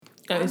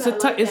It's a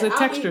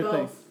texture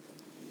thing.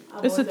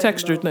 It's a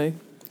texture thing.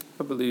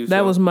 I believe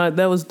that so.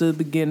 That was the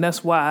beginning.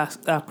 That's why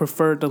I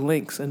preferred the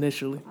links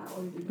initially.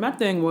 My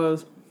thing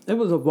was, it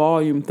was a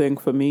volume thing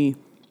for me.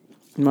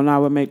 When I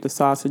would make the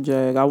sausage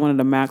egg, I wanted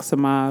to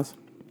maximize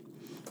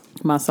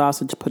my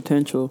sausage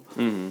potential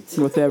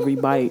with every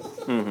bite.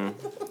 Mm-hmm.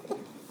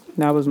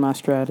 That was my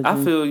strategy.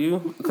 I feel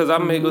you, because I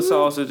make a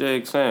sausage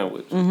egg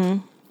sandwich. Mm-hmm.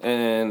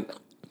 And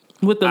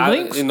with the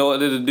links? In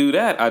order to do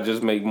that, I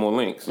just make more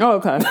links. Oh,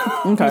 okay.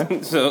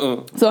 Okay.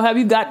 So have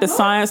you got the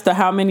science to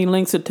how many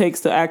links it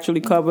takes to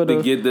actually cover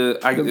the...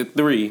 I get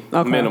 3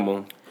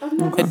 minimum.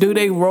 Okay. And do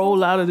they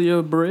roll out of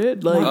your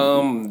bread? Like,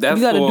 that's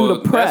you got to do the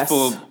press.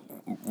 That's for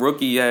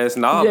rookie ass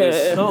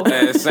novice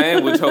ass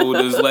sandwich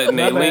holders letting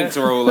their links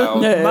roll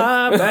out. Yeah.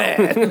 My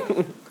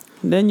bad.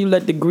 Then you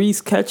let the grease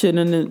catch it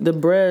and the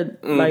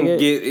bread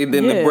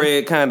the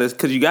bread kind of,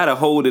 because you got to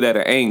hold it at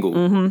an angle.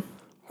 Mm-hmm.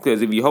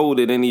 Because if you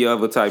hold it any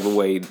other type of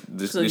way,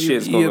 the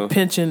shit's gonna... You're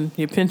pinching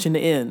the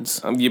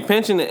ends. You're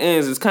pinching the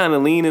ends. It's kind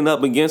of leaning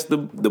up against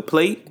the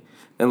plate.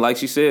 And like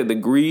she said, the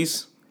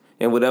grease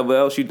and whatever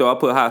else you throw. I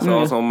put hot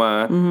sauce on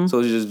mine. Mm-hmm.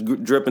 So it's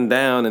just dripping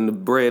down and the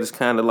bread is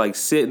kind of like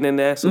sitting in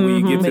there. So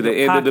when you get to the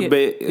end of the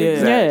bit...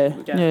 Yeah.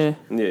 Exactly.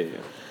 Yeah.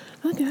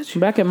 I got you.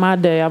 Back in my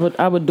day, I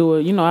would do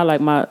it. You know, I like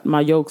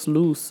my yolks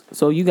loose,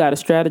 so you got to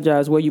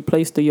strategize where you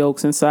place the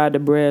yolks inside the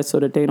bread so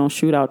that they don't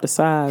shoot out the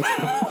sides.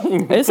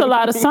 It's a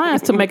lot of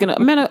science to making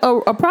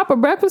a proper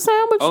breakfast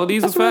sandwich. Oh,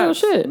 these that's are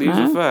facts. Real shit, these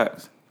are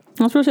facts.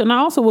 That's real shit. And I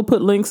also would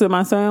put links in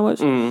my sandwich.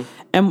 Mm.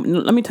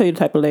 And let me tell you the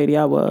type of lady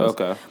I was.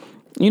 Okay.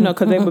 You know,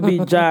 because they would be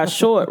just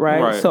short,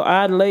 right? So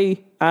I'd lay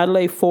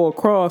 4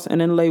 across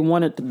and then lay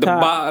one at the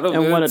top bottom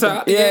and one at the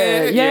top.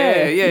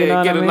 Yeah. You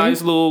know get a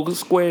nice little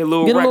square,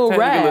 get rectangular.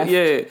 Raft,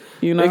 yeah,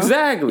 you know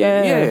exactly.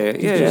 Yeah.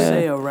 Did you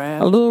say a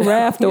raft? A little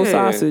raft of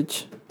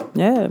sausage.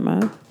 Yeah,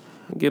 man.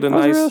 Get a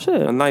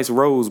nice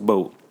rose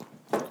boat.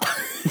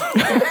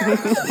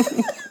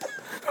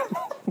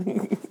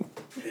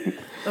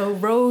 A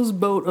rose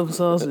boat of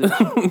sausage.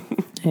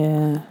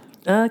 Yeah.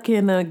 I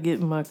cannot get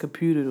my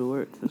computer to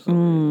work for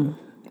some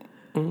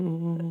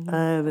reason.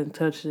 I haven't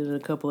touched it in a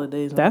couple of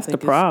days. That's the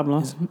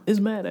problem.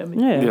 It's mad at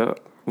me. Yeah.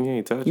 You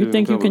ain't touched it. You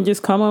think you can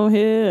just come on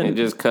here and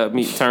just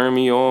turn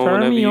me on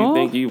whenever you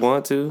think you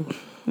want to?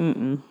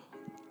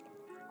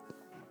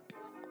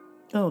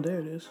 Oh, there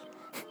it is.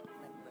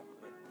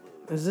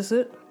 Is this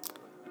it?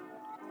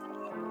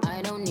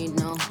 I don't need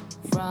no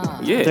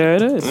fraud. Yeah. There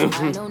it is.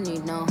 I don't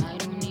need no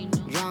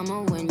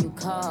drama when you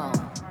call.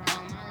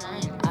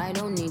 I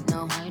don't need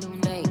no fake.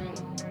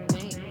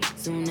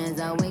 Soon as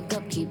I wake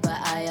up, keep an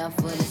eye out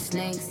for the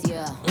snakes,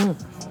 yeah.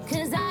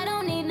 Cause I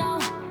don't need no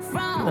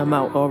fraud. I'm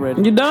out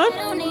already. You done? I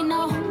don't need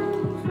no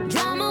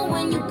drama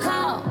when you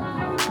call.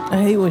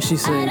 I hate when she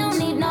sings. I don't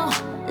need no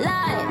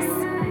lies.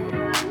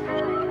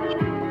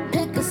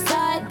 Pick a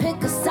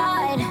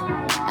side.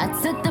 I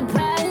took the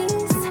prize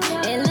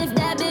and lift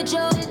that bitch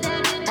up.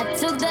 I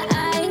took the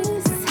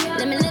ice.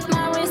 Let me lift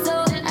my wrist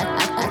up.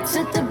 I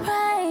took the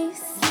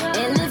prize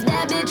and lift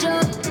that bitch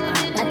up.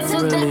 I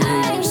took the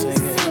ice.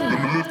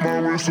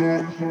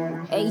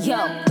 Hey yo,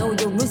 throw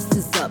your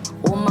wrists up.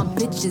 All my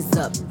bitches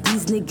up.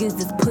 These niggas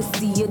is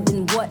pussier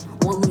than what?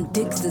 All them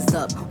dicks is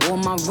up. All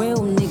my real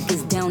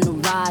niggas down the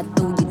ride.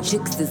 Throw your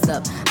chicks is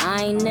up.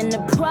 I ain't in the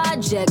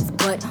projects,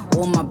 but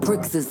all my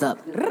bricks is up.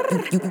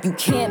 You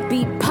can't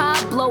beat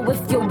Pablo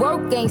if your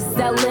work ain't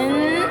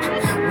selling.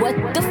 What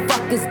the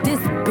fuck is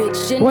this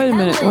bitch? Wait a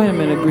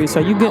minute, Grease.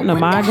 Are you getting a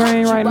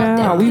migraine right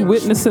now? Are we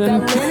witnessing?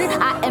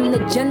 I am the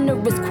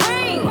generous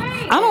queen.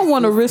 I don't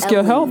want to risk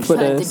your health for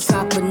this. To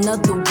drop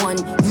another one,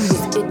 you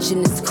was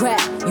itching to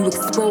scrap. You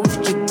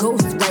exposed your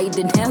ghost right,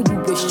 and now you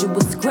wish you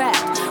was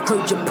scrapped.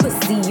 Heard your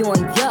pussy on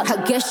yuck. I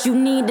guess you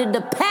needed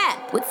a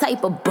pap. What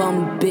type of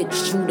bum bitch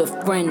shoot a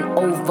friend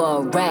over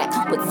a rack?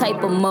 What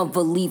type of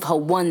mother leave her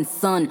one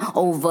son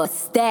over a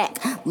stack?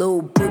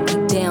 Little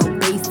boogie down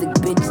basic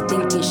bitch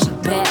thinking she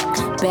back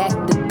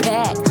to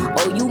back.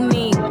 Oh, you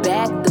mean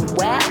back to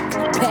whack?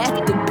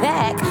 Back to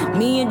back.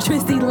 Me and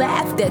Trissy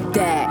laughed at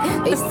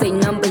that. They say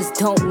numbers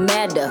don't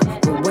matter,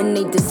 but when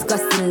they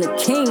discussing the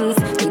Kings,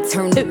 they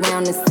turn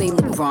around and say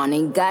LeBron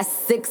ain't got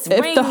 6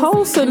 rings. If the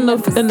host and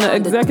the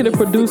executive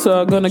producer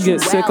are gonna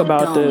get sick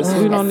about this,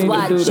 we don't need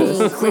to do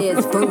this.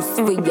 Clears verse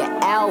for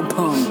your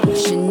album.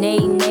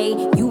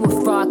 Sinead, you a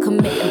fraud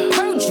committing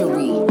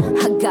perjury.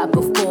 I got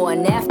before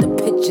and after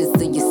pictures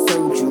of your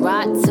surgery.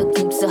 I took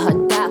you to her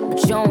doc, but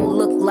you don't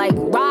look like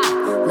rock.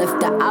 Left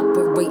the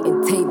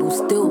operating table,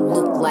 still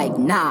look like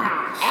nah.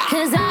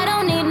 Cause I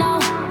don't need no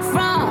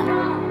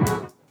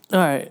fraud. All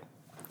right.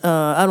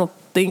 I don't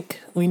think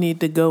we need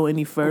to go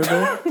any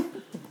further.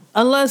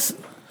 Unless,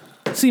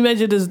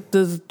 Major,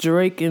 does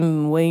Drake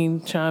and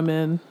Wayne chime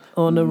in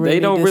on the They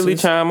don't really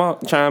chime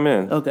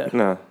in. Okay.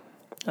 No.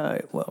 All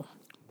right, well.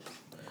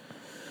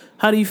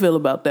 How do you feel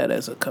about that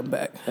as a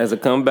comeback? As a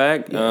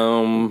comeback, it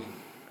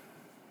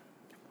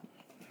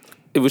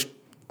was...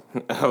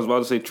 I was about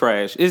to say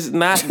trash. It's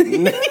not...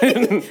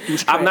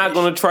 I'm not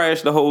going to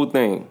trash the whole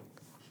thing.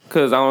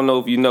 Because I don't know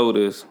if you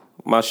noticed,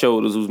 my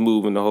shoulders was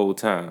moving the whole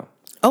time.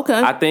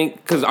 Okay. I think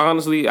because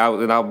honestly,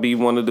 I'll be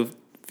one of the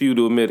few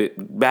to admit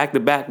it. Back to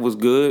Back was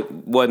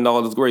good. Wasn't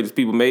all as great as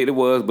people made it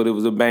was, but it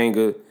was a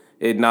banger.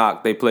 It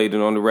knocked. They played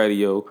it on the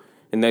radio,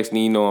 and next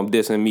thing you know, I'm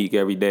dissing Meek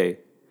every day.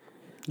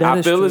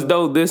 I feel as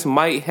though this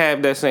might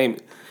have that same.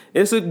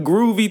 It's a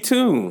groovy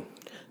tune.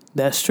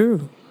 That's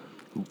true.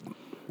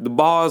 The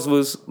bars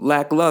was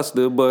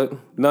lackluster, but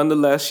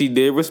nonetheless, she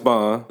did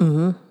respond,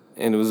 and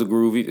it was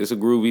It's a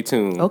groovy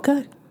tune.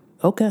 Okay.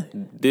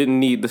 Didn't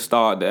need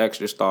the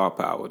extra star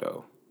power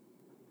though.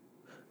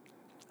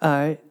 All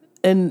right.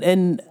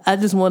 And I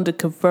just wanted to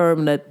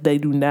confirm that they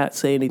do not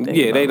say anything.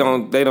 Yeah, they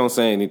don't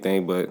say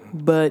anything,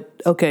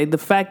 But okay, the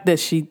fact that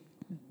she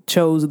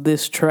chose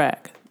this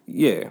track.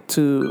 Yeah.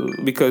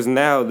 Because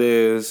now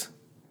there's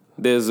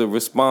a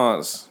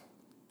response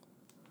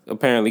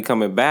apparently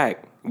coming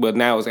back, but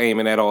now it's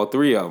aiming at all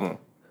three of them.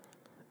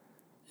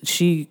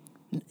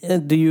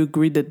 Do you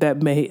agree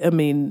that may, I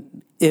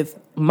mean, if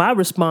my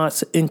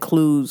response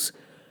includes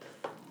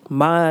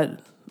my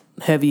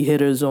heavy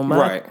hitters on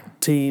my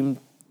team,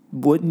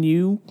 wouldn't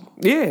you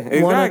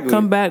exactly. want to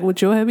come back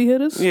with your heavy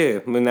hitters? Yeah,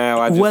 but now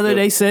I just whether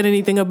they said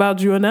anything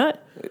about you or not?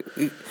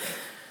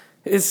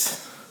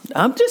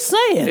 I'm just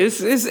saying.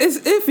 It's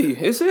iffy.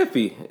 It's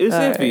iffy. It's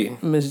all iffy.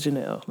 Right, Ms.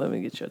 Janelle, let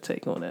me get your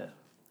take on that.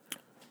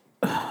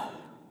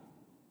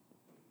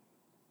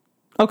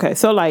 Okay,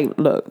 so like,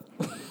 look,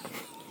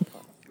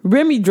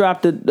 Remy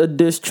dropped a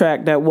diss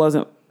track that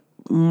wasn't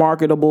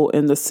marketable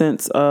in the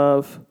sense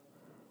of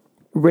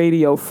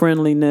radio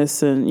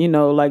friendliness and, you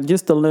know, like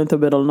just the length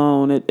of it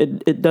alone.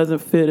 It doesn't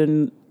fit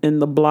in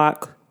the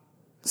block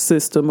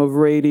system of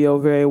radio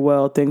very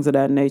well, things of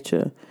that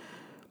nature.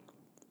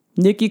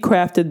 Nicki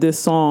crafted this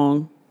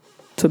song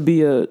to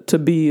be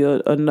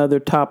another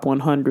top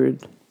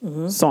 100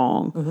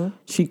 song. Mm-hmm.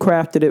 She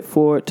crafted it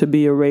for it to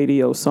be a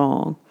radio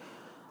song.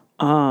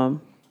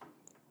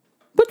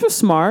 Which was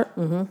smart,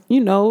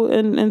 you know,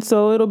 and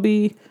so it'll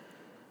be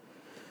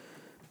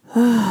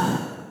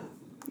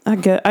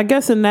I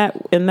guess in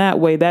that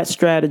way that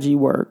strategy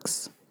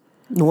works.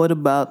 What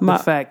about the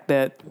fact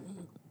that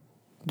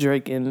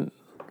Drake and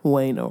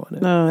Wayne are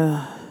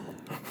on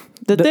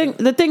it?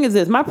 The thing is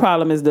this. My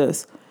problem is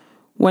this.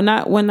 When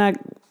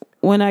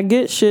I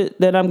get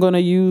shit that I'm gonna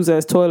use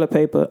as toilet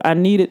paper, I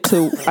need it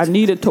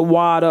to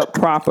wad up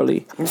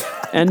properly,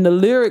 and the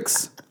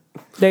lyrics,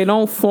 they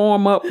don't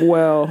form up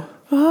well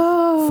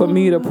for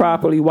me to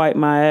properly wipe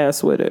my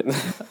ass with it.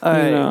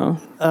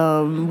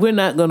 We're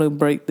not gonna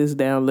break this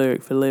down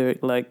lyric for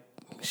lyric like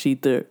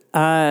Sheetha.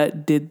 I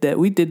did that.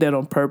 We did that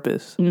on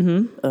purpose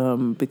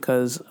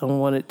because I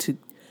wanted to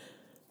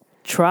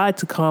try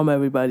to calm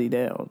everybody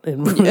down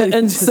and really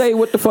and say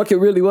what the fuck it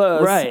really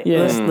was. Right.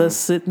 Yeah. Let's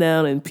sit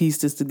down and piece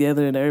this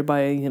together, and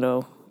everybody, you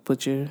know,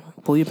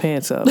 pull your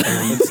pants up.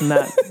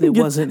 It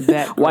wasn't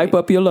that great. Wipe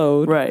up your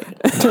load. Right.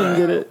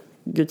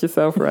 Get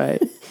yourself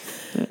right.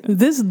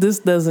 This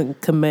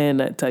doesn't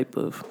command that type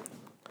of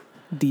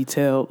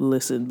detailed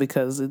listen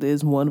because it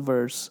is one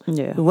verse.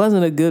 Yeah. It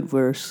wasn't a good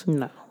verse.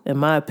 No. In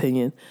my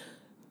opinion.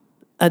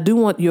 I do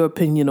want your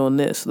opinion on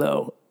this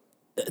though.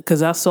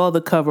 Because I saw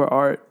the cover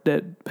art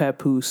that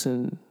Papoose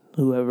and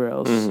whoever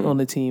else on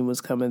the team was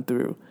coming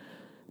through.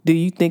 Do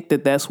you think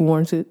that that's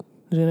warranted,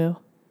 Janelle?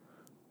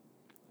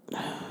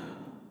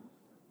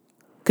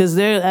 Because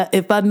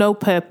if I know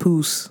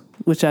Papoose,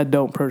 which I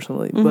don't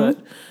personally, but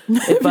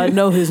if I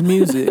know his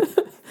music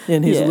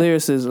and his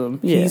lyricism,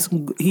 he's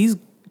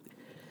going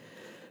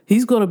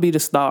to be the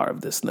star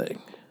of this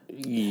thing.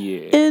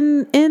 Yeah.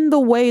 In the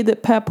way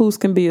that Papoose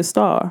can be a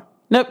star.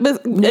 No,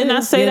 and I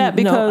say that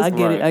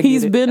because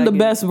he's been the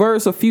best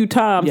verse a few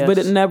times, but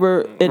it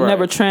never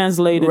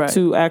translated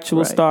to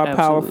actual star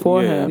power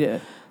for him. Yeah.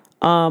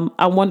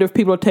 I wonder if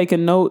people are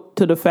taking note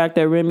to the fact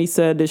that Remy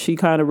said that she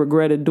kind of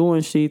regretted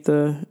doing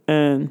Sheetha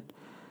and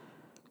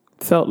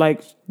felt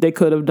like they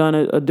could have done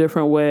it a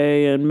different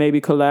way and maybe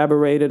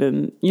collaborated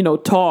and, you know,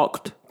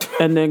 talked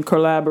and then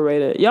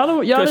collaborated.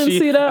 Y'all didn't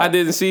see that? I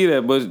didn't see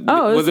that, but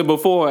was it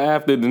before or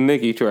after the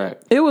Nicki track?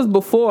 It was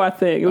before, I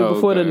think. It was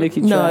before the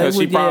Nicki track. No, it was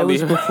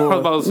before. I was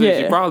about to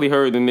say, she probably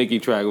heard the Nicki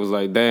track. It was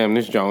like, damn,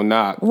 this Joan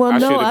knocked. Well,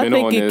 I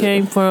think it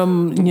came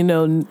from, you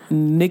know,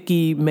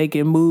 Nicki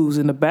making moves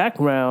in the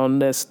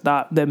background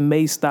that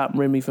may stop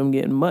Remy from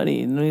getting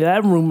money. And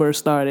that rumor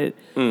started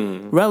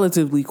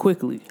relatively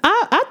quickly.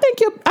 I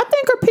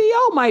think her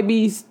PO might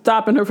be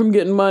stopping her from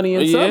getting money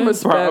in some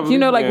respect. Probably, you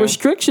know, like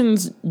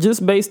restrictions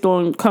just based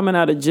on coming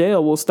out of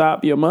jail will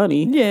stop your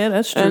money. Yeah,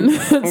 that's true. And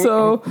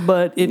so,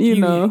 but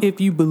if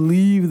you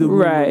believe the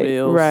rumor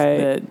mills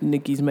that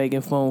Nicki's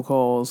making phone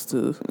calls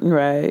to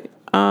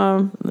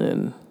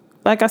then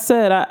like I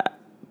said,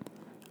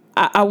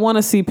 I want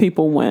to see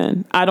people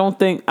win. I don't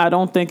think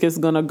it's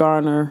gonna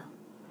garner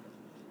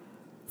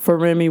for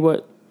Remy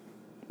what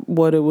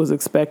it was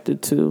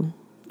expected to.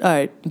 All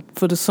right,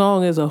 for the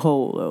song as a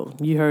whole, though,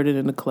 you heard it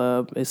in the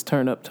club. It's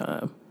turn up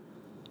time.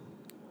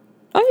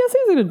 Oh yeah, it's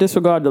easy to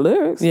disregard the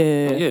lyrics.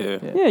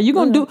 Yeah. You're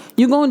gonna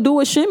do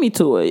a shimmy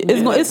to it.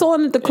 It's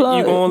on at the club.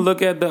 You're gonna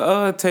look at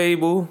the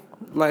table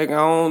like, I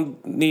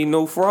don't need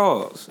no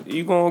frauds.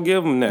 You gonna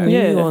give them that?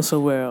 Yeah, you going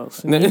somewhere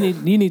else. You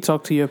need to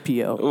talk to your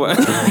PO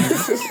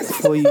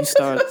before you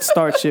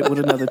start shit with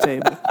another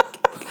table.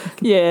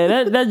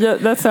 Yeah,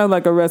 that sounds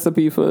like a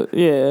recipe for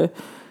You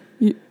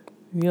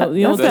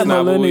don't That's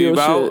not what we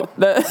about.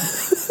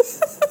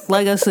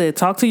 Like I said,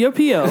 talk to your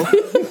PO.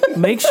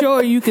 Make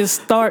sure you can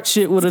start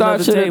shit with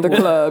another shit table at the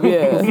club.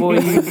 Yeah, before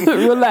you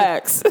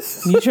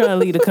relax. You trying to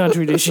lead the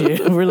country this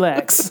year?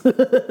 Relax.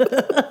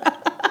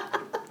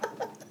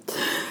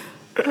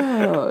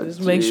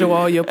 Just make sure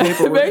all your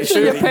paperwork. Make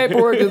sure your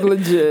paperwork is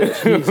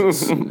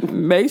legit.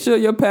 Make sure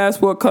your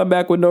passport come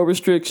back with no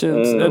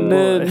restrictions, and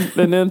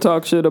then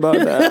talk shit about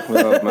that.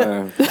 Oh,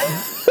 man.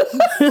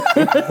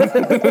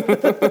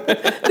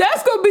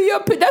 That's gonna be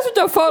that's what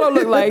your photo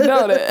look like,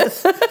 don't it?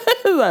 It's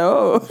like,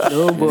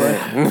 oh boy,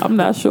 I'm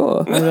not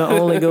sure. I'm gonna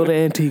only go to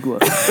Antigua.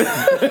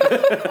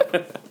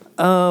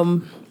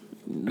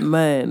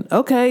 Man,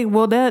 okay,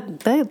 well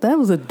that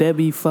was a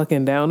Debbie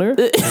fucking Downer.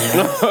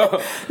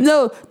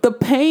 No, the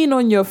pain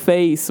on your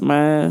face,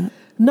 man.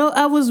 No,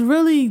 I was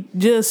really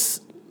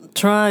just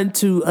trying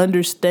to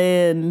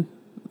understand.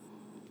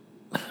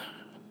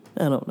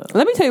 I don't know.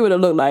 Let me tell you what it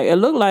looked like. It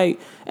looked like,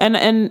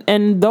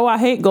 and though I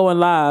hate going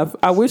live,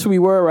 I wish we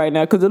were right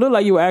now, because it looked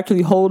like you were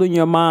actually holding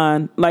your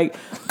mind, like,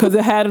 because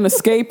it had an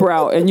escape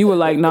route, and you were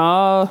like,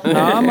 nah,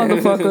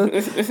 motherfucker,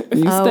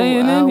 you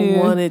staying in here.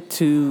 I wanted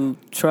to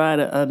try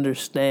to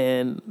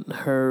understand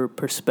her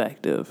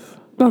perspective.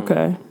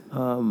 Okay.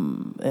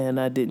 And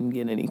I didn't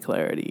get any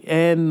clarity,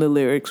 and the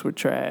lyrics were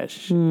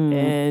trash,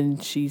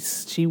 and she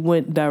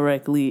went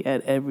directly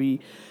at every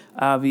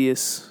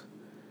obvious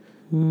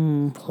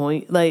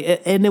point,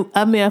 like, and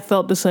I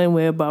felt the same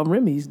way about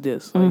Remy's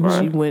disc.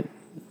 Like, she went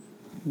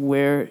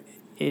where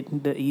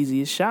the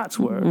easiest shots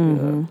were. You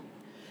know?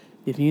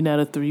 If you're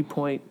not a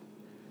 3-point,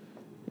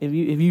 if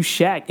you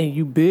Shaq and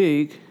you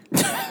big,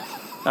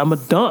 I'm a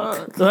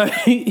dunk.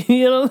 Like,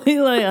 you know what I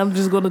mean? Like, I'm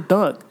just gonna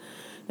dunk,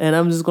 and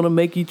I'm just gonna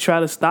make you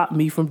try to stop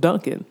me from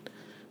dunking.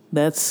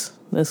 That's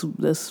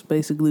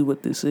basically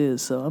what this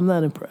is. So I'm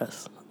not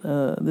impressed.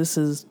 This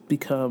has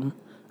become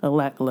a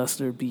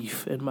lackluster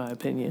beef, in my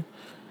opinion.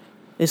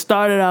 It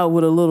started out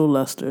with a little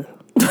luster.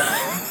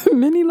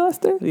 Mini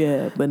luster?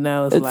 Yeah, but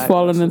now it's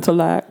fallen into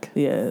lack.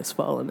 Yeah, it's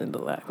fallen into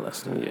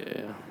lackluster.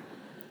 Yeah.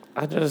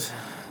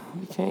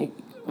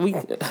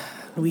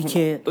 We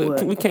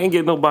can't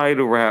get nobody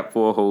to rap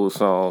for a whole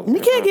song. You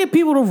can't get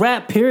people to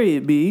rap,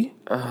 period, B.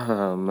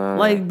 Oh, man.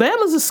 Like,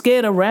 Bama's are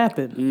scared of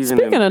rapping. Even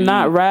Speaking of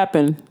not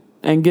rapping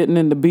and getting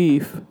into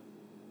beef,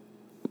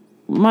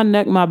 my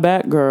neck, my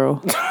back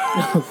girl.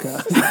 Oh,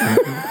 God.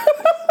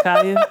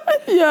 Kaya?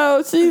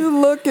 Yo, she's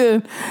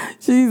looking.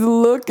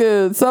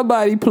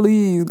 Somebody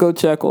please go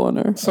check on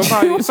her.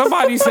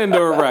 Somebody send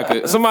her a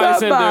record. Somebody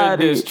send her a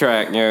diss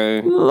track,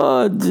 yeah.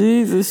 Lord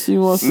Jesus, she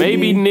wants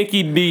maybe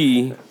Nikki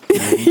D.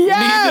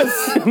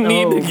 Yes!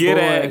 need to get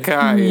at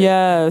Kaya.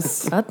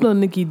 Yes. I thought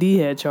Nikki D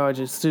had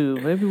charges, too.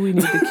 Maybe we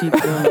need to keep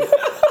them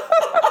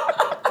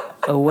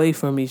away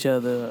from each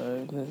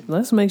other.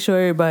 Let's make sure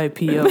everybody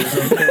PO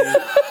is okay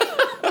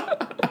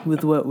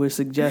with what we're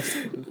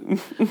suggesting.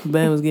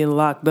 Bam was getting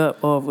locked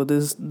up off of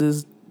this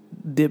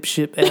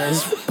dipshit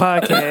ass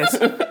podcast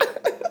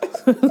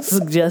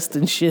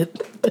suggesting shit.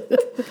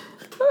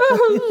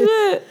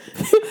 Oh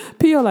shit!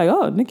 P.O. like,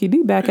 oh, Nikki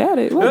D back at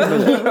it. Wait a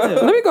minute.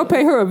 Let me go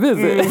pay her a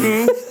visit.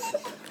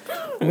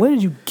 Where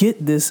did you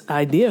get this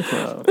idea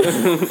from?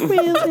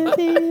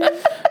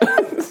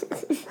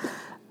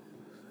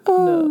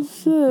 Oh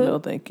shit! No,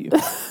 thank you.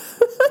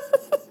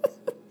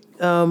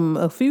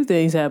 A few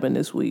things happened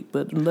this week,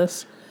 but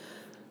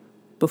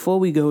before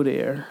we go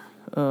there,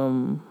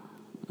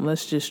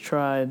 let's just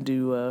try and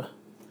do.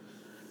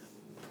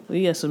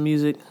 We got some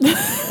music. Are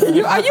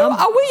we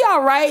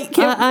all right?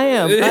 I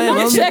am. Let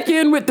me check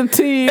in with the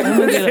team.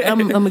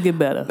 I'm gonna get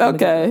better.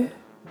 Okay.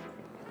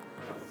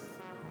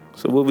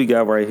 So what we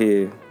got right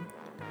here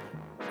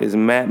is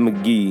Matt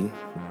McGee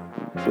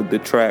with the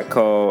track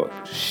called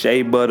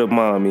Shea Butter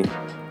Mommy,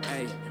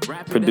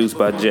 produced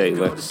by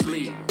Jayla.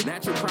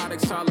 Natural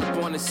products all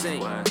up on the scene.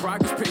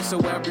 Progress pics so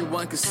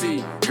everyone can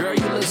see. Girl,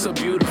 you look so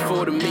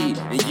beautiful to me.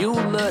 And you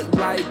look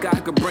like I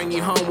could bring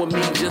you home with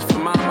me just for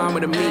my mama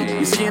to meet.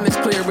 Your skin is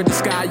clear in the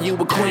sky, you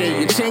a queen.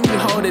 Your chin, you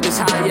hold it as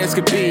high as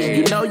could be.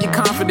 You know your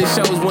confidence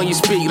shows when you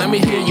speak. Let me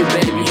hear you,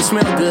 baby. You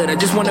smell good, I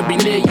just wanna be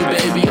near you,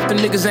 baby. If the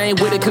niggas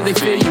ain't with it cause they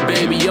feel you,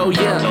 baby. Oh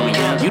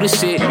yeah, you the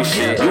shit.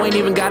 You ain't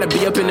even gotta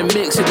be up in the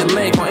mix. Hit the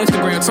link on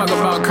Instagram, talk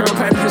about curl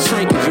patterns and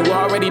shrinkage. You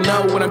already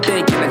know what I'm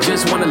thinking. I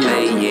just wanna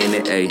lay in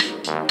it, ayy.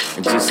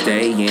 And just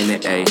stay in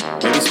it, ayy.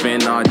 Maybe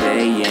spend all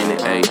day in it,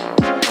 ayy.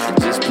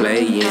 And just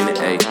play in it,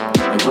 ayy.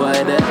 And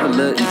whatever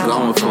look you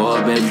going for,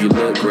 baby, you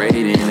look great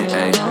in it,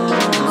 ayy.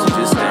 So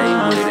just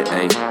stay with it,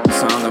 ayy. The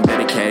song I'm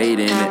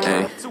dedicating it,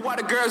 ayy. To all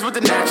the girls with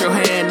the natural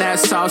hair and that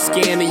soft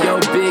skin and your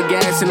big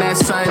ass and that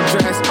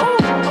sundress. Oh,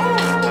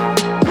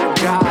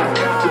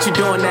 God, what you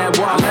doing that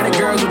walk? A lot of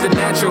girls with the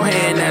natural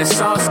hair and that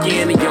soft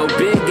skin and your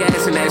big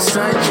ass and that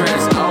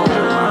sundress. Oh,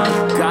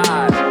 my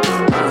God.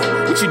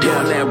 What you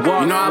doing that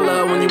walk? You know I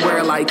love when you wear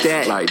it like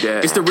that. like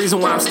that. It's the reason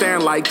why I'm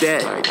staring like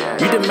that.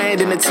 You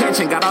demanding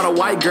attention, got all the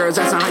white girls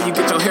asking how you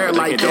get your hair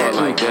like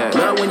that.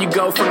 Love when you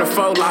go from the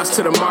faux locks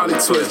to the Marley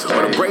twist,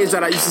 or the braids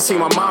that I used to see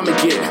my mama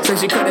get.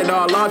 Since she cut it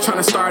all off, trying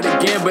to start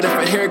again. But if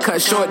her hair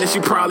cut short, then she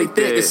probably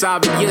thick. It's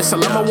obvious. I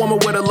love a woman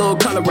with a little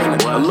color in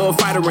it, a little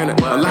fighter in it,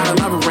 a lot of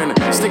lover in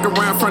it. Stick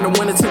around from the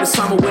winter to the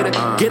summer with it.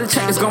 Get a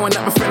check, it's going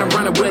up, I'm finna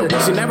run it with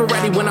it. She never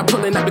ready when I'm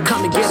pulling up and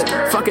come to get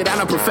it. Fuck it, I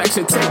know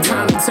perfection. Take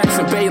time to text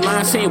and bay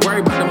line. She ain't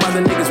worried about them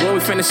other niggas. When we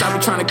finish, I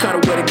be trying to cut her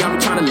with it. Got me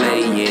trying to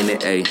lay in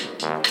it,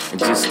 ayy. And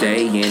just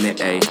stay in it,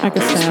 ayy. I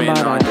can stand spend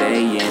by all that.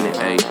 day in it,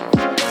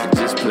 ayy. And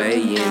just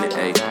play in it,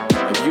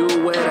 ayy. If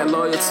you wear that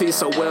loyalty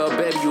so well,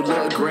 baby, you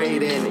look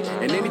great in it.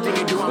 And anything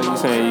you do, I'm You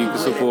saying you can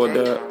support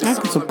that? I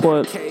can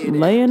support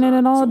laying in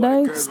it all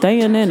day,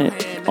 staying in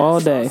it all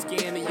day,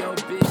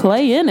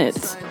 play in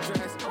it.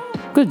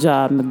 Good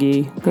job,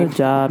 McGee. Good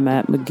job,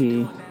 Matt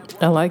McGee.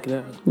 I like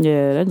that.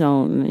 Yeah, that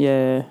don't.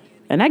 Yeah,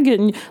 and that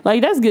getting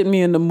like that's getting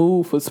me in the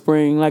mood for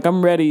spring. Like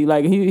I'm ready.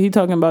 Like he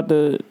talking about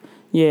the.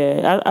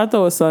 Yeah, I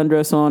throw a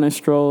sundress on and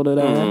stroll to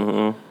that.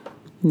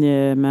 Mm-hmm.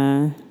 Yeah,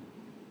 man.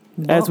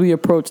 As we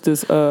approach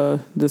this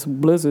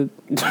blizzard,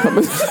 We're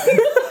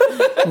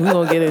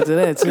gonna get into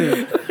that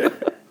too.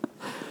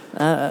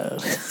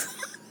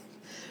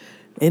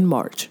 In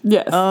March.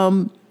 yes.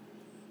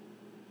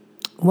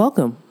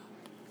 Welcome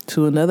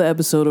to another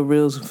episode of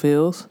Reels and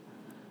Feels.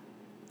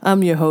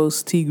 I'm your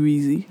host, T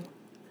Greasy,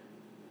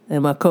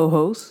 and my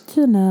co-host,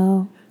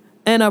 Janelle.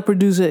 and our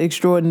producer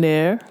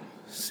extraordinaire.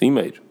 C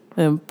major.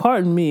 And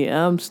pardon me,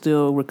 I'm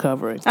still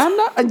recovering I'm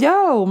not.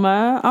 Yo,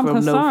 man, I'm from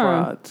concerned. No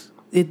Frauds.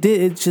 It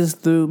just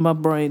through my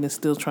brain is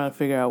still trying to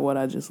figure out what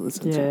I just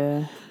listened to.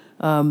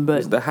 Yeah. But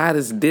It's the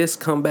hottest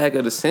disc comeback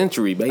of the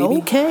century, baby.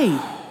 okay,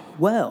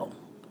 well,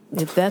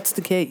 if that's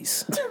the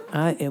case,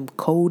 I am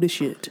cold as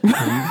shit.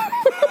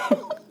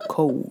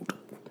 Cold.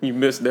 You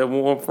missed that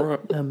warm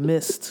front. I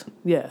missed.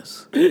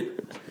 Yes.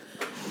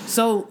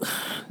 So,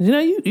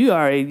 you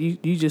already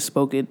you just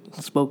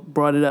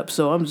brought it up.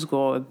 So I'm just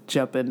going to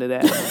jump into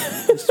that.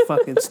 This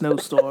fucking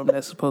snowstorm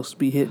that's supposed to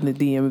be hitting the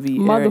DMV area.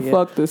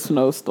 Motherfuck this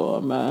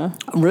snowstorm, man.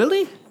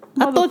 Really?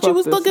 I thought you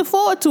was Motherfuckers. looking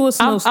forward to a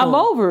snowstorm. I'm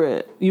over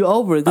it. You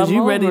over it because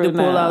you I'm ready over to it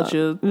pull now. out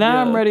your.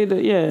 Now I'm ready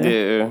to. Yeah.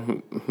 Yeah,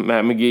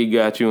 Matt McGee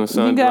got you in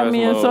sundress. You got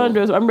me in mode.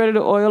 sundress. I'm ready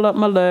to oil up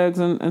my legs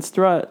and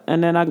strut.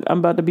 And then I'm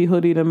about to be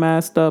hoodied and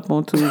masked up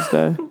on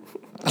Tuesday.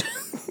 I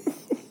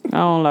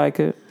don't like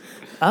it.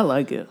 I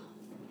like it.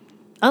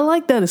 I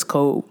like that it's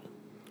cold.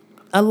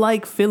 I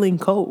like feeling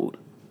cold.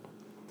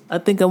 I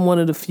think I'm one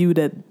of the few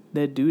that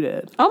do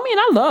that. I mean,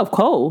 I love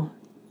cold.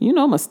 You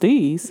know my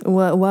steez.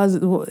 Why is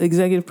it,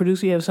 executive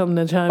producer, you have something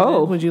to chime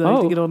in? Would you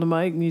like to oh. get on the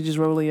mic and you just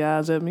rolling your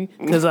eyes at me?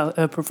 Because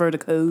I prefer the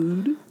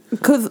code.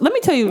 Because let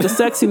me tell you the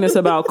sexiness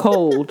about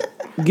cold.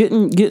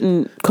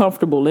 Getting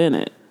comfortable in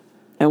it.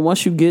 And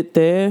once you get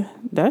there,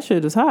 that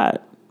shit is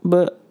hot.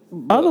 But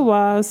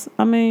otherwise,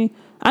 I mean,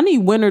 I need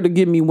winter to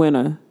give me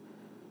winter.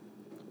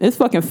 It's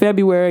fucking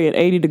February at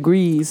 80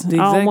 degrees. The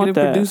I don't want executive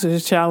that. producer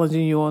is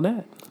challenging you on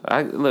that.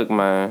 Look,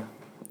 man.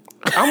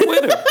 I'm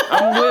with her.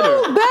 I'm with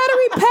her.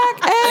 Battery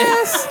pack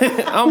ass.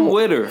 I'm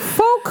with her.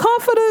 Faux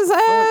comforters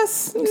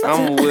ass.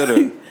 I'm with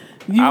her.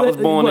 I was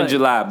born in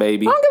July,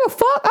 baby. I don't give a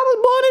fuck. I was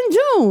born in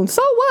June.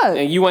 So what?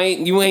 And you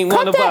ain't Cut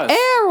one of that us.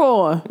 air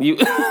on. You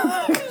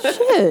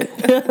Shit.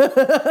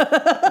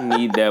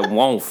 need that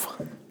warmth.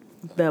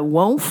 That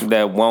won't.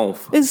 That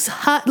warmth. It's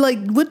hot. Like,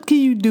 what can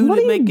you do What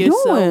to are make you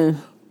yourself doing?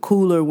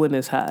 cooler when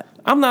it's hot?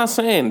 I'm not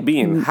saying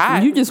being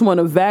hot. You just want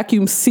to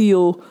vacuum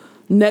seal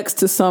next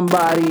to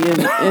somebody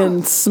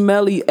in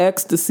smelly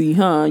ecstasy,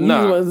 huh?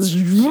 Nah.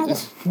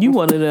 You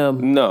one of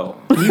them.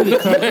 No.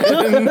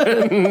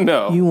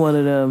 No. You one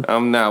of them.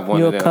 I'm not one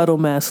You're of them. a cuddle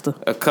master.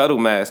 A cuddle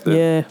master.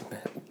 Yeah.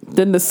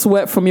 Then the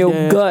sweat from your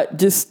Yeah. gut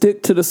just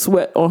stick to the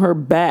sweat on her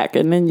back,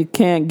 and then you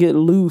can't get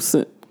loose.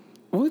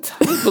 What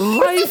type of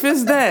life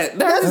is that?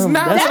 That is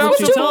not that's That's what what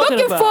I'm you're talking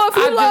looking about. for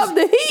if you love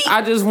the heat.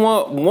 I just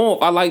want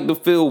warmth. I like to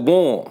feel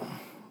warm.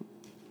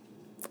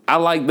 I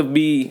like to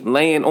be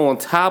laying on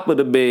top of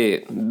the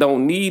bed.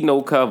 Don't need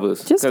no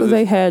covers. Just because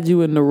they had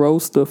you in the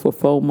roaster for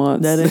 4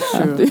 months. That is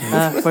true.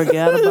 I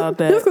forgot about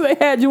that. Just because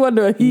they had you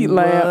under a heat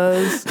lamp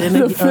Was in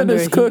to the- under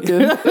finish heat.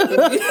 cooking.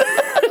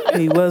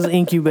 He was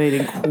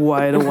incubating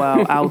quite a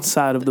while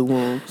outside of the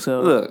womb.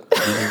 So Look,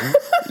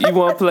 you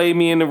want to play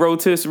me in the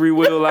rotisserie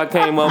wheel I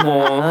came up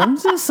on? I'm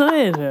just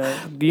saying,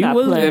 you Not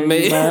was playing.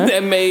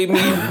 That made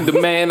me the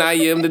man I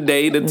am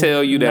today to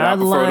tell you that I not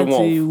prefer lying the to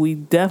warmth. you. We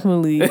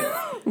definitely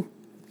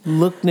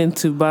looked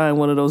into buying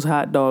one of those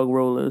hot dog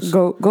rollers.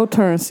 Go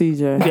turn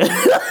CJ.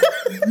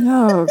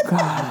 Oh,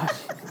 God.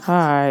 All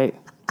right.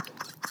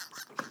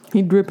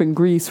 He dripping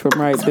grease from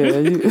right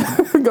there.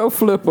 Go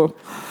flip him.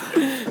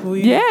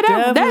 We Yeah,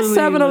 that definitely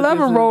 7-Eleven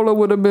looked into- roller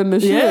would have been the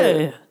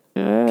shit.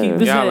 Yeah. Keep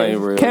his Y'all head.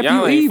 ain't real. Kept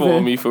Y'all you ain't for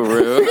even. me for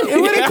real.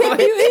 It would have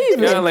kept you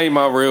even. Y'all ain't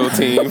my real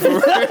team. For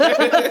real.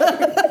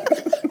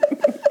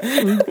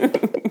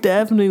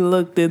 Definitely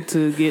looked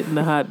into getting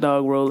the hot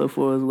dog roller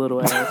for his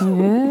little ass. Yeah,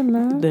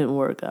 man. Didn't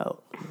work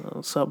out.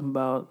 Something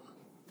about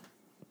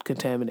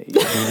contaminated.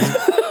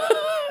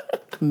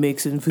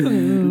 mixing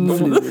food.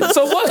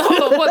 So what?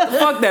 Hold on. What?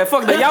 Fuck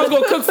that. Y'all was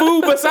gonna cook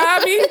food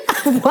beside me?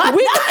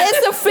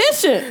 It's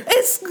efficient.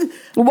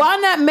 Why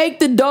not make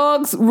the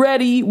dogs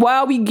ready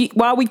while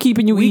we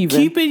keeping you even?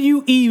 Keeping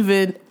you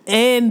even,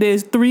 and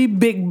there's 3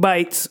 big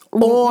bites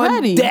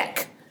on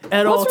deck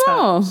at all times.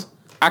 Wrong?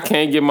 I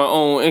can't get my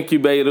own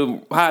incubator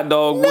hot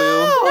dog wheel.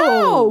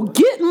 No,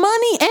 get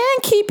money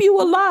and keep you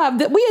alive.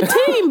 We a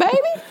team, baby.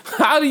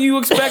 How do you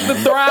expect to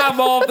thrive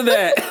off of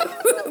that?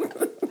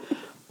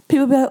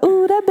 People be like,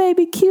 "Ooh, that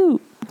baby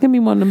cute. Give me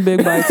one of them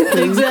big bites,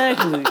 please."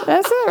 Exactly.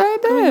 That's it right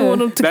there.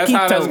 That's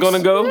how that's gonna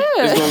go. Yeah.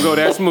 It's gonna go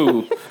that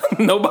smooth.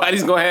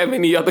 Nobody's gonna have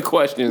any other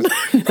questions.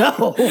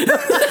 No.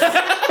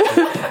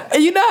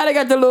 And you know how they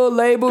got the little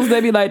labels? They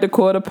be like the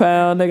quarter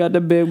pound. They got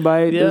the big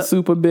bite, the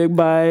super big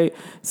bite,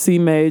 C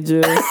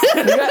major.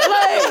 They got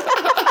like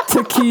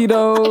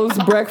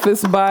taquitos,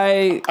 breakfast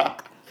bite,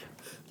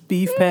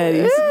 beef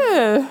patties.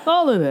 Yeah,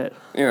 all of that.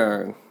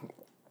 Yeah.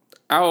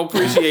 I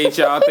appreciate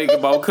y'all thinking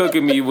about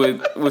cooking me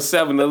with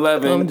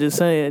 7-Eleven. I'm just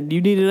saying,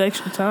 you needed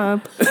extra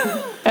time.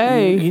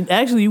 Hey.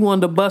 You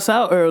wanted to bust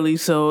out early,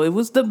 so it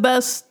was the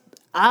best.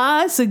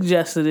 I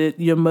suggested it.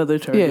 Your mother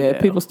turned it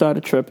down. People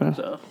started tripping.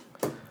 So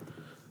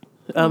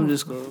I'm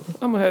just going.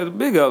 I'm going to have the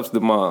big ups to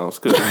moms.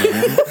 Big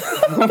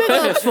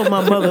ups for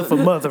my mother for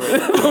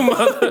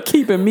mothering.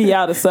 Keeping me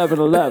out of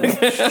 7-Eleven.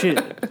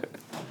 Shit.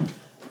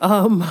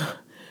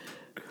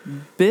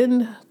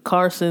 Ben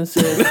Carson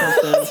said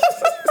something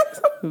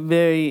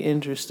very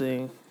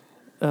interesting.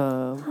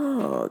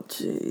 Oh,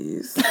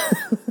 jeez.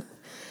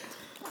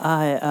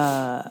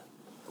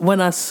 When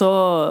I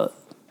saw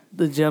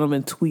the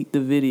gentleman tweet the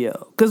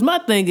video, because my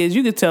thing is,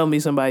 you could tell me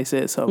somebody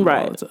said something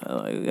all the time,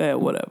 like, yeah,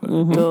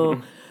 whatever.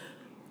 So,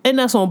 and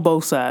that's on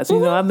both sides. You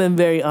know, I've been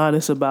very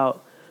honest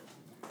about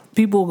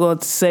people going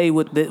to say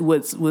what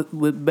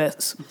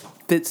best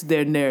fits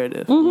their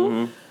narrative.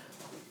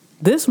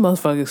 This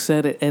motherfucker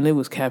said it, and it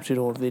was captured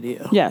on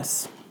video.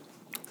 Yes.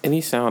 And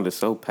he sounded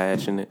so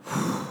passionate.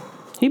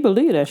 He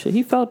believed that shit.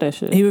 He felt that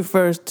shit. He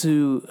refers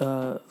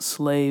to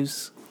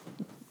slaves,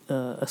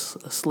 a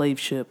slave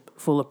ship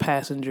full of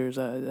passengers,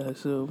 I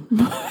assume.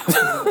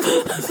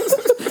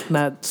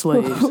 Not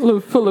slaves.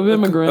 Full of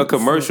immigrants. A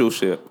commercial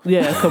ship.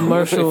 Yeah, a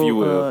commercial. If you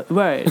will.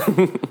 Right.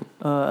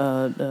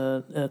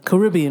 A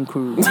Caribbean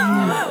cruise.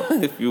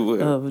 If you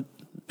will.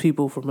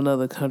 People from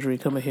another country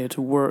coming here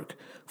to work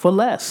for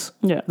less.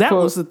 Yeah. That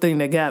was the thing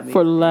that got me.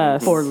 For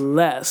less. For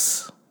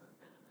less.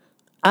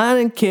 I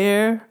didn't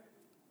care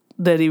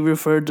that he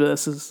referred to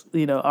us as,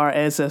 our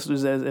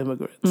ancestors as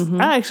immigrants.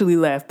 I actually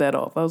laughed that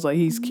off. I was like,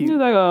 he's cute. He's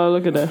like, oh,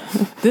 look at that.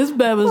 This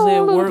Bama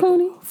said work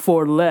pony.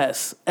 for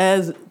less,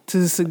 as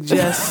to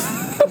suggest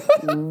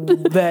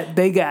that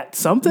they got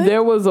something.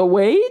 There was a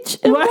wage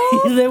involved?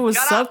 Right. There was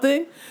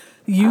something.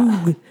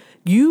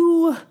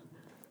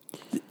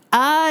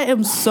 I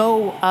am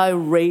so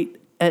irate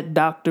at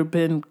Dr.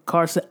 Ben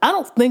Carson. I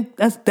don't think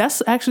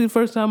that's actually the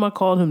first time I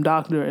called him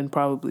doctor in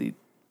probably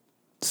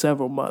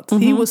several months.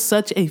 He was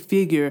such a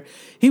figure.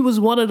 He was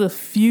one of the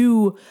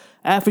few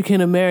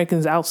African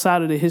Americans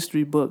outside of the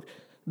history book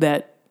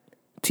that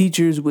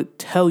teachers would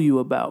tell you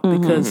about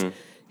because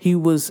he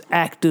was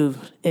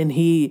active and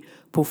he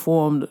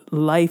performed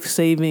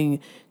life-saving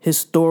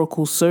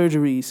historical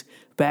surgeries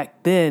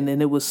back then,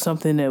 and it was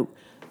something that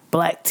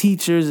black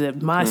teachers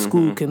at my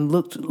school can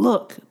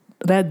look,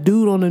 that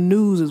dude on the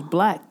news is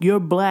black.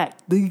 You're black.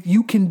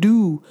 You can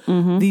do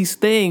these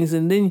things.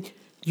 And then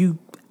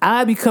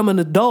I become an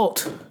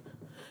adult,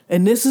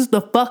 and this is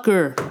the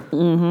fucker.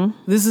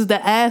 This is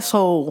the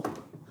asshole.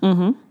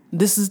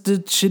 This is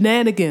the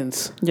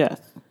shenanigans. Yes.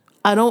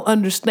 I don't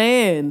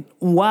understand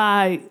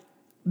why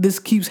this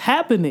keeps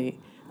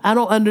happening. I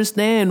don't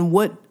understand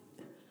what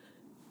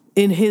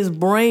in his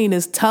brain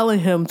is telling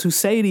him to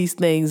say these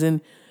things,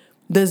 and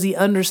does he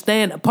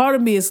understand? Part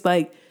of me is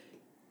like,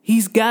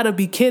 he's got to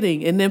be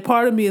kidding. And then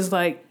part of me is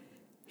like,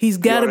 he's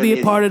got to be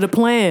a part of the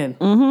plan.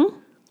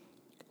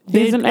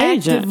 He's They're an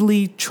agent.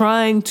 actively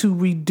trying to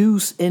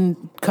reduce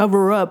and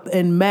cover up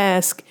and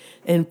mask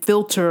and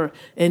filter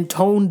and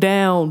tone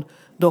down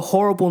the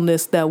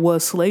horribleness that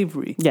was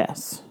slavery.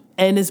 Yes.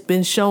 And it's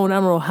been shown, I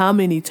don't know how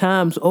many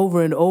times,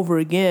 over and over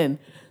again.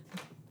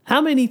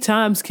 How many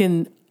times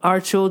can our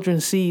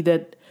children see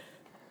that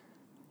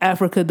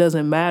Africa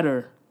doesn't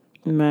matter?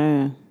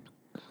 Man.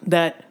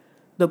 That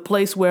the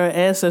place where our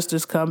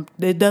ancestors come,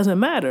 it doesn't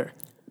matter.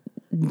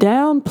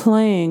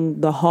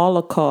 Downplaying the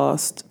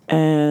Holocaust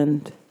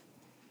and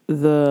I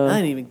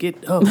didn't even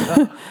get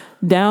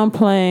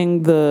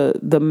downplaying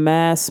the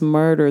mass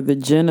murder, the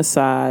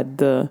genocide,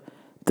 the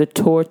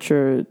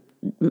torture,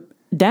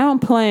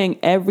 downplaying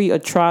every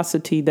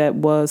atrocity that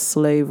was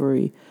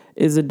slavery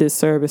is a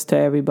disservice to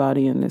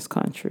everybody in this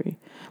country.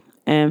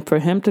 And for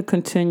him to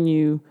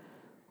continue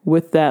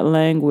with that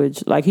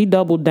language, like he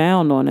doubled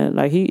down on it.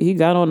 Like he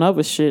got on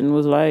other shit and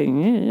was like,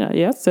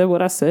 yeah, I said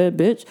what I said,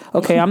 bitch.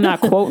 Okay, I'm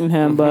not quoting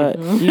him, but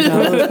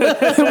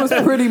it was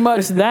pretty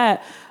much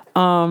that.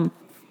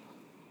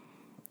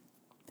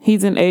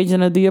 He's an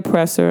agent of the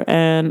oppressor,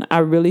 and I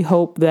really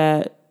hope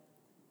that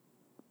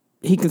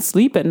he can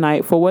sleep at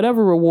night for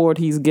whatever reward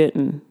he's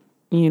getting,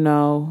 you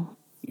know.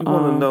 You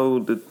want to know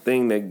the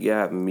thing that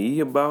got me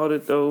about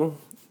it, though?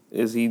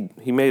 Is he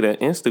made an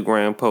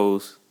Instagram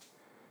post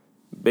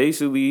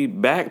basically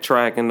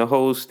backtracking the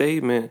whole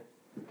statement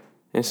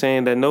and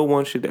saying that no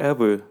one should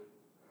ever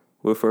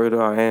refer to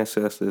our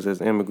ancestors as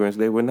immigrants.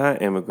 They were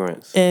not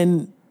immigrants.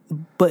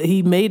 But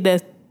he made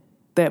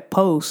that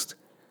post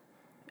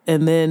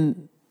and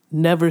then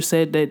never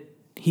said that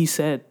he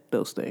said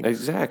those things.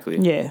 Exactly.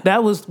 Yeah.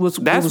 That was what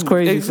was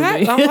crazy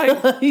exactly. to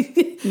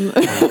me.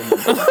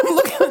 I'm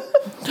like,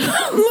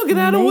 looking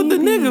at him with the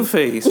nigga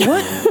face.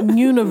 What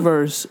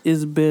universe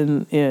is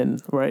Ben in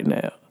right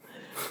now?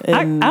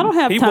 I don't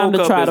have time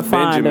to try to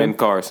find Benjamin him.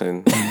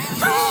 Carson.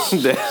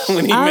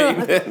 When he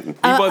made that, he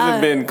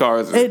wasn't Ben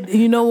Carson.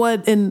 You know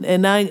what?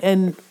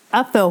 And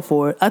I fell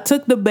for it. I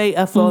took the bait.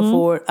 I fell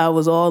for it. I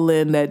was all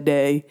in that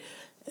day,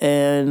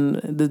 and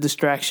the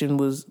distraction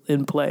was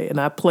in play, and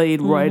I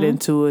played right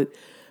into it.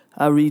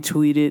 I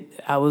retweeted.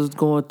 I was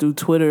going through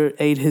Twitter,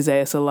 ate his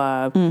ass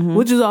alive,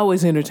 which is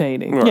always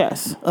entertaining. Right.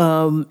 Yes.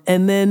 And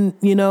then,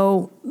 you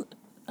know,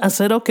 I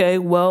said, okay,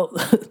 well,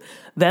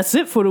 that's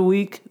it for the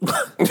week.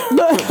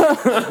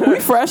 We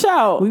fresh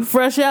out. We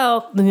fresh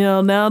out. You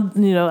know, now,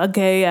 you know,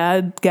 okay,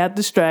 I got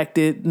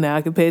distracted. Now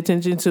I can pay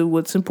attention to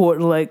what's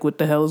important, like what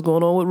the hell is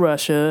going on with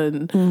Russia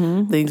and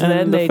things of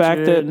that And the nature.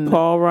 fact that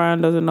Paul Ryan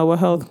doesn't know what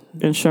health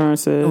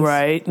insurance is.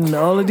 Right. And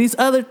all of these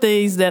other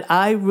things that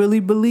I really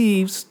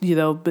believe, you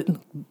know,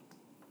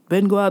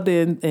 Ben, go out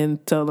there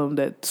and tell them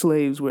that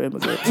slaves were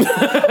immigrants.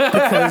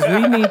 Because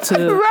we need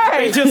to...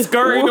 They just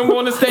scurried him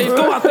on the stage.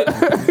 Go out there.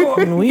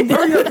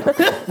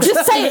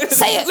 Just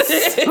say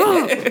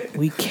it.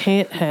 We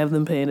can't have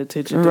them paying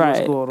attention to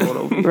Right. what's going on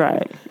over here.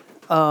 Right.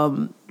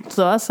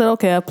 So I said,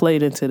 okay, I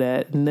played into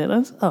that. And then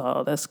I said,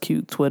 oh, that's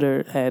cute.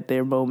 Twitter had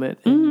their moment.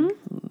 And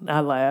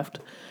I laughed.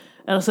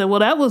 And I said,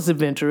 well, that was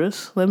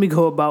adventurous. Let me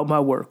go about my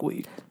work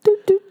week.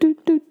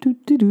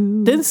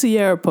 Then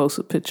Sierra posts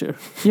a picture.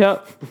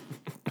 Yep.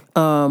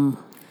 And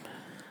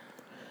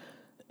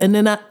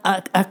then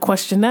I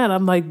questioned that.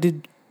 I'm like,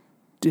 did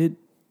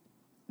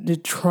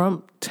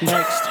Trump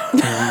text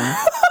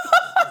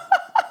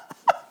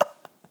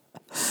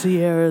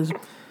Sierra's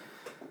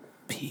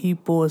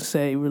people and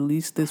say,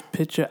 release this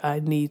picture? I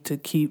need to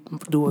keep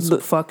doing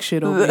some fuck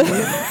shit over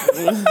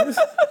here.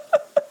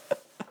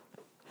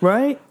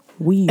 Right?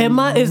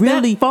 Is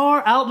that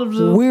far out of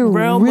the We're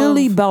realm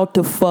really of... about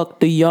to fuck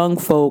the young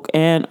folk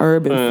and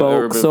urban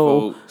folk.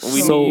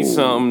 We need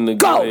something to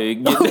go.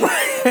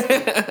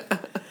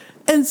 get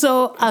And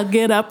so,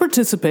 again, I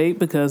participate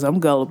because I'm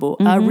gullible.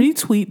 I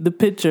retweet the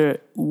picture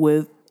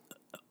with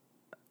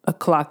a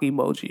clock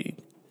emoji.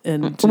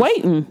 And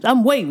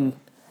I'm waiting.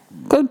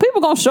 Because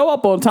people going to show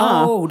up on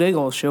time. Oh, they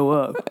going to show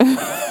up.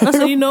 I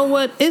said, you know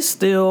what? It's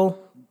still...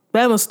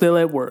 Bama's still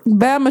at work.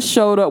 Bama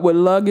showed up with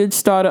luggage,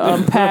 started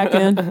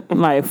unpacking. I'm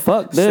like,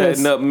 fuck this.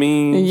 setting up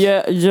memes.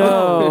 Yeah,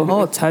 Joe.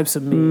 All types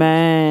of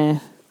memes.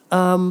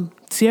 Man.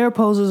 Sierra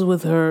poses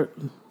with her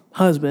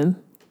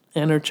husband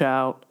and her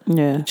child.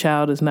 Yeah. The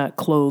child is not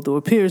clothed or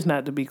appears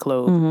not to be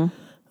clothed.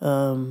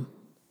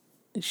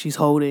 She's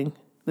holding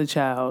the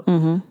child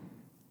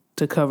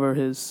to cover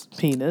his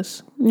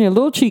penis. Yeah,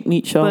 little cheek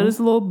meat show. But his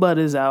little butt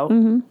is out.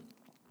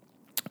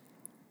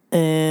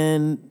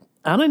 And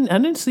I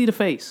didn't see the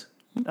face.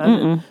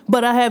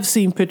 But I have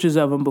seen pictures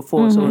of him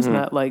before, so it's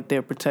not like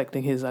they're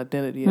protecting his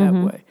identity that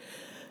way.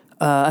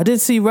 I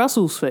did see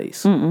Russell's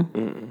face.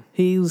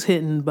 He was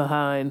hitting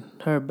behind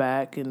her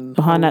back and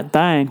behind that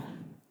thing.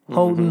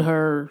 holding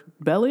her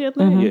belly, I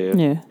think.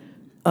 Yeah.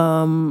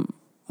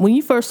 When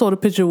you first saw the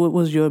picture, what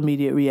was your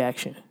immediate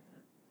reaction?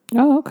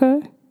 Oh,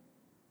 okay.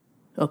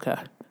 Okay.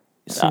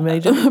 See,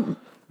 Major?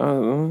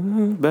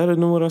 Better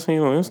than what I seen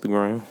on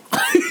Instagram.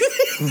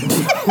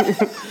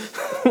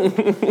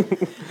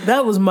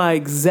 That was my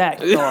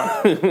exact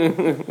thought.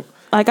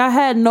 Like, I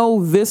had no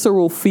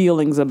visceral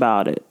feelings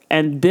about it.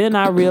 And then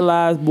I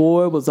realized,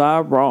 boy, was I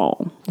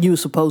wrong. You were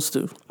supposed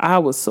to. I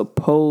was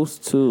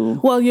supposed to.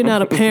 Well, you're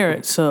not a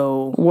parent,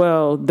 so...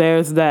 Well,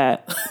 there's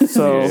that.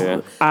 So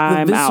Yeah.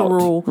 I'm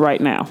visceral- out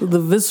right now. The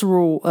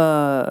visceral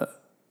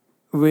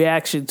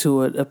reaction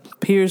to it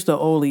appears to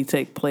only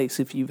take place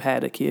if you've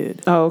had a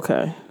kid. Oh,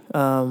 okay.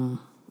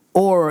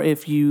 Or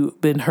if you've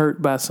been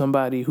hurt by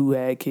somebody who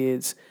had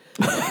kids.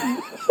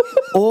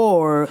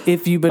 Or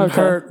if you've been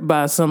hurt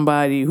by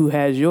somebody who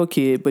has your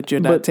kid, but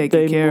you're not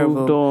taking care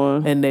of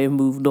them and they've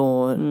moved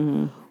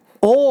on.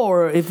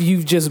 Or if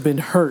you've just been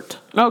hurt.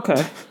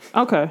 Okay.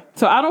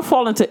 So I don't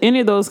fall into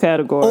any of those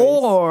categories.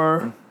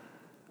 Or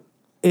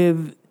if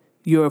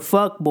you're a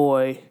fuck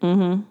boy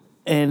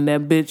and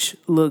that bitch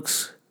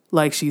looks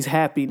like she's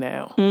happy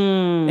now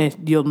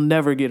and you'll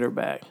never get her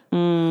back.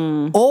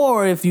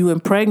 Or if you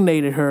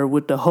impregnated her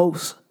with the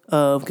hopes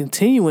of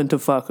continuing to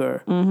fuck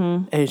her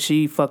and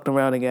she fucked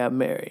around and got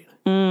married.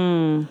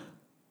 I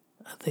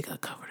think I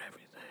covered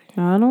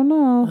everything. I don't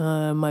know.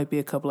 There might be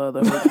a couple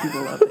other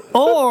people out there.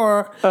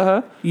 Or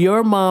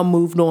your mom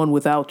moved on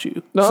without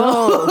you.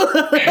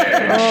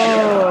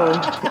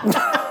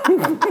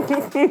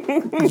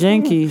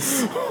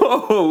 Jinkies.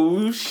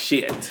 Oh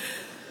shit!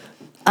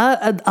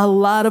 A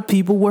lot of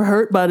people were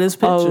hurt by this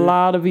picture. A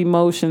lot of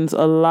emotions.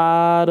 A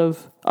lot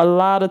of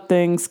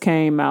things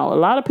came out. A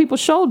lot of people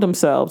showed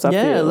themselves. I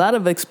feel. A lot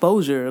of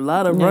exposure. A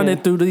lot of running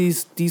through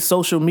these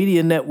social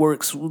media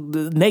networks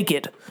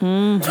naked.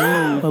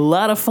 Mm-hmm. A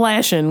lot of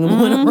flashing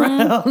went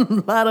around.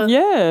 A lot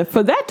of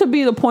for that to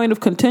be the point of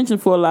contention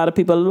for a lot of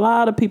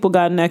people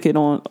got naked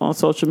on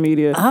social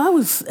media.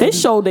 They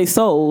showed their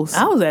souls.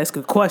 I was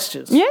asking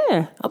questions.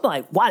 Yeah, I'm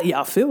like, why do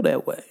y'all feel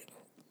that way?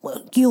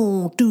 Well, you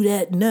don't do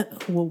that.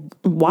 Well,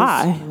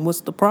 why?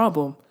 What's the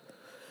problem?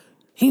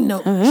 She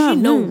know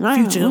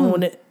Future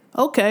on it.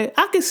 Okay,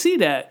 I can see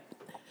that.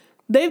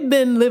 They've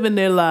been living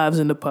their lives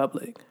in the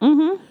public.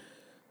 Mm-hmm.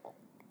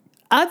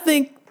 I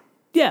think,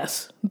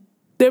 yes,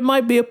 there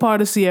might be a part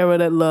of Sierra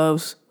that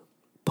loves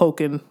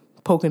poking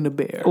the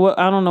bear. Well,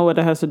 I don't know what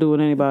that has to do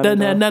with anybody.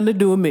 Doesn't have nothing to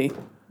do with me.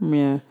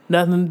 Yeah.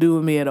 Nothing to do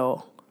with me at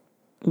all.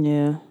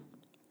 Yeah.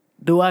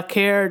 Do I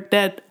care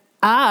that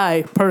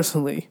I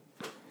personally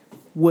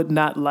would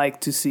not like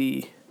to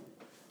see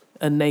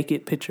a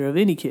naked picture of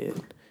any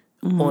kid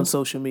on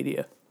social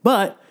media?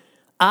 But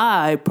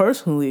I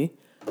personally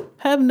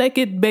have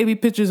naked baby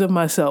pictures of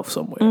myself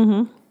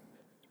somewhere.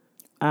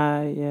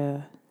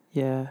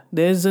 Yeah.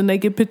 There's a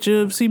naked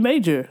picture of C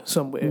Major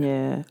somewhere.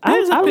 Yeah.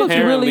 I look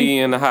really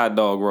in the hot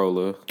dog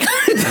roller.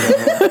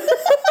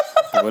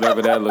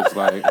 Whatever that looks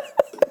like.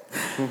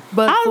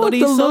 But I looked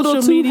a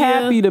little too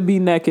happy to be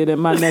naked in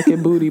my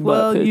naked booty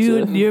butt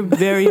picture. You're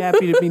very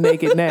happy to be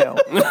naked now.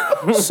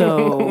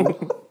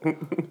 So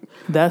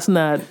that's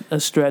not a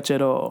stretch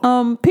at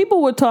all.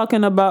 People were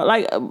talking about,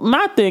 like,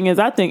 my thing is,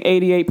 I think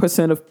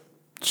 88% of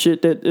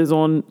shit that is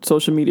on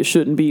social media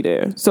shouldn't be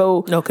there.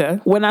 So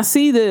when I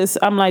see this,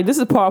 I'm like, this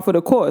is par for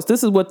the course.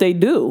 This is what they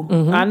do.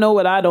 Mm-hmm. I know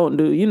what I don't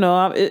do. You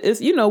know,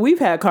 it's we've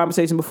had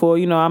conversation before.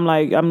 You know,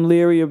 I'm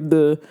leery of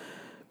the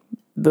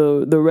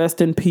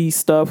rest in peace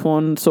stuff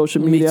on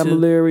social media.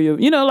 I'm leery of,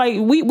 like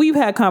we've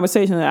had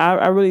conversations.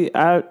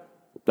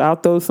 I'll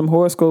throw some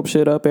horoscope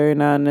shit up every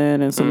now and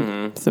then and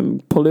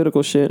some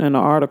political shit in an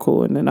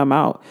article, and then I'm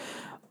out.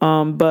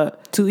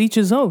 But to each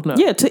his own. No.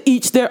 Yeah, to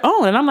each their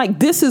own. And I'm like,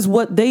 this is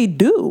what they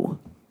do.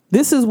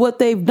 This is what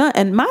they've done.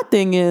 And my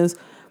thing is,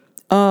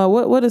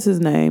 what is his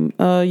name?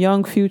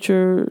 Young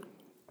Future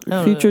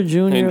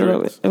Junior,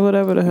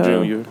 whatever the hell,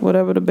 Junior.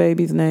 Whatever the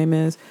baby's name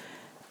is.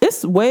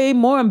 It's way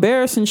more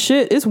embarrassing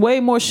shit. It's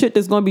way more shit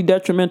that's going to be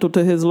detrimental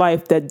to his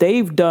life that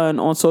they've done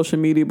on social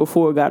media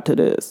before it got to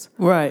this.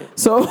 Right.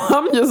 So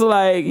I'm just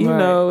like, you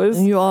know, it's...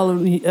 And you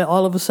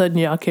all of a sudden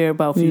y'all care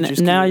about Future's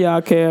now kid.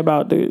 Y'all care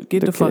about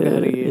Get the fuck kid.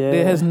 out of here.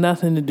 Yeah. It has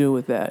nothing to do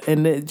with that.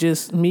 And it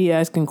just me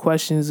asking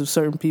questions of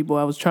certain people,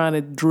 I was trying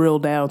to drill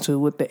down to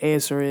what the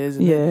answer is.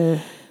 And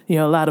then,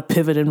 a lot of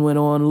pivoting went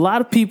on. A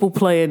lot of people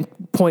playing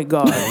point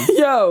guard.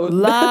 A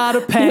lot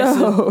of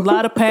passing. A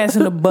lot of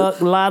passing the buck.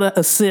 A lot of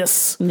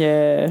assists.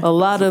 Yeah. A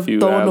lot of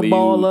throwing the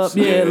ball up.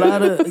 Yeah.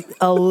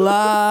 A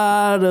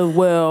lot of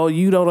well,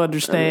 you don't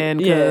understand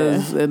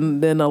because,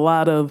 and then a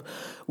lot of,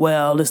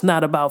 well, it's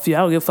not about Future. I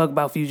don't give a fuck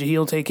about Future. He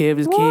don't take care of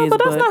his kids.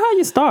 But that's not how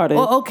you started.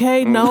 Oh,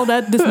 okay, no,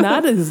 that's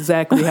not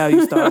exactly how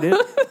you started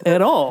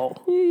at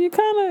all. You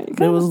kind of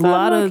there was a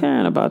lot of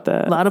caring about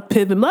that. A lot of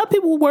pivot. A lot of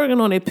people were working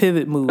on their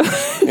pivot moves.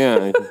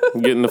 Yeah,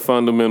 getting the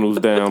fundamentals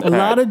down. A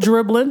lot of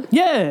dribbling.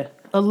 Yeah,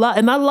 a lot,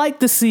 and I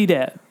like to see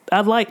that.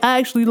 I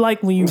actually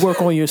like when you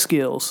work on your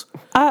skills.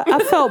 I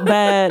felt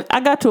bad.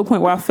 I got to a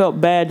point where I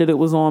felt bad that it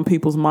was on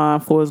people's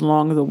mind for as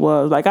long as it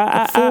was. Like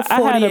I had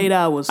 48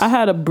 hours. I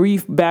had a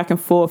brief back and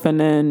forth, and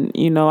then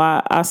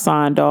I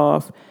signed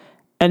off,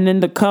 and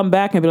then to come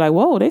back and be like,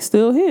 "Whoa, they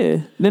still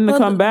here." Then to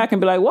come back and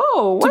be like,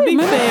 "Whoa, wait a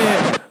minute."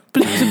 Fair,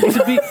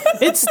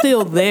 it's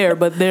still there,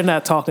 but they're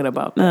not talking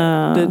about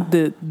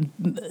that.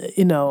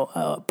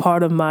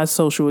 Part of my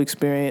social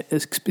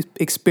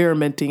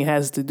experimenting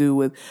has to do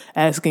with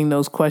asking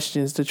those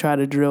questions to try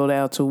to drill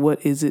down to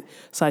what is it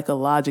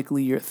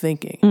psychologically you're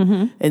thinking.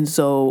 Mm-hmm. And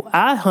so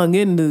I hung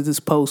into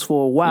this post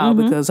for a while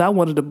because I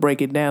wanted to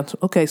break it down to,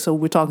 okay, so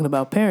we're talking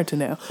about parenting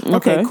now.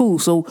 Okay, cool.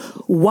 So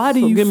why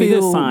do you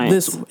feel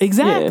this?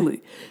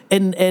 Exactly.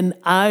 Yeah. And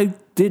I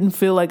didn't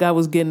feel like I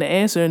was getting the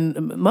answer.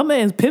 And my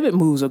man's pivot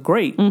moves are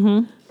great.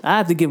 Mm-hmm. I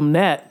have to give him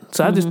that.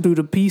 So I just threw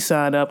the peace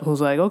sign up and was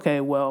like, okay,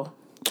 well,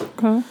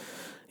 I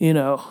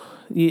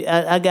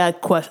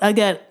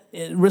got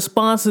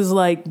responses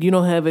like, you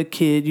don't have a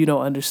kid, you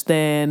don't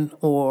understand,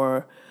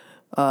 or,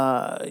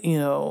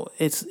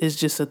 it's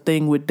just a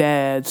thing with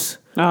dads.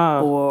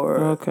 I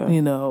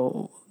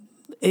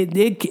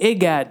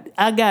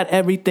got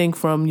everything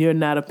from you're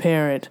not a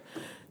parent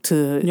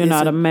to you're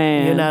not a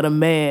man. You're not a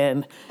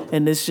man,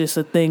 and it's just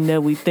a thing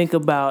that we think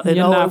about. And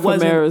you're not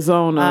from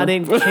Arizona. I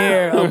didn't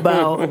care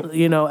about,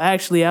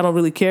 actually I don't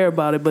really care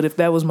about it, but if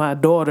that was my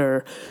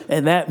daughter,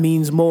 and that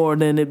means more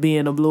than it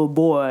being a little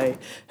boy,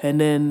 and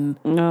then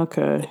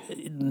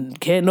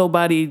can't no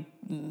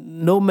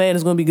man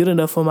is going to be good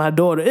enough for my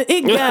daughter.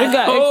 It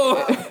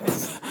got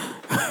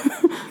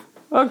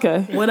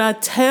okay. When I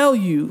tell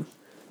you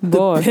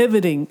the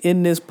pivoting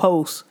in this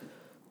post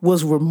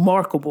was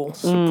remarkable.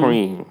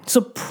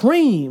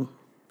 Supreme.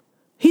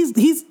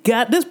 He's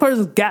got, this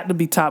person's got to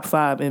be top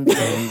 5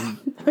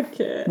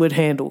 NBA with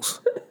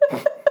handles.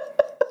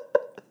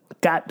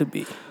 Got to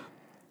be.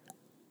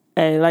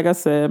 Hey, like I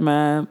said,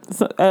 man,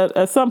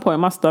 at some point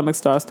my stomach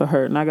starts to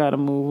hurt and I got to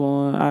move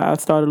on. I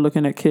started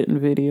looking at kitten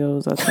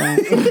videos, I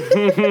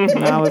think.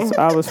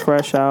 I was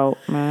fresh out,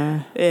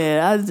 man.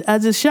 Yeah, I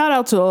just shout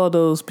out to all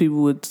those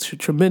people with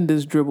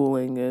tremendous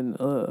dribbling and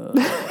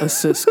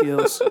assist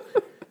skills.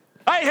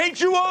 I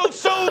hate you all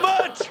so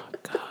much!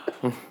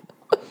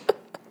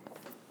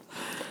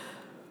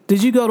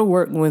 Did you go to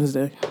work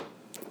Wednesday?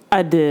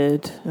 I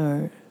did. All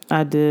right.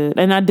 I did.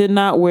 And I did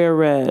not wear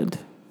red.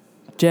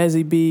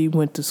 Jazzy B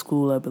went to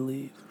school, I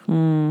believe.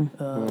 Gerasmo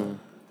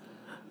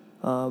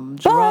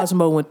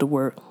went to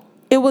work.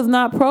 It was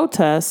not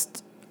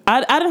protest.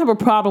 I didn't have a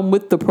problem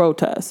with the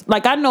protest.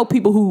 Like, I know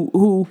people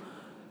who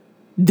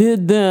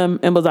did them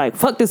and was like,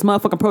 fuck this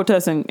motherfucking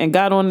protest and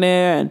got on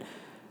there. And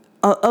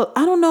I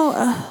don't know.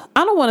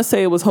 I don't want to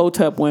say it was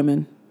Hotep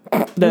women.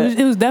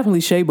 It was definitely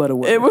Shea Butter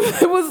women.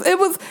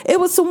 It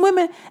was some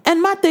women.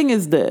 And my thing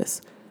is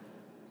this.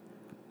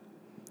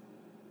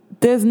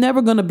 There's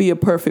never going to be a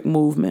perfect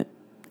movement.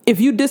 If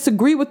you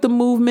disagree with the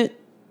movement,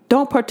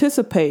 don't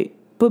participate,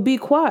 but be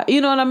quiet. You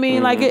know what I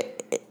mean? Mm-hmm.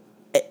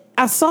 Like,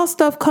 I saw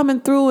stuff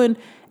coming through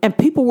and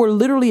people were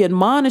literally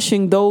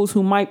admonishing those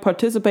who might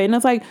participate. And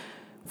it's like,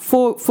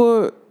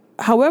 for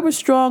however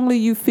strongly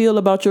you feel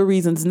about your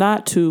reasons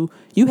not to,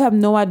 you have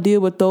no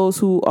idea what those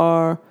who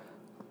are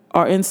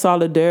in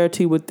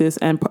solidarity with this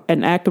and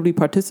actively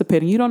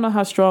participating, you don't know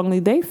how strongly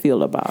they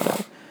feel about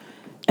it.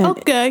 And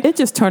okay. It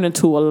just turned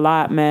into a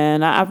lot,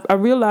 man. I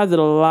realized that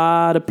a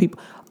lot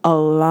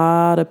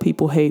of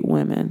people hate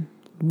women.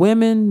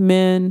 Women,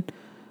 men,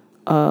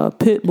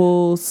 pit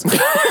bulls,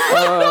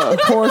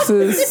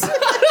 horses.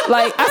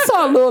 Like, I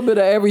saw a little bit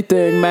of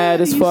everything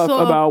mad as fuck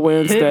about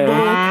Wednesday.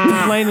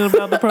 Complaining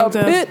about the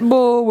protest. A pit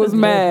bull was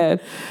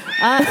mad.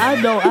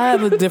 I know. I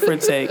have a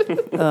different take.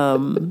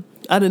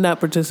 I did not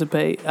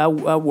participate. I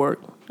work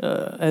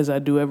as I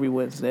do every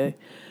Wednesday.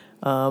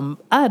 I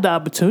had the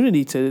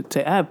opportunity to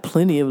I have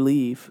plenty of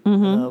leave,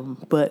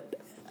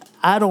 but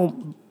I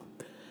don't.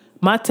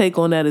 My take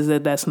on that is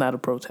that that's not a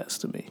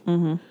protest to me.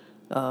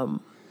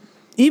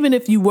 Even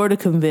if you were to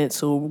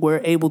convince or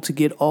were able to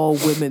get all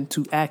women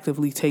to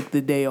actively take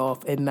the day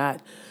off and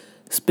not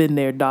spend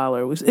their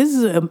dollar, which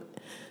is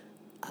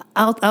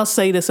I'll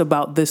say this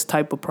about this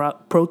type of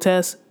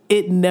protest: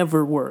 it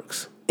never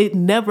works. It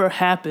never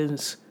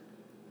happens.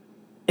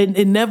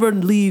 It never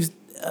leaves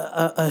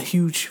a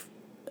huge.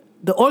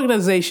 The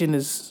organization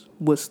is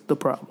what's the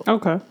problem.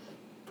 Okay.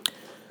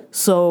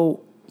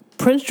 So,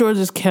 Prince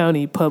George's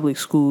County Public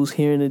Schools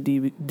here in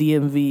the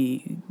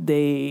DMV,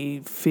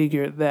 they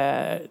figured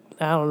that,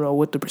 I don't know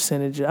what the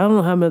percentage is. I don't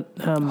know how much.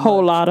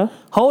 Whole lot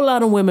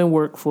of women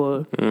work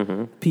for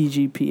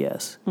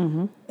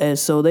PGPS. And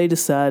so they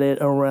decided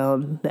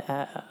around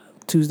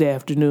Tuesday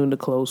afternoon to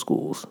close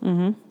schools.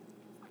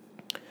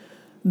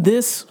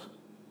 This,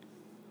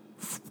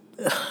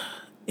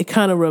 it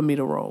kind of rubbed me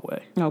the wrong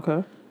way.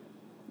 Okay.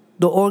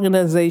 The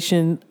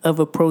organization of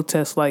a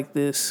protest like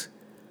this,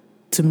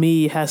 to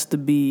me, has to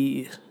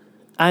be,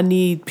 I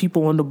need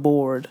people on the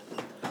board.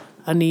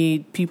 I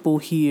need people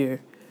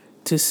here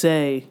to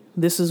say,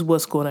 this is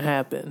what's going to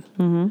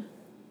happen.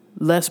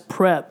 Let's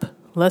prep.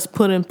 Let's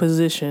put in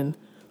position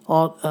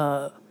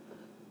all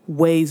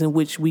ways in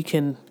which we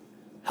can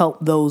help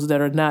those that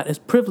are not as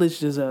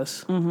privileged as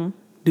us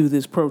do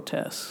this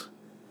protest.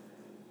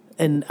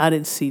 And I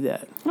didn't see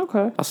that.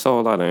 Okay. I saw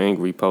a lot of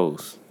angry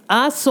posts.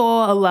 I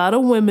saw a lot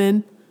of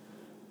women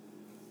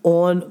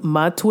on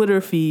my Twitter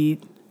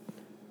feed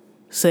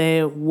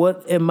saying,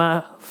 what am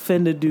I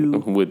finna do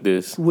with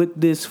this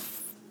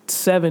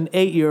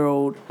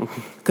 7-8-year-old?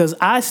 Because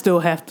I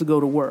still have to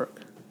go to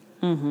work.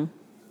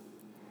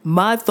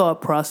 My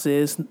thought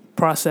process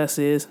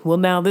is, well,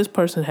 now this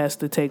person has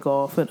to take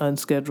off an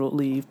unscheduled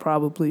leave,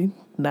 probably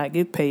not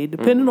get paid,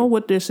 depending on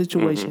what their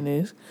situation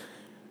is.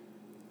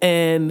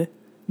 And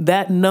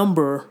that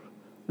number,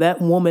 that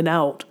woman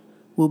out,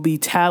 will be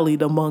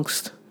tallied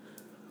amongst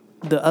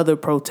the other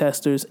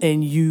protesters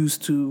and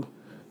used to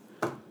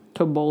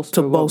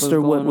bolster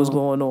what was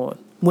going on.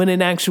 When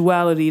in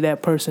actuality,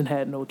 that person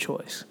had no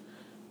choice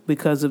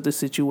because of the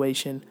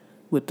situation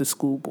with the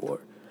school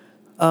board.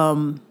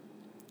 And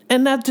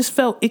that just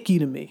felt icky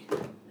to me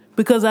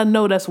because I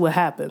know that's what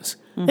happens.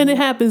 And it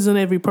happens in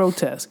every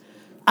protest.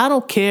 I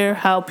don't care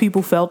how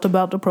people felt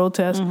about the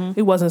protest.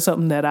 It wasn't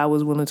something that I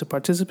was willing to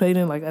participate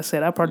in. Like I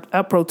said,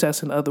 I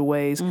protest in other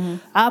ways.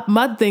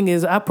 My thing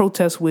is I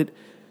protest with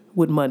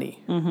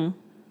money.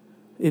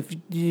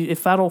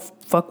 If I don't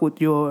fuck with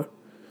your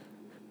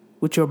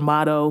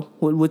motto,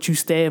 with what you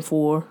stand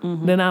for,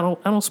 then I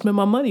don't spend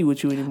my money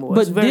with you anymore.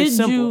 It's very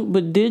simple.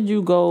 Did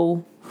you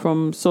go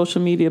from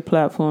social media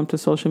platform to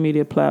social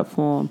media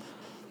platform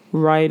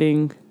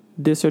writing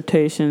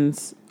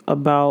dissertations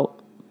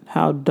about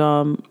how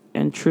dumb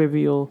and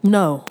trivial?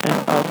 No.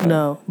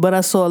 No. But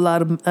I saw a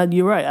lot of,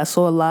 you're right, I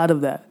saw a lot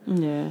of that.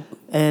 Yeah.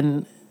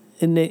 And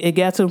And it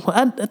got to the point,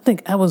 I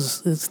think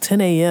it's 10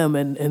 a.m.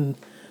 and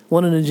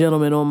one of the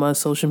gentlemen on my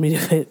social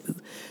media,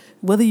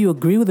 whether you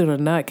agree with it or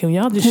not, can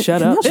y'all just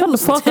shut up? It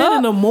was 10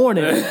 in the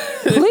morning.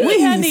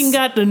 We hadn't even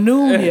got the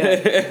noon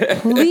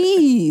yet.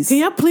 Please. Can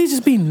y'all please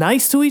just be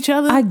nice to each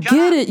other? I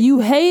get it. You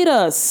hate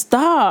us.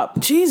 Stop.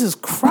 Jesus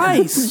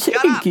Christ.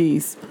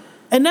 Jeez.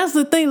 And that's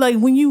the thing, like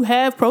when you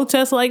have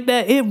protests like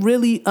that, it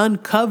really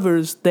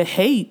uncovers the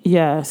hate.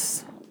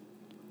 Yes.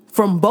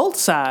 From both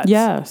sides.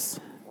 Yes.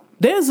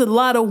 There's a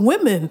lot of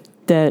women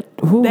that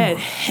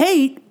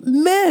hate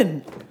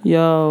men.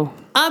 Yo.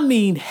 I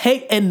mean,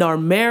 hate and are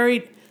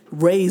married,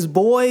 raise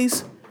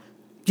boys.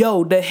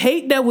 Yo, the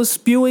hate that was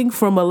spewing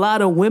from a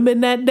lot of women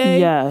that day.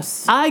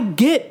 Yes. I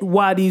get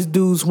why these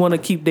dudes want to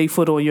keep their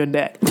foot on your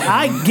neck.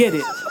 I get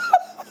it.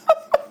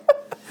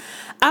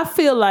 I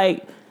feel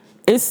like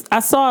I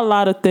saw a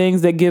lot of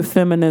things that give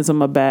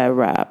feminism a bad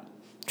rap.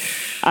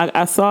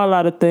 I saw a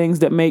lot of things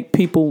that make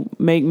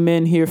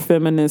men hear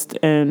feminist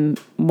and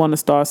want to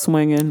start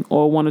swinging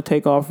or want to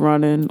take off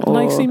running. Or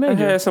Like C Major. I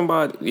had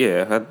somebody,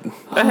 I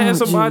had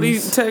somebody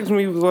text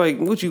me, was like,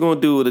 what you gonna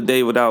do with a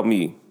day without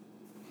me?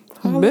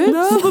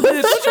 bitch.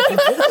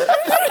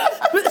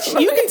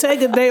 You can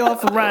take a day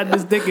off and ride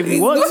this dick if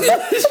you want to.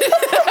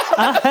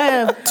 I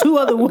have 2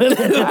 other women.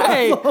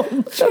 Hey,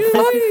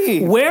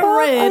 wear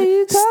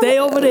red, stay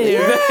over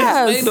there.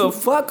 Yes. Stay the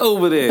fuck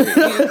over there. This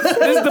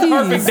is the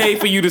perfect day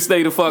for you to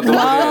stay the fuck over there.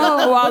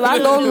 While I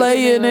go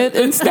lay in it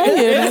and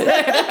stay in it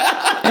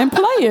and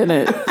play in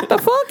it. The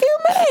fuck you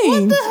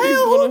mean? What the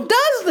hell? Who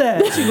does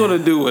that? What you gonna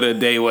do with a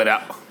day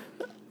without?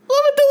 What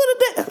am I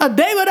doing a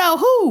day without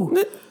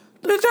who?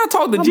 Bitch, y'all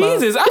talk to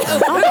Jesus.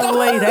 I'm gonna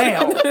lay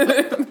down.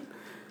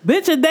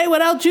 Bitch, a day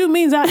without you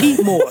means I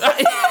eat more.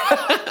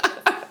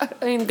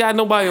 I ain't got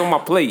nobody on my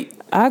plate.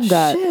 I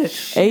got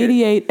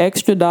 $88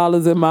 extra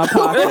in my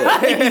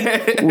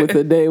pocket with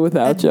a day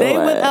without your ass. A day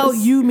without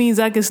you means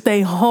I can stay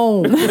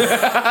home.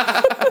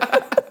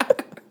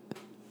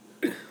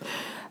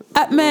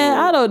 Man,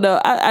 I don't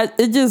know.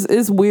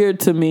 It's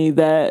weird to me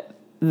that.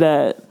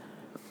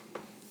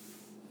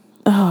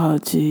 Oh,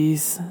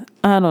 jeez,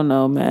 I don't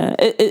know, man.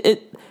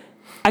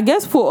 I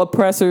guess for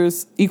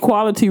oppressors,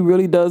 equality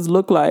really does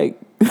look like.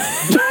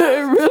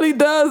 It really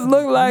does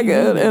look like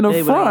an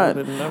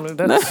affront.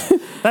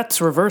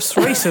 That's reverse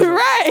racism.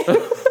 Right.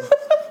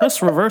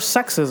 That's reverse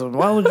sexism.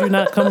 Why would you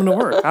not come to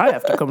work? I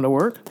have to come to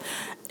work.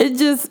 It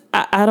just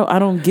I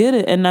don't get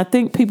it, and I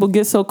think people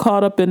get so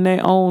caught up in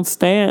their own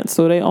stance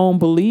or their own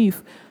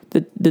belief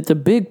that the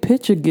big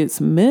picture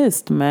gets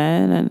missed,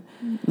 man. And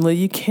well,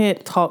 you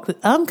can't talk.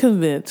 I'm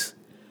convinced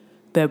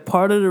that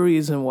part of the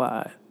reason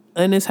why,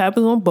 and this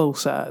happens on both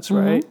sides,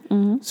 right?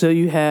 Mm-hmm. So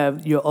you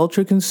have your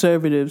ultra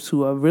conservatives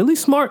who are really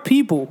smart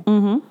people,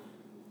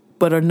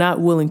 but are not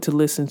willing to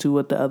listen to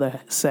what the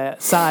other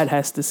side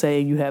has to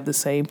say. You have the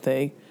same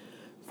thing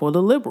for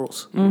the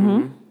liberals.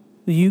 Mm-hmm.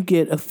 You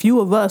get a few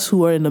of us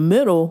who are in the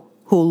middle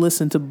who'll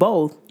listen to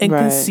both and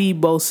can see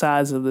both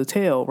sides of the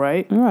tale,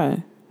 right?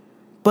 Right.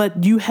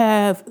 But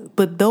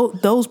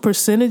those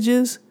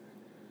percentages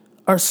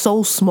are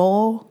so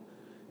small,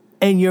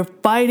 and you're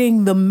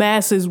fighting the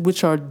masses,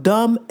 which are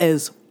dumb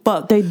as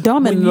fuck. They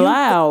dumb and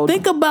loud.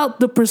 Think about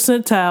the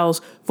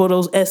percentiles for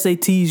those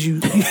SATs you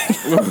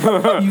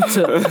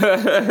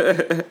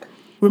took.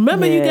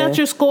 Remember, you got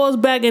your scores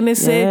back, and it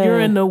said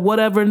you're in the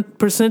whatever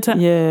percentile.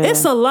 Yeah.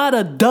 It's a lot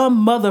of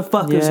dumb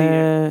motherfuckers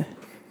here,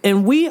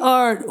 and we're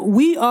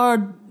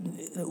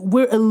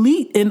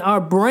elite in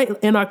our brain,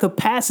 in our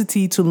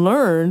capacity to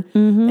learn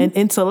and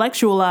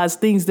intellectualize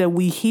things that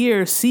we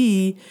hear,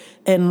 see,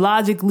 and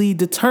logically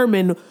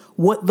determine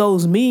what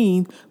those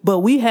mean. But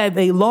we have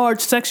a large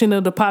section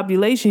of the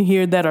population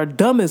here that are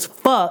dumb as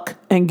fuck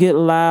and get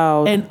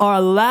loud and are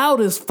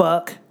loud as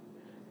fuck,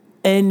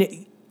 and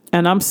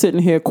I'm sitting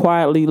here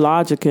quietly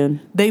logicking.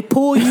 They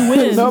pull you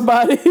in.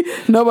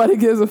 Nobody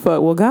gives a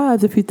fuck. Well,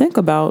 guys, if you think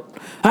about,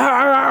 what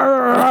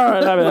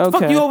the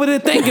fuck you over there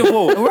thinking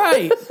for?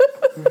 Right.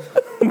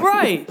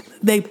 Right.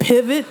 They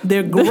pivot.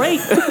 They're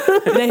great.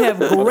 They have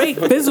great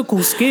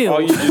physical skills.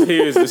 All you just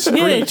hear is the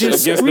screech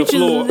against the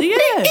floor.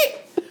 Yeah.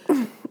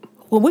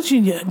 Well,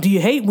 do you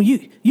hate when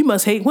you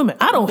must hate women?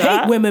 I don't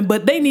hate women,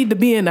 but they need to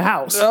be in the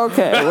house.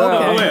 Okay.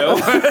 Well.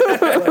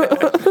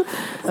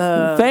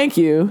 Thank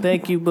you.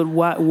 But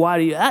why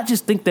do you? I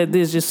just think that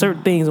there's just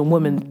certain things a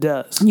woman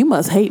does. You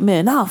must hate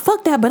men. No,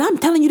 fuck that. But I'm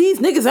telling you, these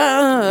niggas.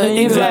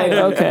 Exactly.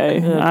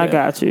 Okay. I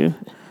got you.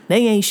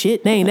 They ain't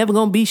shit. They ain't never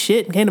gonna be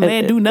shit. Can't a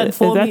man do nothing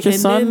for me? Is that your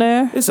son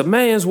there? It's a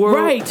man's world.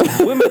 Right.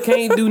 Women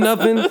can't do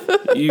nothing.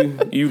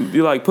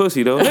 You like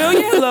pussy though. Hell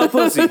yeah, I love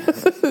pussy.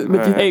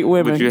 But you hate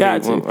women.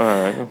 Got you. All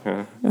right.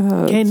 Okay.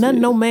 Can't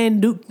nothing no man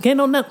do.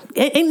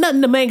 Ain't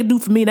nothing the man can do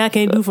for me that I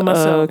can't do for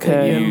myself.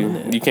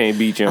 Okay. You can't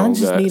beat your own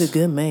guts. I just need a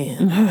good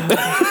man.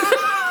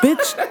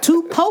 Bitch,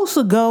 2 posts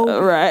ago,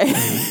 right?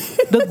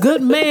 The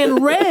good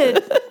man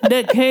read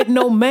that can't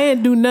no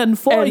man do nothing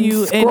for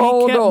you, and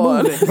he kept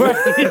on. moving.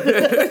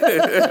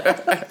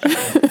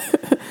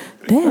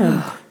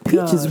 Damn,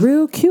 Peach is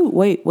real cute.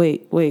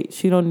 Wait.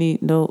 She don't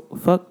need no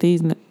fuck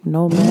these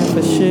no man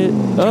for shit.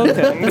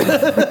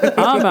 Okay.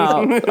 I'm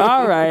out.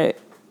 All right.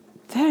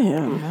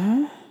 Damn,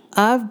 man.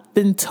 I've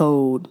been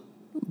told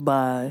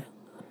by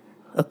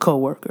a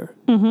coworker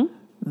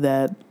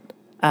that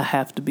I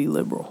have to be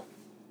liberal.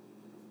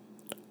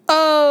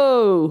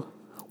 Oh,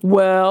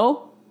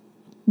 well,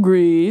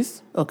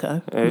 Grease.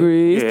 Okay.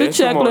 Grease, the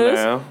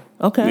checklist.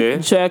 Okay. Yeah.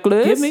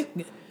 Checklist. Give me.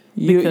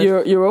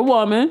 You're a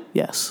woman.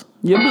 Yes.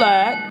 You're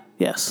black.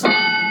 Yes.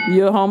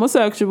 You're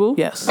homosexual.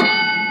 Yes.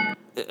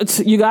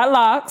 You got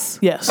locks.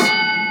 Yes.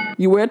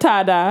 You wear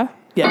tie-dye.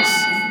 Yes.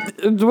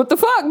 What the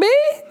fuck, B?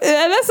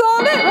 Yeah, that's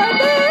all it right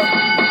there.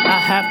 I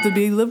have to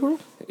be liberal.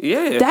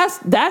 Yeah.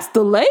 That's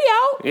the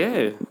layout.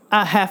 Yeah.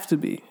 I have to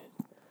be.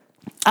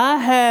 I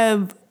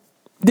have.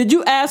 Did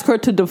you ask her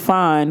to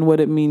define what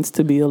it means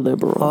to be a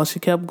liberal? All she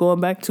kept going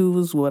back to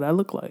was what I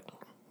look like.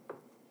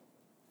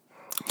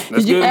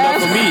 That's good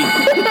enough for me.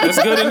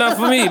 That's good enough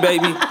for me,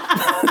 baby.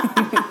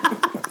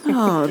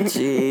 Oh,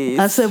 jeez.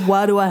 I said,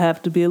 why do I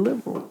have to be a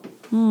liberal?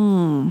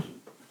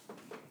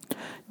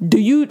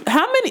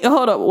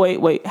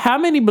 Wait. How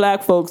many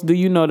black folks do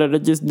you know that are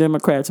just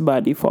Democrats by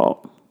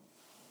default?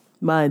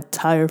 My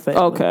entire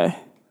family. Okay.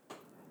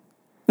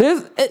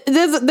 There's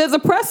a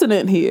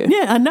precedent here.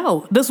 Yeah, I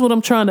know. This is what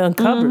I'm trying to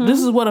uncover. This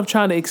is what I'm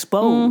trying to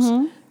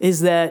expose.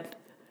 Is that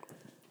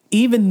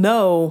even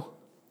though,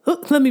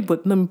 let me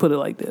put it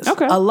like this.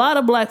 Okay. A lot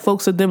of black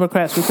folks are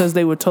Democrats because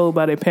they were told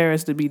by their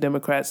parents to be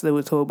Democrats. They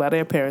were told by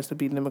their parents to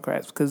be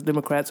Democrats because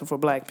Democrats are for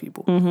black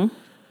people.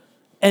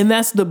 And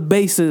that's the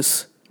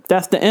basis.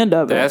 That's the end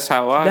of it.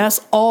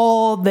 That's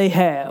all they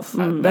have.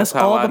 That's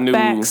how all I the knew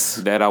facts.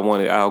 that I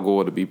wanted Al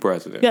Gore to be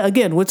president. Yeah,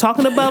 again, we're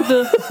talking about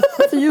the...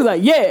 You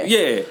like, yeah.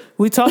 Yeah.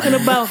 We're talking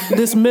about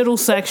this middle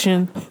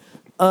section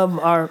of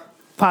our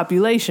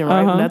population,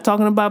 right? We're not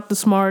talking about the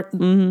smart.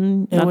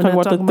 And Not we're talking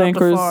about the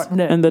thinkers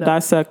and the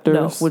dissectors.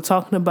 No, we're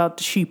talking about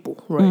the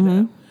sheeple right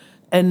now.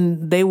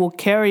 And they will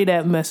carry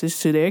that message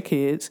to their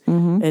kids,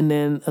 and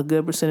then a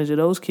good percentage of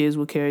those kids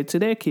will carry it to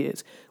their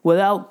kids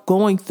without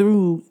going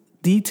through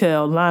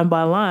detail, line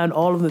by line,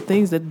 all of the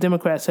things that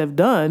Democrats have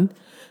done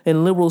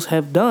and liberals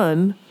have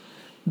done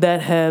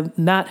that have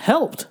not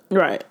helped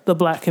the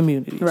black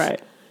communities. Right.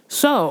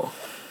 So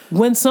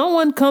when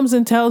someone comes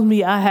and tells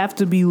me I have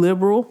to be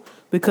liberal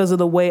because of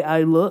the way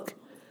I look,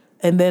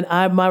 and then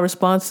my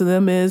response to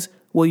them is,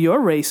 well, you're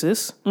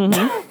racist.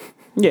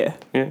 Yeah.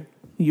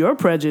 You're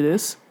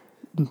prejudiced,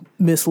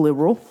 Miss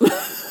Liberal.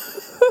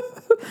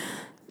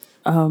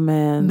 Oh,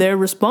 man. Their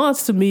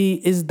response to me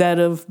is that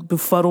of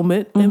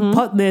befuddlement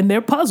and they're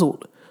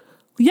puzzled.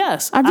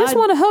 Yes. I just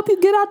want to help you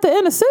get out the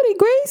inner city,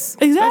 Grease.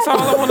 Exactly. That's all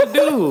I want to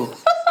do.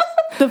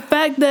 The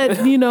fact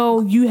that,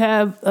 you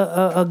have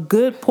a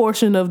good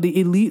portion of the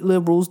elite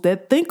liberals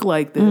that think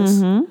like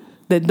this,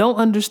 that don't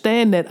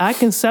understand that I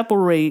can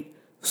separate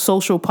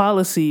social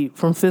policy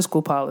from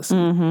fiscal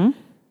policy,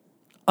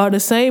 are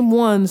the same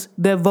ones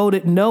that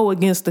voted no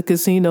against the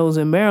casinos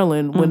in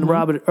Maryland when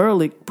Robert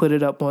Ehrlich put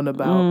it up on the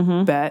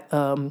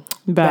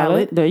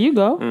ballot. There you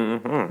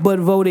go. But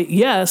voted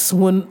yes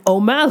when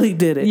O'Malley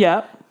did it.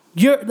 Yep.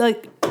 You're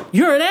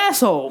an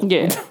asshole.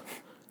 Yeah.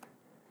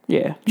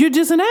 Yeah. You're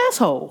just an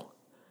asshole.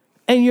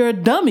 And you're a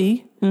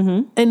dummy.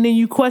 And then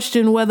you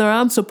question whether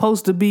I'm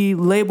supposed to be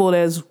labeled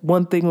as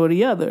one thing or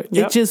the other.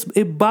 Yep.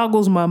 It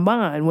boggles my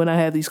mind when I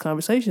have these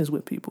conversations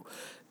with people.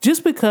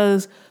 Just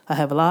because I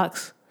have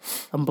locks,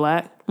 I'm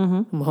black,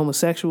 I'm a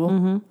homosexual,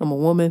 I'm a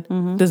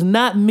woman, does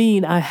not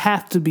mean I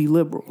have to be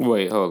liberal.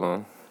 Wait, hold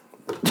on.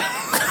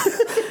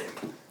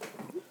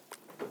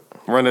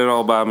 Run it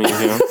all by me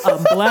again.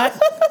 I'm black,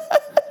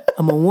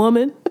 I'm a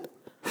woman,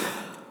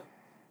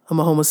 I'm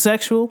a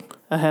homosexual,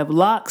 I have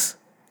locks.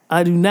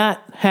 I do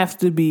not have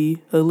to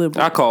be a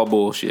liberal. I call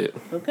bullshit.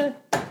 Okay.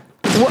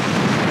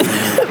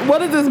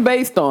 What is this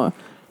based on?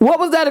 What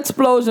was that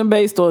explosion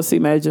based on, C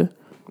Major?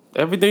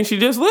 Everything she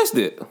just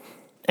listed.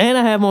 And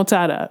I have on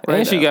tie-dye.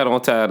 And she got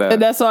on tie-dye.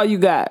 And that's all you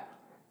got.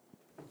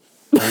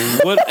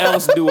 What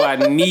else do I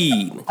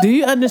need? Do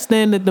you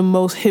understand that the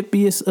most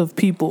hippiest of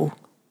people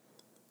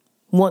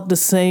have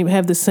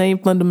the same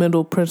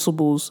fundamental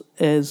principles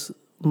as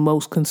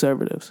most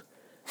conservatives?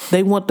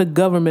 They want the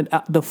government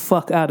the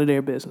fuck out of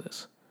their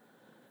business.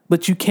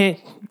 But you can't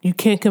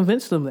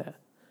convince them that.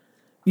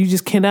 You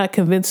just cannot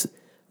convince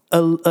a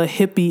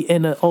hippie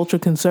and an ultra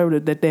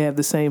conservative that they have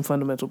the same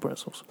fundamental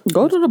principles.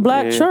 Go to the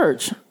black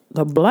church.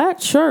 The black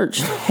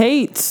church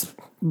hates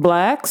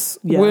blacks,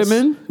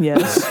 women,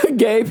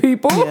 gay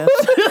people. Yes.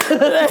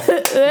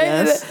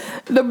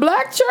 The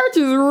black church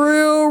is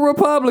real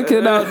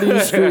Republican out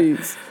these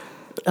streets.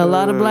 A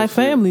lot of black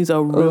families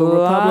are real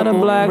Republican. A lot of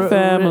black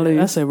families.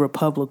 I say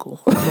Republican.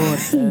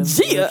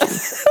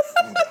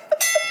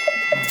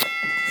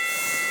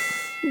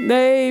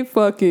 They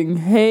fucking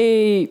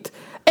hate.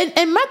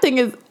 And my thing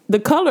is, the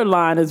color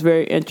line is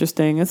very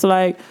interesting. It's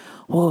like,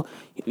 well,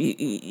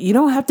 you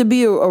don't have to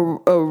be a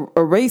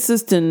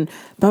racist and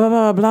blah, blah,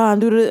 blah, blah,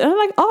 and do this. And I'm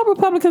like, all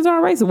Republicans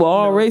aren't racist. Well,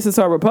 all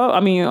racists are Republicans. I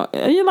mean,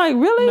 you're like,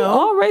 really? No.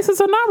 All racists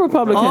are not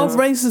Republicans. All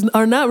races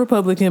are not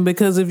Republican,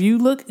 because if you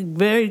look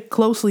very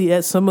closely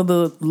at some of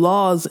the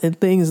laws and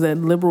things that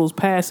liberals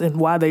pass and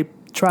why they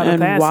try to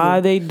pass and why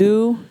them, they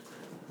do,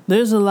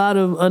 there's a lot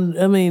of,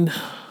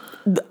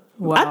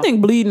 wow. I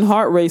think bleeding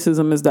heart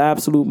racism is the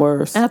absolute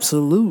worst.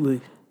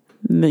 Absolutely.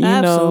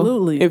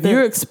 Absolutely. If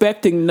you're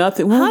expecting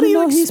nothing, well, how do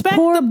you he's expect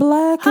poor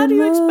black? How do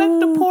you expect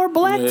the poor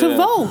black to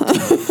vote?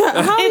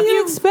 How do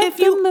you expect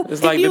them to?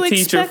 It's like the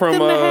teacher from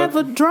to have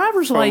a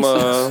driver's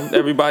license.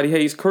 Everybody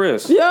Hates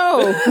Chris. Yo,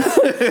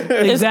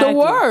 it's the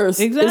worst.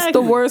 Exactly. It's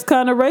the worst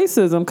kind of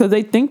racism because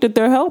they think that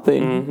they're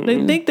helping. Mm-hmm.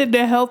 They think that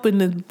they're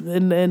helping,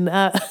 and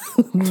I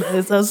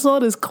saw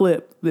this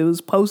clip. It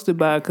was posted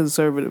by a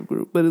conservative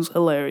group, but it was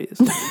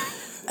hilarious,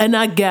 and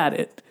I got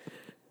it.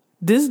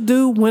 This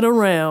dude went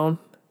around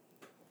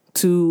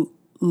to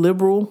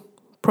liberal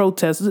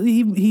protesters.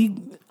 He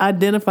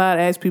identified,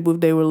 asked people if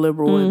they were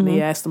liberal, and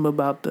he asked them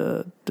about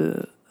the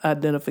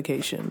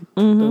identification,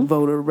 the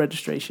voter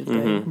registration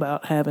thing,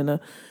 about having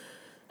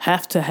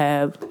have to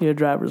have your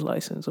driver's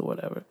license or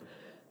whatever.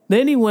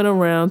 Then he went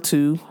around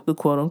to the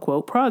quote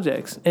unquote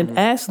projects and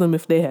asked them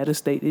if they had a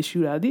state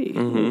issued ID.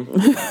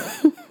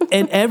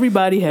 And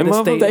everybody had a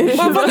state issued ID.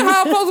 Motherfucker,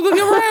 how I'm supposed to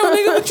get around,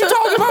 nigga? What you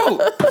talking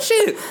about?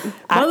 Shit.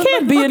 I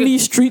can't be in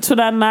these streets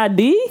without an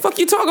ID. Fuck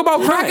you talking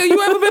about, cracker? You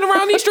ever been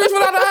around these streets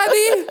without an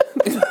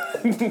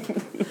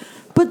ID?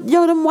 But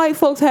yo, them white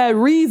folks had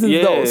reasons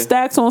though.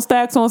 Stacks on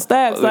stacks on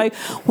stacks. Like,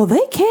 well,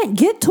 they can't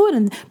get to it,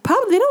 and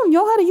probably they don't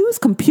know how to use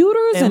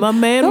computers. And my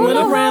man went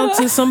around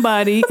to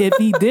somebody.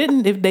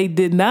 If they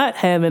did not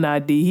have an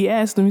ID, he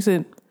asked them. He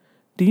said,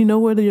 "Do you know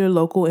where your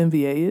local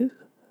MVA is?"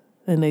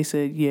 And they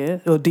said, "Yeah,"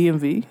 or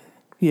DMV.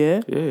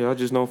 Yeah. Yeah, I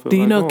just don't feel. Do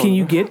you like know? going. Can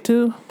you get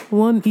to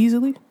one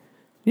easily?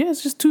 Yeah,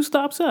 it's just 2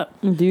 stops up.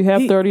 Do you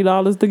have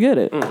 $30 to get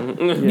it?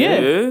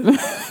 Yeah.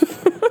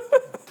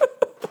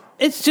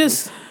 It's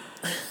just,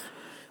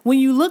 when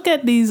you look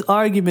at these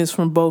arguments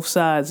from both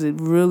sides, it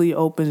really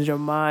opens your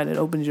mind and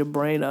opens your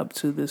brain up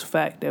to this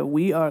fact that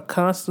we are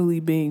constantly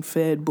being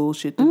fed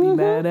bullshit to be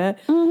mad at,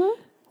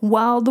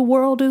 while the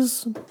world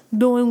is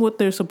doing what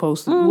they're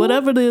supposed to do.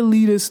 Whatever the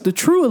elitists, the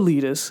true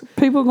elitists.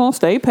 People gonna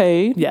stay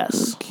paid.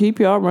 Yes. Keep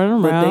y'all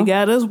running around. But they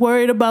got us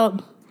worried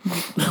about,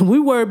 we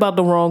worry about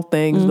the wrong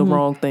things,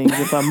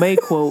 if I may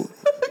quote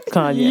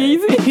Kanye.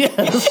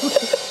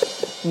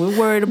 Yes. We're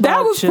worried about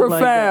that was shit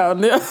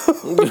profound. like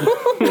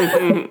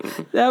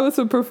that. That was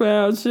some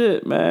profound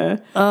shit, man.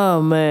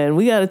 Oh, man.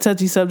 We got a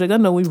touchy subject. I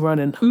know we're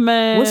running.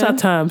 Man. What's our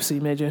time, C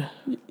Major?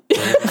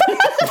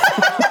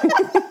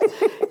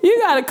 You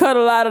got to cut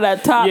a lot of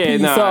that top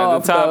piece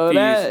off. The top piece.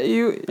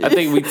 I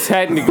think we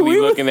technically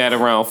looking at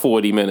around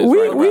 40 minutes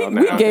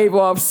we gave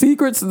off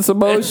secrets and some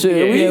more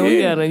shit.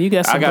 You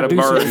got some I got to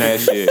burn that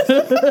shit.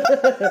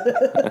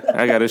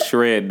 I got to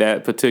shred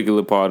that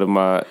particular part of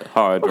my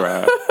hard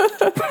drive.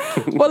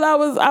 Well, I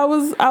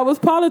was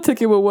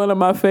politicking with one of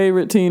my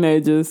favorite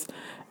teenagers.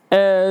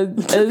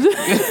 And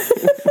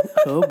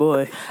oh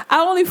boy,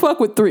 I only fuck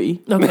with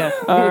 3. Okay,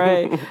 all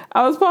right.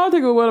 I was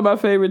politicking with one of my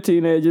favorite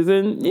teenagers,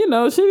 and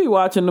she be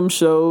watching them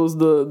shows,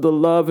 the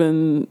love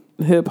and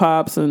hip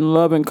hops and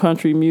love and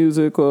country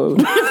music, or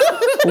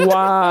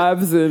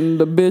wives and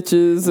the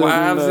bitches,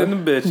 and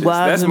the bitches.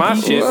 That's my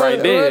shit right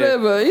there.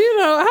 Whatever,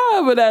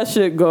 however that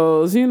shit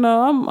goes.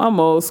 I'm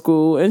old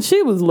school, and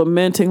she was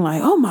lamenting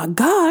like, "Oh my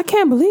God, I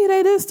can't believe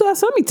they did stuff."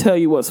 So let me tell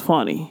you what's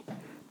funny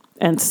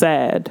and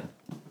sad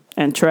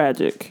and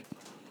tragic.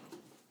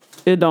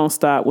 It don't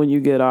stop when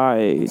you get our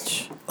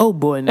age. Oh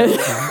boy, no.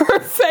 Her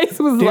face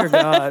was Dear like,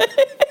 God.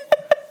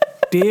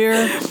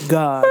 Dear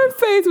God. Her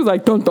face was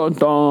like, dun dun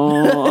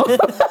dun. Like, what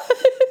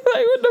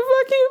the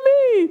fuck you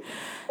mean?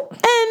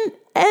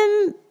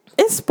 And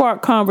it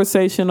sparked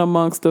conversation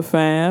amongst the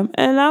fam.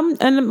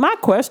 And my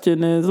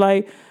question is,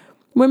 like,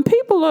 when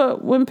people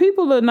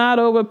are not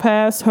over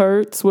past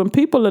hurts, when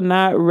people are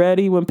not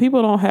ready, when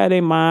people don't have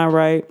their mind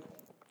right,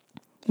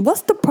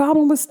 what's the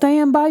problem with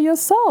staying by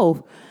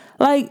yourself?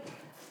 Like,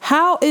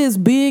 how is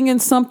being in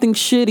something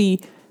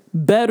shitty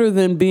better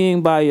than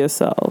being by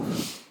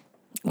yourself?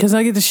 Because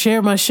I get to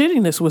share my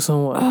shittiness with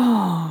someone.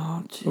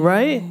 Oh, geez.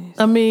 Right?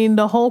 I mean,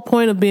 the whole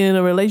point of being in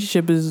a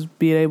relationship is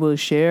being able to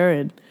share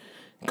and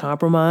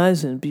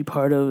compromise and be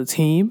part of a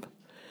team.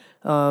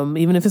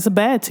 Even if it's a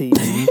bad team.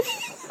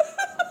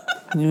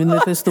 Even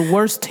if it's the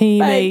worst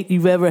teammate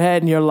you've ever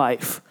had in your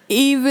life.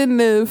 Even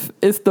if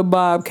it's the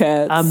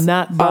Bobcats. I'm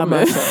not by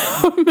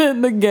myself. I'm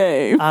in the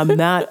game. I'm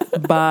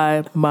not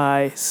by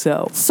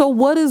myself. So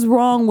what is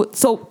wrong with...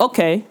 So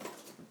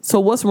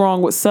what's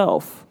wrong with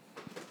self?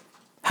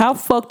 How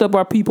fucked up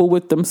are people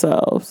with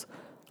themselves?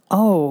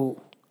 Oh,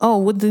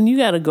 well, then you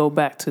got to go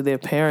back to their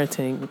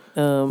parenting.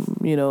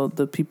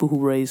 The people who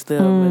raised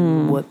them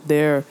and what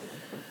their,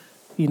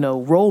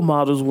 role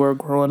models were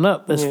growing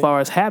up as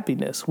far as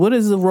happiness. What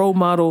is the role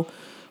model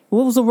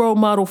what was the role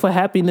model for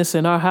happiness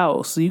in our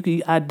house? So you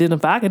can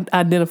identify. I can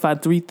identify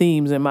 3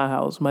 themes in my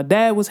house. My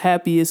dad was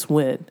happiest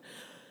when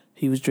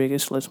he was drinking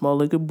Small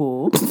Liquor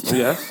Bull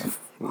Yes.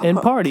 and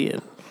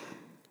partying.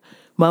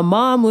 My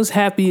mom was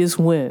happiest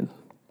when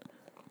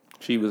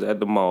She was at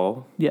the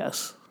mall.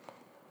 yes.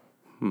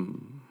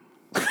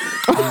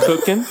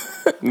 Cooking,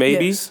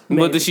 maybe. Yes, But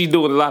maybe. she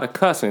doing a lot of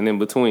cussing in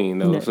between,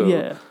 though. So.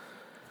 Yeah.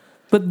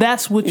 But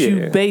that's what you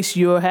Yeah. base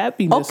your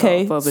happiness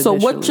Okay, off of so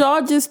what initially.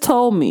 y'all just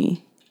told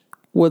me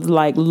was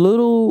like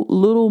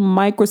little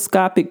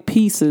microscopic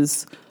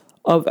pieces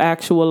of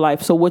actual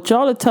life. So what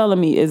y'all are telling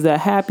me is that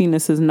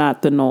happiness is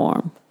not the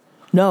norm.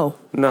 No,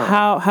 No.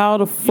 How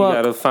the You fuck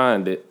gotta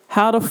find it.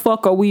 how the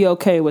fuck are we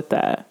okay with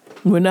that?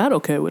 we're not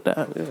okay with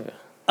that.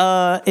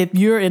 If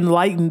you're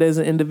enlightened as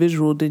an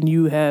individual, then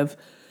you have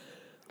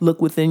look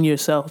within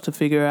yourself to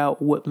figure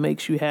out what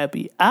makes you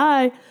happy.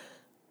 I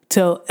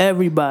tell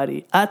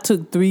everybody, I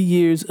took 3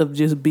 years of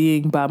just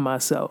being by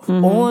myself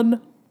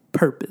on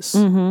purpose.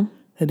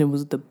 And it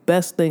was the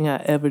best thing I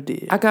ever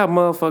did. I got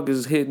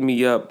motherfuckers hitting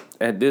me up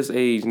at this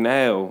age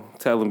now,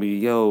 telling me,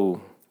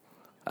 "Yo,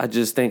 I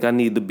just think I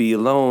need to be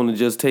alone and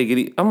just take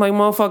it." I'm like,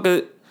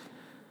 motherfucker,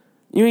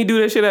 you ain't do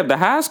that shit at the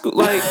high school,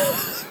 like.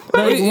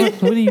 Like,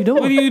 what are you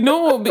doing? What are you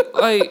doing?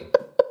 Like,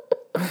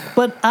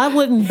 But I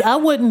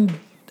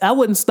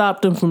wouldn't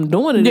stop them from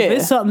doing it. If Yeah.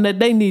 it's something that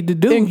they need to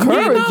do,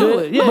 Encourage you do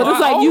it. Yeah. But it's I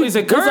like always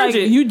encourage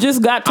it. you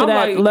just got to I'm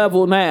that like-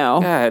 level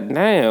now. God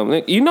damn,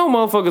 like, you know,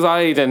 motherfuckers our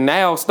age are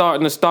now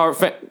starting to start.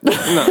 No,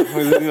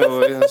 you know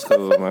what? That's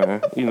cool,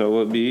 man. You know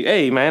what?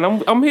 Hey, man,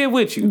 I'm here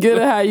with you. Get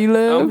it how you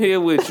live. I'm here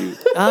with you.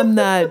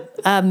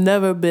 I've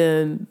never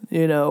been,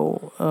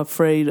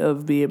 afraid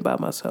of being by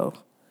myself.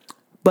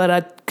 But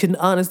I can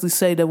honestly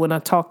say that when I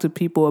talk to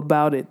people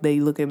about it, they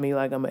look at me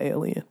like I'm an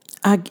alien.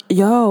 I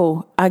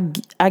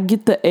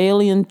get the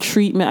alien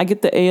treatment. I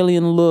get the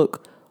alien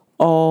look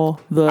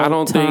all the time. I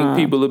don't think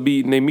people are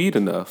beating their meat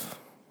enough.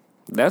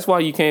 That's why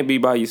you can't be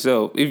by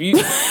yourself. If you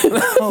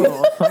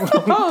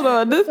Hold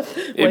on.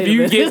 if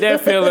you get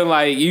that feeling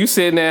like you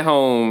sitting at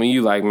home and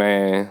you like,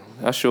 man,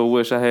 I sure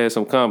wish I had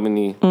some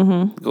company.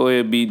 Mm-hmm. Go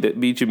ahead,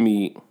 beat your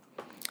meat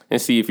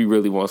and see if you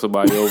really want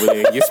somebody over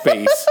there in your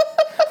space.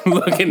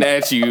 Looking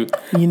at you,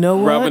 You know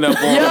what? rubbing up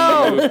on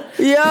you.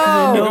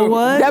 Yo, You know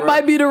what? that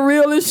might be the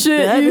realest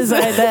shit.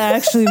 That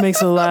actually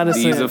makes a lot of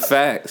These sense. are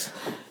facts.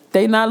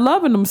 They not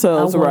loving I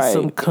themselves want right.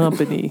 some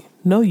company.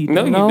 No, you No,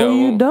 don't. you No, don't.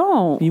 you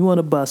don't. You want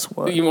to bust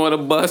one. You want to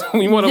bust?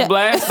 You want to Yeah.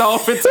 blast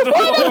off into the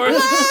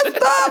forest?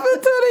 Stop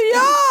into the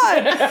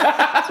yard.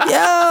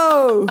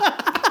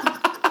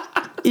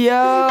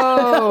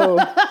 Yo.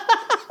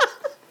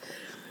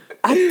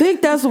 I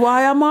think that's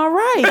why I'm all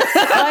right.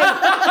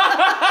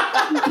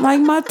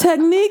 Like my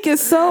technique is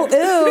so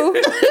ill.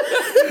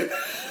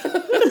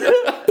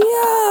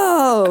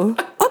 Yo.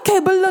 Okay,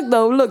 but look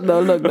though.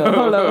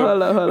 Hold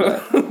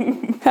up.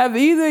 Have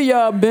either of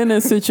y'all been in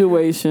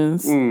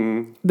situations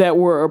that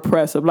were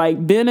oppressive?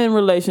 Like been in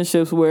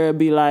relationships where it'd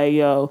be like,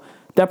 yo,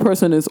 that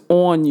person is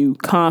on you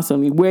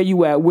constantly. Where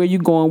you at? Where you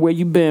going? Where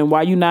you been?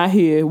 Why you not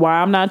here? Why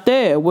I'm not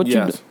there? What you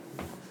Yes. do?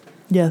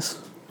 Yes.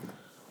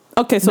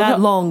 Okay, so Not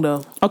long,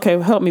 though. Okay,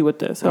 help me with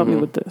this. Me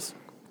with this.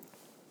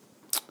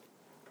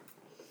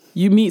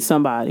 You meet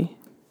somebody.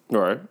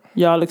 Right.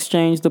 Y'all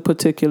exchange the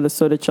particulars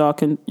so that y'all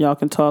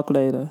can talk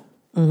later.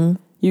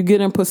 Mm-hmm. You get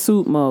in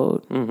pursuit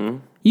mode. Mm-hmm.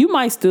 You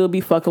might still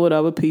be fucking with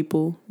other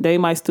people. They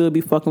might still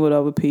be fucking with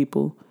other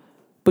people.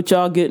 But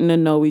y'all getting to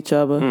know each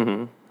other.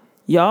 Mm-hmm.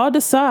 Y'all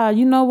decide,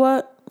 you know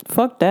what?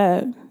 Fuck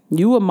that.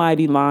 You a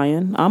mighty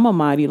lion. I'm a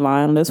mighty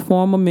lion. Let's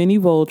form a mini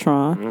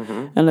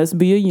Voltron and let's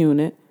be a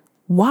unit.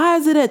 Why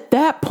is it at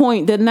that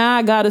point that now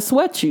I gotta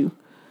sweat you?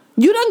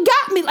 You done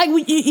got me. Like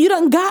you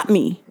done got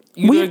me.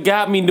 You done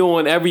got me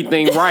doing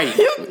everything right.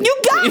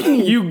 You got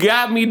me. You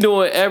got me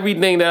doing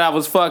everything that I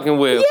was fucking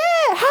with.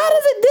 Yeah. How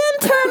does it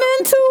then turn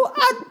into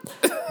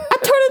I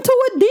turn into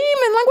a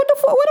demon? Like what the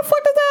fuck? Where the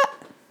fuck does that?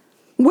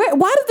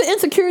 Why does the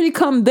insecurity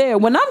come there?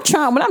 When I'm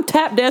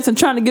tap dancing,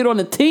 trying to get on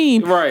the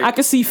team, Right. I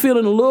can see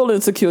feeling a little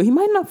insecure. He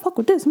might not fuck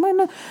with this. He might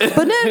not.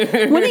 But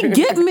then when he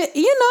get me,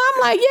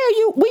 I'm like,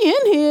 yeah, we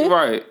in here.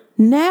 Right.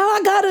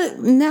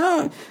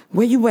 Now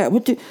where you at?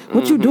 What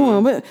you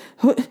doing?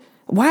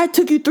 Why it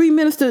took you 3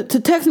 minutes to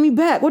text me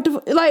back? What the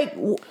like?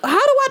 How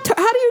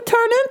do you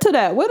turn into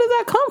that? Where does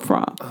that come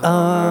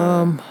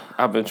from?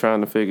 I've been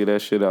trying to figure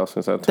that shit out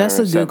since I turned That's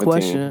a good 17.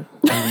 question.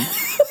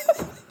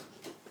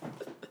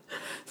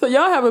 So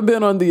y'all haven't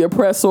been on the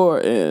oppressor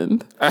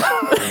end.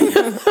 I've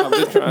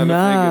been trying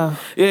Nah. to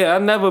figure. Yeah,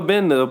 I've never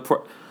been the.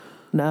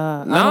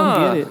 Nah, I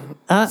don't get it.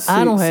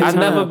 I don't have I've time.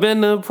 never been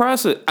the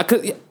oppressor.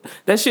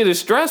 That shit is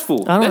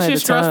stressful. I don't That have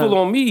shit's the time. stressful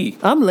on me.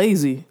 I'm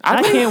lazy.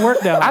 I think- can't work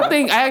that hard. I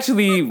think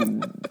actually,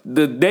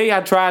 the day I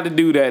tried to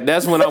do that,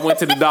 that's when I went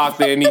to the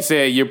doctor and he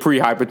said you're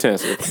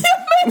pre-hypertensive. Said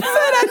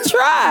I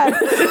tried.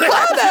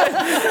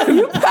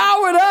 You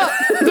powered up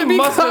to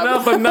Mustered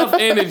up enough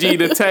energy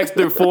to text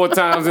her 4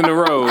 times in a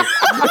row.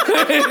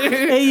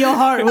 And your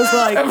heart was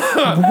like,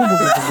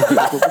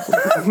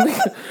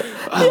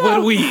 What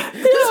do we eat?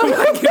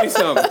 Somebody give me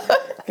something.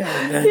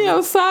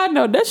 Yo, side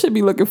note, that should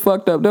be looking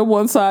fucked up. That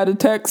one-sided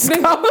text.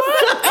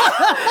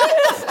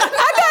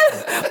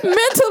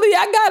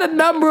 I got a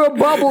number of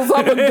bubbles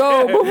I'm gonna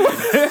go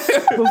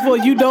before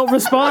you don't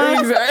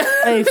respond.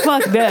 Hey,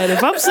 fuck that.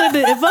 If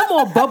I'm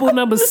on bubble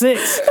number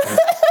 6,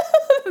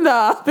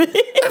 nah.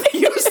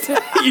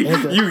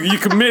 you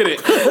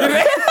committed.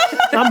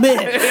 I'm in.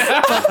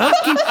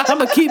 I'm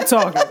gonna keep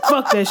talking.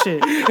 Fuck that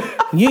shit.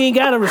 You ain't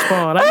gotta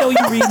respond. I know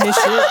you reading this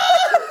shit.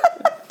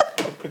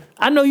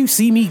 I know you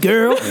see me,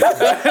 girl.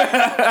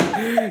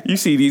 You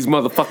see these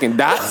motherfucking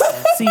dots?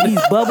 See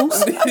these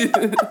bubbles?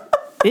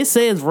 It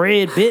says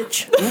red,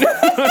 bitch.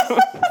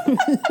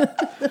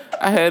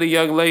 I had a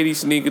young lady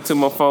sneak into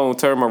my phone,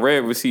 turn my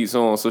red receipts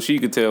on so she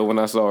could tell when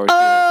I saw her shit.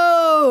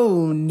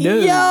 Oh, no.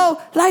 Yo,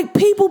 like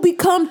people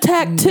become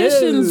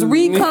tacticians,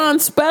 recon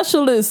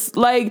specialists,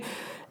 like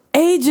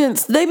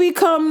agents. They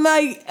become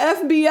like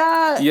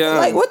FBI. Yeah.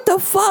 Like, what the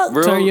fuck?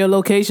 Real? Turn your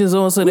locations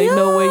on so they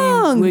know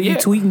where you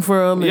tweeting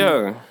from.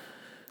 Yeah.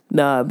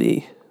 Nah,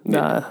 B.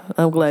 Nah,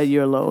 I'm glad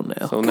you're alone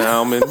now. So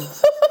now I'm in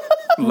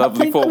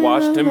lovely Fort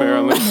Washington,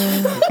 Maryland.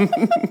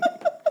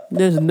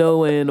 There's no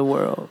way in the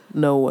world.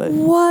 No way.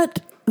 What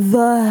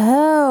the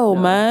hell,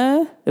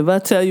 man? If I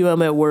tell you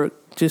I'm at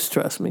work, just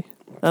trust me.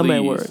 I'm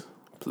at work.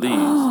 Please.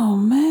 Oh,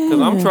 man.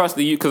 Because I'm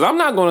trusting you. Because I'm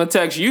not going to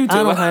text you.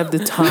 I don't have the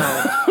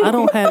time. I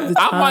don't have the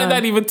time. I might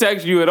not even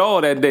text you at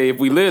all that day if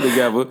we live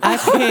together. I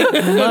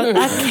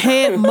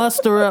can't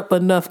muster up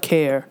enough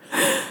care,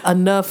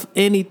 enough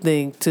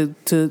anything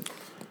to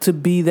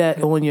be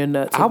that on your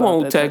nuts. I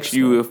won't text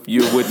you if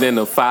you're within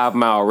a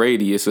 5-mile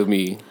radius of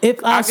me.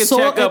 If I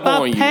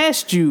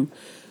passed you,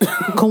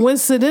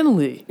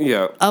 coincidentally,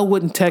 yeah, I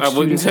wouldn't text you. I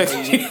wouldn't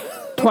text you.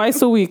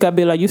 Twice a week, I'd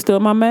be like, "You still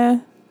my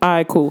man? All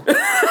right, cool."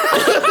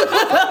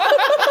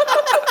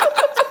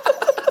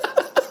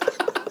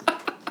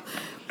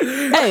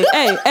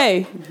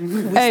 Hey.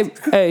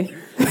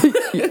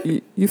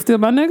 You still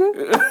my nigga?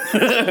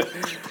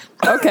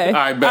 Okay. All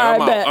right,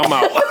 bet. I'm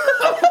out.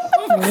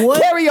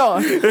 Carry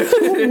on.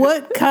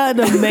 What kind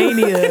of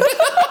mania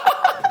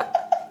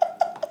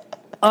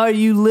are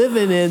you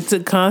living in to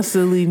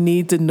constantly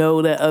need to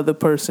know that other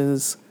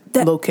person's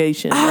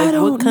location? Like,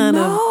 what kind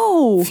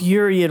of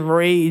fury and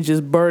rage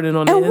is burning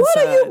on the inside? And what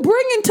are you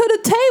bringing to the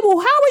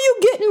table? How are you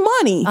getting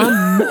money?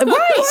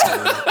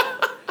 Right.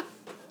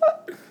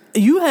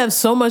 You have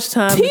so much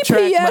time to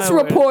track TPS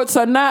reports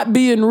are not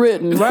being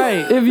written.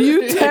 Right. If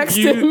you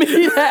texted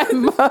me that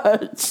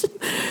much.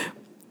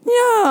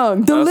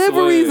 Young,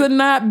 deliveries are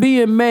not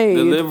being made.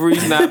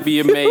 Deliveries not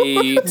being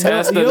made.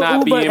 Tests are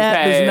not being passed. Your Uber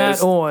app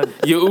is not on.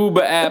 Your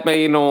Uber app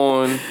ain't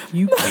on.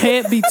 You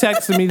can't be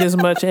texting me this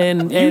much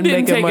and you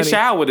didn't take money. a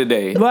shower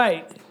today.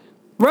 Right.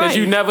 Because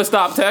you never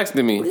stopped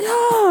texting me.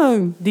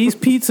 Young. These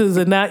pizzas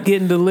are not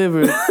getting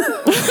delivered.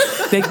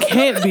 They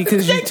can't be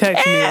because you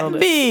text me on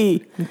it.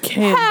 You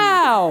can't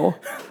How?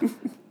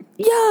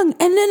 Young.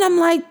 And then I'm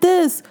like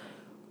this.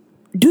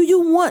 Do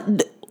you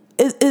want...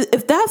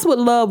 If that's what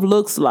love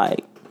looks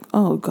like...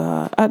 Oh,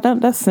 God.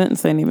 That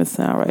sentence ain't even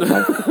sound right.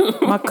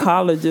 Like, my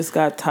collar just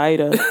got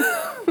tighter.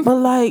 But,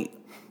 like,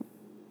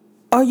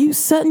 are you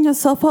setting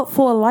yourself up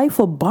for a life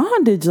of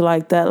bondage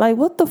like that? Like,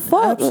 what the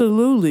fuck?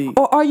 Absolutely.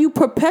 Or are you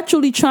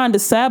perpetually trying to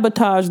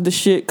sabotage the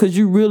shit because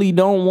you really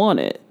don't want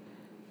it?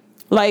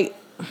 Like...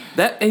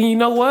 That, and you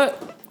know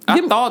what?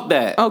 I thought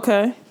that.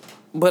 Okay.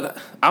 But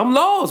I'm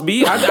lost,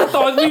 B. I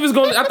thought you was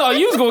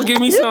gonna give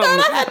me something.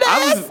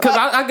 Because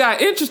I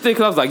got interested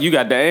because I was like, you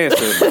got the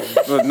answer.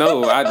 But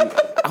no, I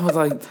was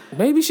like,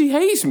 maybe she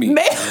hates me. Yo,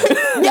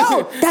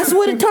 that's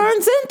what it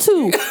turns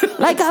into.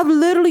 Like, I've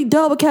literally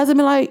dealt with cats and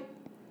been like,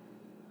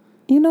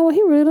 you know what?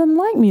 He really doesn't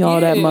like me all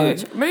that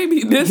much. Maybe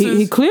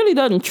he clearly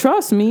doesn't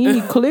trust me.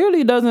 He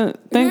clearly doesn't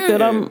think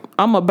that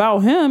I'm about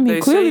him.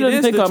 He clearly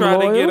doesn't think I'm loyal.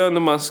 Try to get under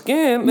my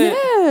skin.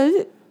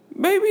 Yeah.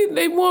 Maybe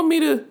they want me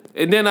to.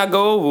 And then I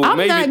go over. I'm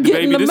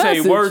maybe this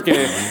ain't working.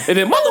 And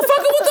then motherfucker,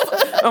 what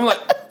the? I'm like,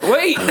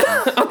 wait.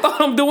 I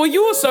thought I'm doing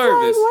you a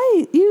service.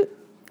 Like,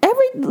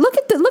 wait, look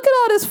at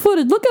all this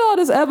footage. Look at all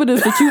this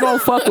evidence that you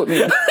don't fuck with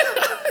me.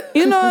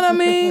 You know what I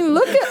mean?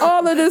 Look at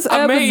all of this evidence.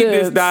 I made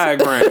this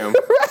diagram.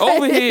 Right.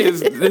 Over here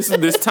is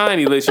this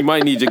tiny list. You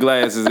might need your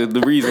glasses. Is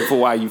the reason for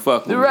why you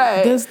fuck with me.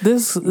 Right.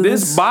 This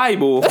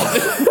Bible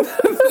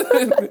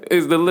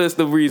is the list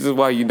of reasons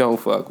why you don't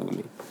fuck with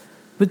me.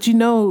 But you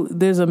know,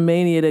 there's a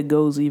mania that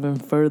goes even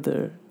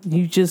further.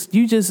 You just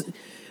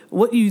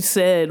what you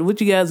said, what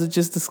you guys are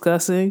just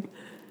discussing,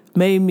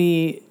 made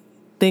me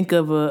think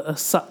of a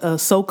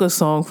soca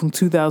song from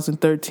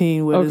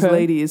 2013 where this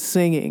lady is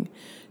singing,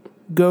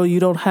 "Girl, you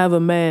don't have a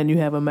man, you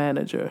have a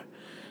manager."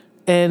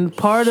 And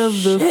part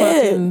of the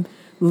fucking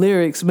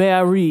lyrics, may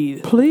I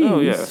read? Please. Oh,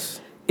 yes.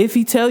 If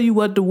he tell you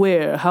what to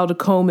wear, how to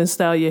comb and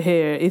style your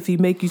hair, if he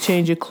make you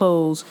change your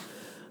clothes,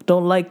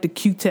 don't like the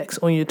Q-tex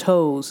on your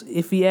toes,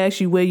 if he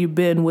asks you where you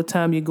been, what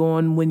time you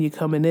going, when you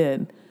coming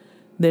in,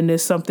 then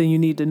there's something you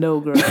need to know,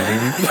 girl.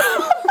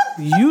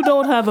 You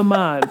don't have a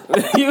mind.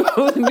 You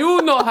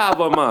don't have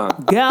a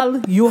mind.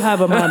 Gal, you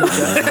have a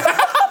manager.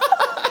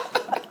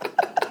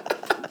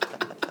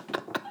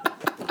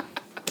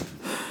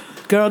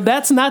 Girl,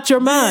 that's not your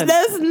man.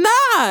 That's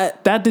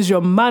not. That is your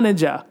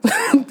manager.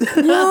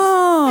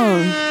 No.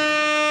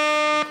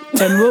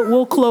 And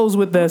we'll close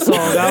with that song.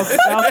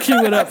 I'll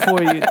cue it up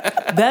for you.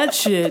 That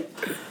shit.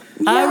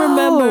 I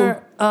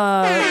remember.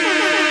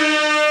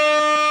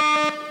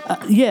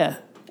 Yeah.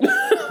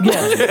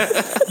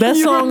 That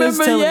song is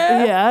telling.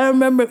 Yeah, I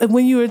remember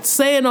when you were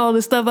saying all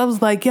this stuff. I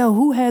was like, "Yo,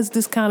 who has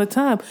this kind of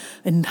time?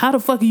 And how the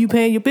fuck are you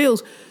paying your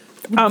bills?"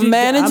 I'm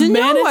managing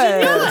your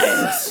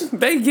ass.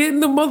 They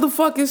getting the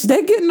motherfuckers.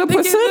 They getting the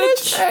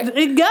percentage.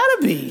 It gotta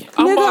be.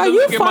 I'm Nigga, about are to you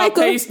look at my FICA?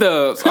 pay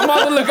stubs. I'm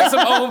about to look at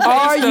some old pay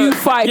Are stubs. you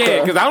FICA?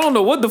 Yeah, because I don't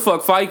know what the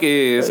fuck FICA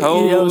is. She Shit.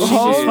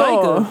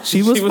 FICA.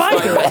 She was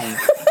FICA.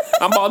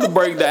 I'm about to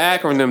break the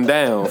acronym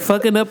down.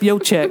 Fucking up your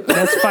check.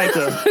 That's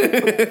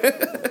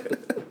FICA.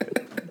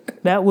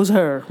 That was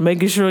her.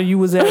 Making sure you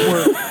was at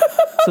work.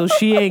 So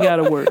she ain't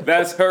gotta work.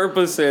 That's her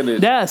percentage.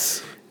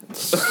 That's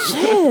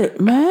Shit,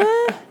 man.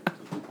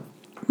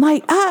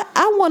 Like,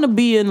 I want to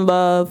be in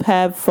love,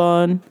 have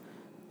fun,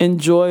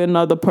 enjoy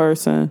another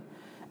person.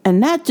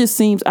 And that just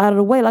seems out of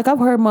the way. Like, I've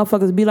heard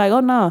motherfuckers be like, oh,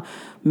 nah,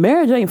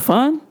 marriage ain't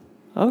fun.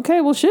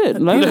 Okay, well,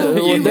 shit. Like,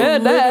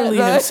 literally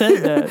have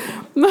said that.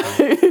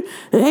 It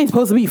ain't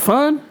supposed to be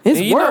fun. It's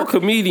And you work. know,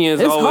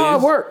 comedians It's always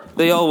hard work.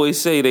 They always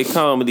say that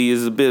comedy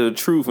is a bit of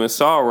truth and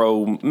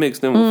sorrow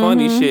mixed in with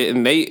funny shit.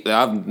 And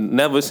I've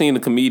never seen a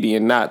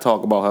comedian not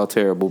talk about how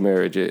terrible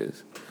marriage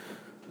is.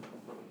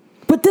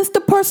 But this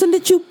the person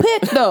that you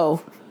picked,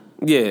 though.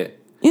 Yeah.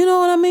 You know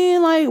what I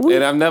mean? Like,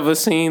 And I've never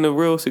seen a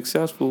real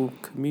successful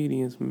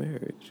comedian's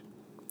marriage.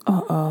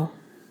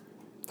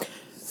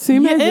 see,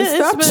 man,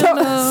 Yeah,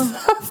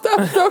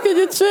 stop stroking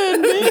your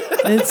chin, man.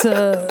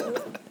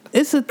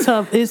 It's a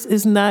tough.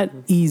 It's not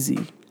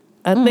easy.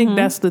 I think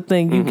that's the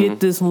thing. You get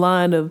this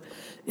line of,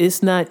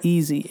 it's not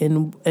easy,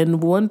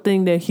 and one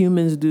thing that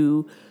humans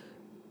do.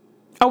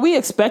 Are we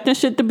expecting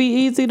shit to be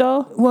easy,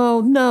 though?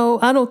 Well, no,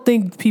 I don't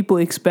think people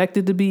expect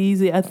it to be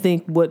easy. I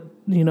think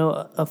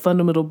a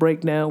fundamental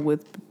breakdown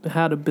with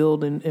how to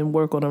build and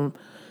work on a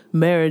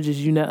marriage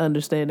is you not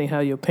understanding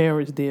how your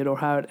parents did or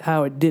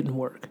how it didn't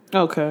work.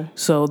 Okay.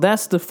 So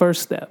that's the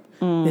first step.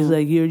 Is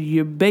like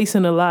you're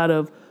basing a lot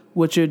of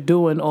what you're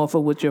doing off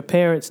of what your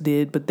parents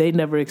did, but they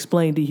never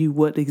explained to you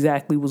what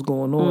exactly was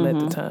going on at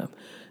the time.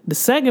 The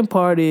second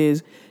part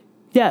is,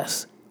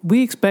 yes,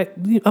 we expect,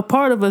 a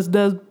part of us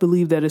does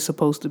believe that it's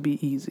supposed to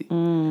be easy.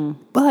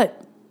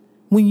 But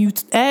when you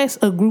ask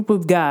a group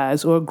of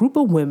guys or a group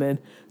of women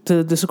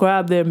to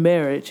describe their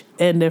marriage,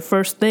 and their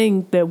first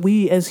thing that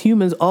we as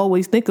humans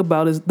always think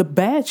about is the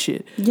bad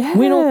shit. Yeah.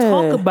 We don't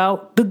talk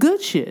about the good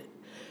shit.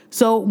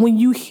 So when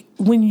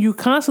you're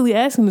constantly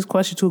asking this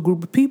question to a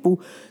group of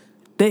people,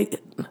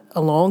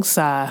 a long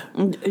sigh.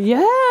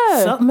 Yeah.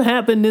 Something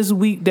happened this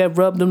week that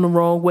rubbed them the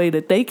wrong way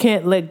that they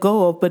can't let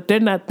go of, but they're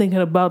not thinking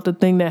about the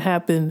thing that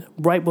happened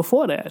right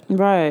before that.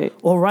 Right.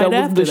 Or right that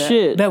after was the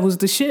shit. That was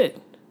the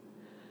shit.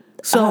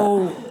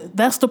 So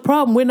that's the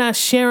problem. We're not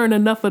sharing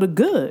enough of the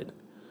good.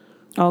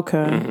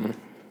 Okay.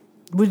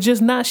 We're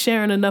just not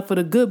sharing enough of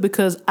the good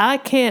because I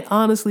can't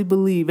honestly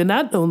believe, and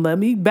let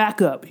me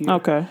back up here.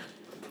 Okay.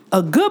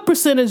 A good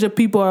percentage of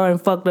people are in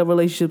fucked up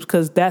relationships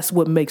because that's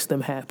what makes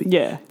them happy.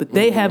 Yeah. But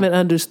they haven't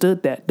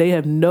understood that. They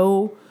have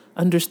no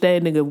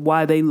understanding of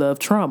why they love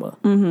trauma.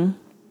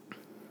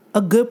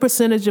 A good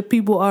percentage of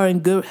people are in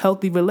good,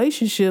 healthy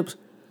relationships,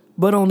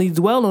 but only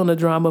dwell on the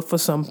drama for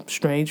some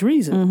strange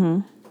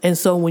reason. And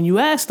so when you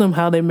ask them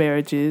how their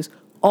marriage is,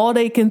 all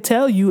they can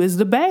tell you is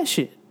the bad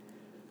shit.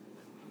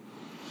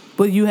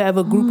 But you have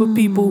a group of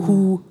people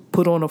who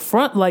put on a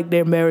front like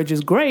their marriage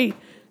is great,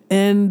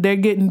 and they're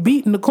getting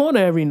beat in the corner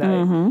every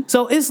night.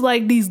 So it's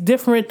like these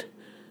different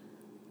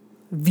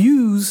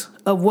views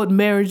of what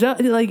marriage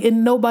is, like,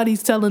 and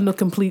nobody's telling the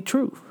complete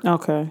truth.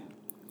 Okay.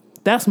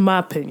 That's my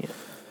opinion.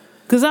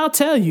 Because I'll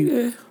tell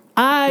you,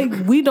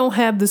 we don't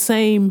have the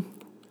same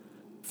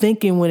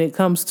thinking when it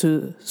comes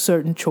to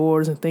certain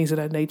chores and things of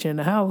that nature in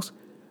the house.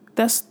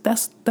 That's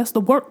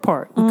the work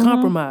part. We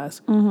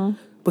compromise.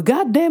 But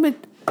God damn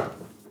it,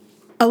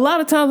 a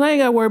lot of times I ain't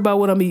got to worry about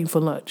what I'm eating for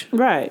lunch.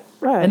 Right.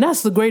 And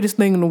that's the greatest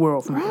thing in the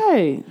world for me.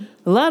 Right.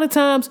 A lot of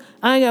times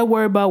I ain't got to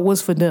worry about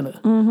what's for dinner.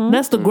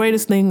 That's the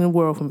greatest thing in the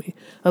world for me.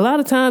 A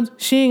lot of times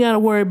she ain't got to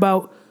worry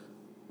about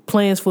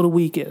plans for the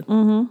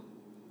weekend.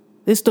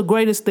 It's the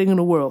greatest thing in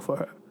the world for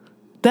her.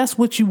 That's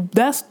the good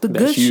shit.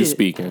 That's you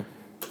speaking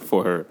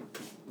for her.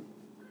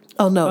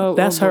 Oh no,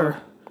 that's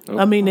her.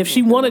 I mean, if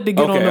she wanted to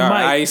get on the mic.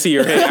 I ain't see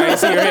your head.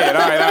 All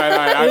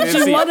right.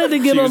 If she wanted to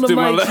get on the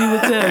mic, she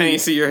would tell I me.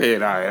 ain't see your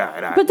head. All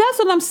right. But that's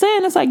what I'm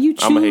saying. It's like you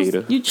choose. I'm a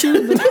hater. You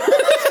choose.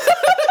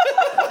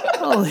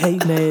 Oh,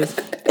 hate names.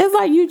 It's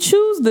like you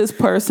choose this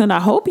person. I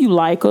hope you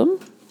like them.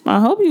 I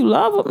hope you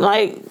love them.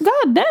 Like,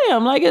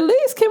 goddamn. Like, at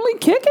least can we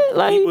kick it?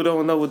 Like, People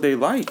don't know what they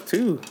like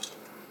too.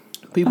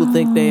 People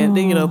think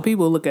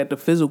people look at the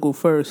physical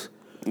first.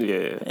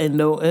 Yeah. And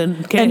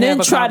can't and then have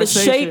a try to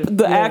shape conversation.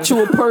 the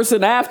actual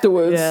person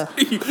afterwards. Yeah.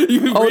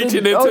 You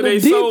reaching into their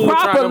deep soul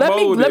trying to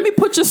mold let it. me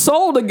put your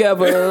soul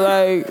together.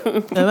 Like,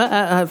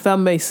 And if I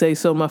may say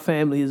so, my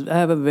family I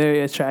have a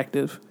very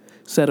attractive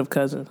set of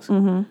cousins,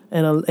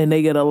 and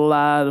they get a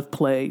lot of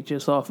play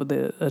just off of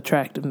their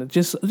attractiveness,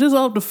 just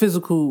off the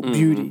physical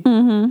beauty.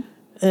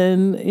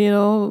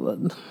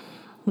 And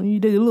when you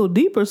dig a little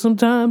deeper,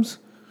 sometimes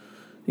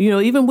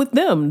even with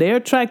them, they're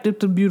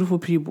attracted to beautiful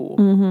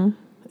people.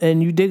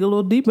 And you dig a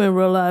little deeper and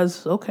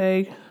realize,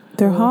 okay,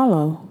 they're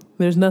hollow.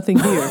 There's nothing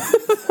here.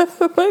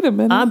 Wait a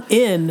minute. I'm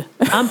in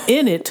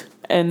it.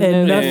 And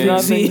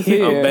nothing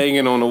here. I'm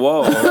banging on the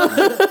wall.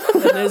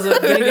 And there's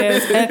a big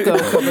ass echo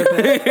coming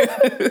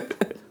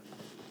back.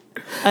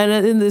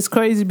 And it's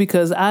crazy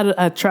because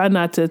I try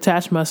not to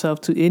attach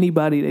myself to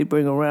anybody they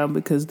bring around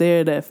because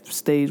they're at that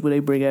stage where they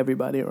bring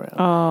everybody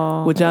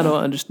around. Which I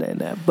don't understand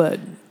that. But,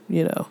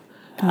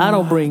 I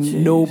don't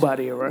bring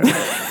nobody around.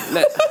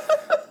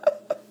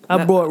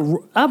 I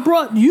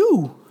brought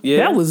you. Yeah.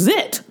 That was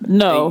it.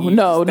 No,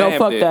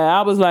 fuck that.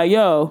 I was like,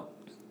 yo,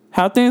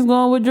 how things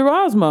going with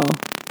Gerasmo?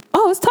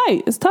 Oh,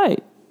 it's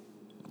tight.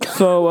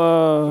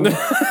 So,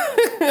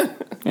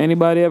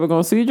 anybody ever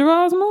gonna see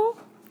Gerasmo?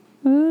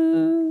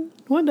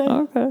 One day.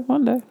 Okay,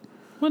 one day.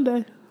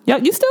 Yeah,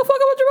 you still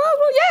fucking with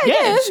Gerasmo?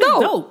 Yeah, it's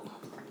dope.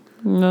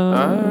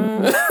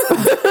 No.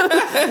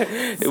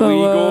 So, we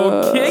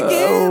gonna kick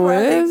it.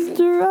 Where's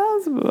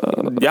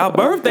Gerasmo? Y'all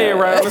birthday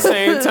around the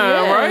same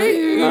time,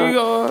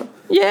 right?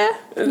 Yeah.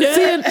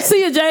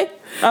 See you, Jay.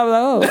 I was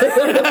like, oh.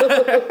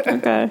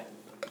 Okay.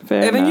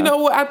 Fair and then enough.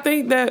 what? I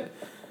think that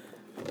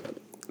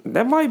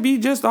might be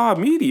just our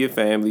immediate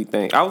family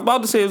thing. I was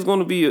about to say it's going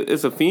to be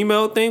it's a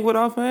female thing with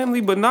our family,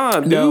 but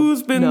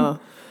dudes been. No.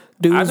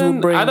 Dudes will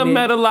bring. I done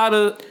met a lot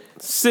of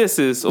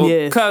sisters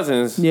or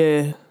cousins.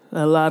 Yeah,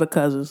 a lot of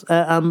cousins.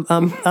 I'm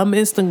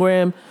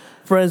Instagram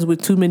friends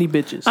with too many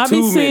bitches. I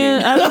be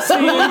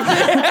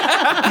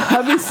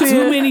seeing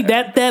too many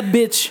that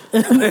bitch.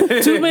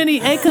 Too many.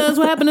 Hey, cuz,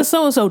 what happened to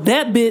so and so?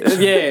 That bitch.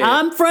 Yeah.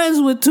 I'm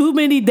friends with too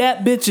many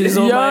that bitches.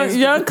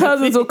 Young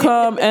cousins will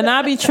come, and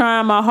I be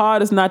trying my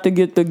hardest not to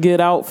get the get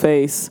out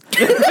face,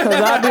 because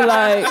I be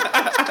like,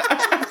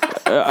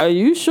 "Are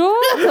you sure?"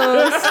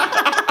 Because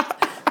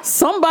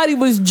somebody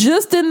was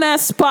just in that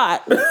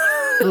spot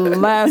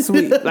last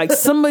week. Like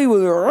somebody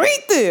was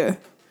right there.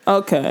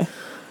 Okay.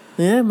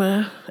 Yeah,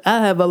 man.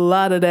 I have a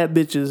lot of that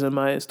bitches in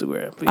my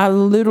Instagram. I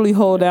literally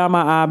hold down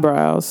my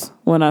eyebrows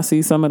when I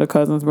see some of the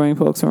cousins bring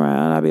folks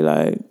around. I be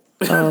like,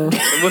 oh.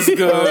 What's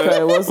good?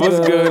 Okay, what's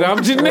good?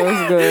 I'm Jeanette.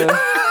 What's good?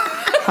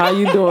 How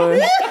you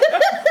doing?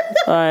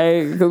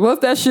 Like, cause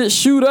once that shit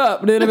shoot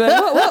up, then they be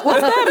like,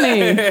 what's that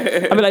mean?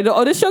 I be like,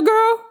 oh, this your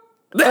girl?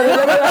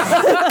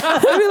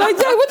 I be like,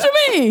 Jay, what you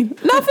mean?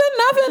 Nothing.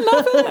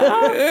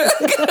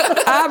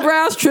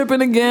 Eyebrows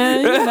tripping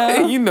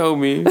again. You know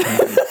me.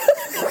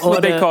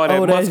 What they call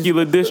that,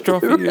 muscular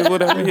dystrophy or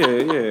whatever.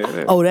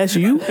 Yeah. Oh, that's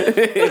you? That's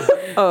you?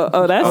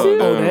 Oh,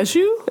 that's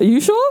you? Are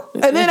you sure?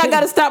 And then I got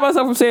to stop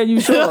myself from saying,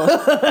 you sure?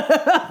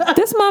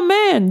 This my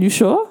man. You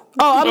sure?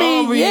 Oh, I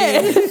mean,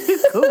 yeah.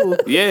 Cool.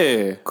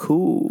 Yeah.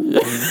 Cool.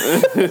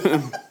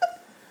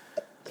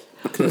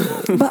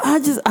 But I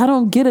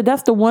don't get it.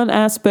 That's the one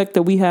aspect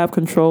that we have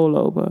control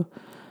over.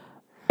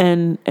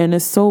 And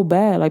it's so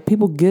bad. Like,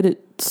 people get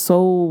it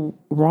so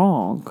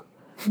wrong.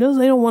 Because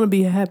they don't want to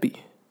be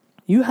happy.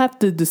 You have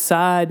to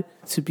decide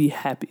to be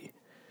happy.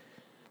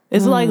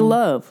 It's like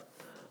love.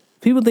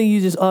 People think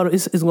you just,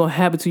 it's going to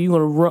happen to you.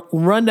 You're going to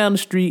run down the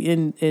street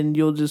and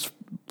you'll just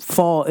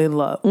fall in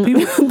love.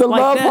 People, the like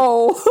love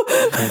hole.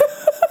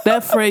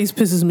 That phrase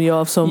pisses me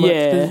off so much.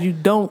 Because you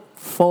don't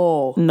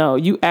fall. No,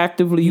 you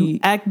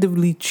actively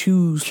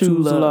choose to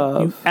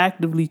love. You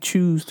actively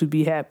choose to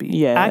be happy.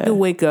 Yeah. I can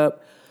wake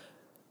up,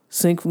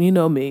 sink, you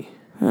know me,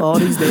 all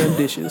these damn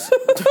dishes.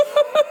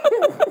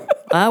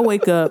 I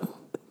wake up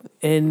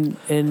and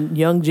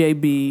young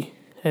JB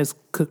has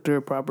cooked her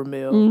a proper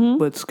meal,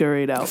 but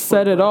scurried out.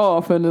 Set it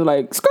off and they're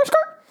like, skirt.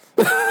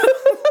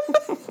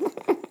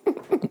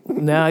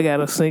 Now I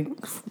gotta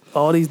sink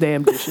all these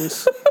damn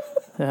dishes.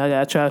 Now I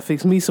gotta try to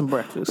fix me some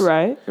breakfast.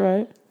 Right.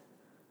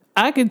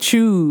 I could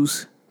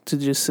choose to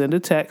just send a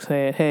text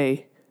saying,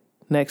 hey,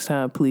 next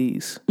time,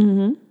 please.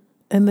 Mm-hmm.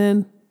 And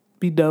then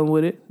be done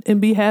with it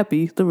and be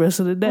happy the rest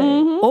of the day.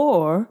 Mm-hmm.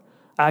 Or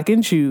I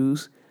can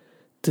choose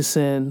to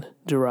send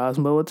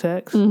Gerasmo a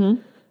text,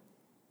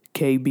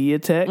 KB a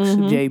text,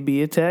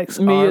 JB a text,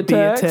 me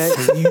RB a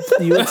text,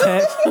 you a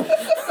text.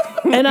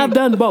 And I've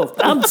done both.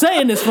 I'm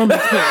saying this from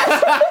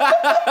experience.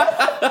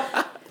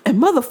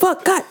 And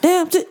motherfucker,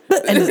 goddamn shit.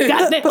 And this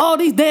goddamn, all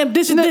these damn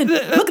dishes. Look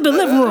at the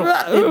living room.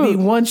 It'd be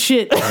one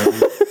shit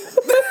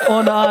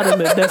on the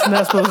ottoman that's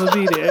not supposed to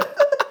be there.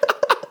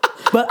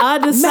 But I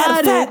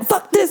decided,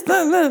 fuck this.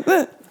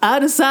 I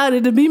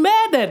decided to be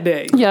mad that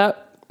day. Yeah.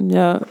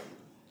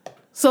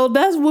 So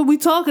that's what we're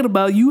talking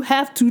about. You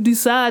have to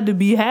decide to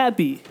be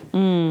happy.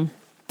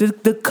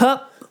 The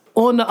cup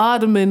on the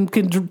ottoman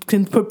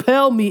can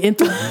propel me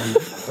into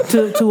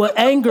to an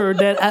anger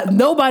that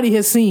nobody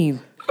has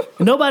seen.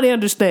 Nobody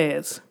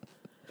understands.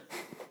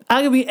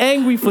 I can be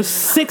angry for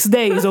 6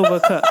 days over a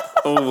cup.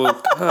 Over a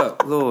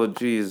cup, Lord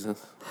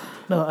Jesus.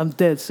 No, I'm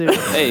dead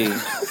serious.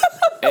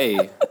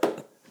 Hey.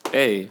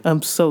 Hey,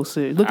 I'm so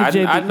serious. Look at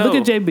JB. I know. Look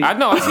at JB. I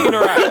know. I seen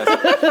her eyes.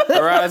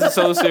 Her eyes are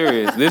so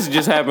serious. This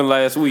just happened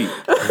last week.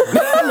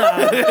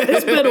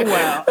 It's been a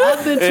while.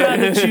 I've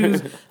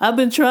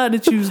been trying to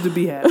choose to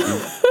be happy.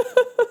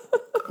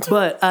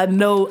 But I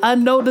know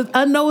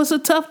it's a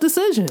tough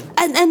decision.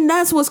 And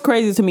that's what's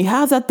crazy to me.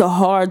 How's that the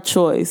hard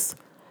choice?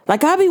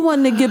 Like, I be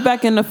wanting to get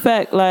back in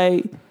effect.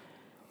 Like,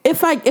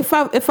 if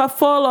I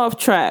fall off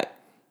track,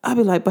 I'll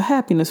be like, but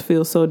happiness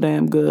feels so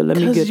damn good. Let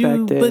me get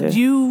back there. But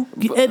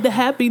and the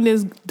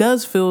happiness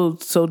does feel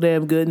so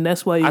damn good, and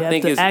that's why you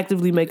have to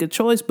actively make a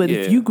choice. But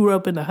if you grew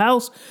up in a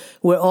house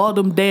where all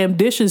them damn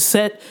dishes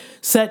set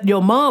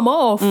your mom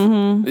off,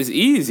 it's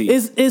easy.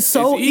 It's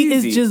so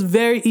easy. It's just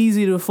very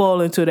easy to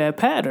fall into that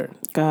pattern.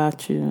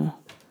 Gotcha.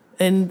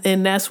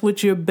 And that's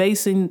what you're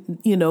basing,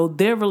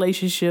 their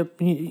relationship.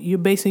 You're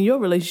basing your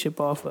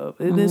relationship off of,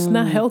 and it's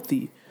not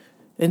healthy.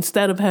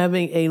 Instead of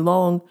having a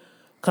long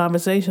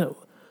conversation.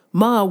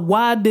 Mom,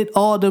 why did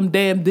all them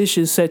damn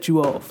dishes set you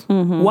off?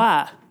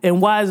 Why?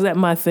 And why is that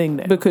my thing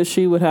now? Because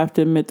she would have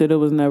to admit that it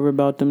was never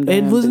about them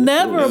damn dishes. It was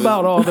never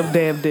about all them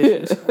damn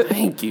dishes.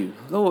 Thank you.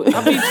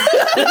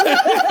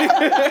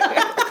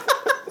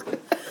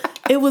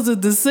 It was a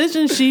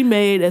decision she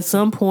made at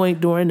some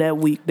point during that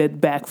week that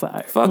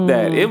backfired. Fuck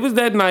that. It was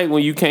that night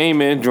when you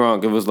came in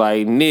drunk. It was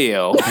like,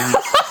 Neil.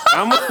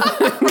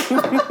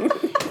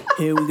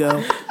 Here we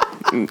go.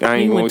 I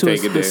ain't gonna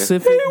take it there. He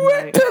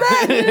went to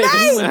that I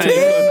ain't gonna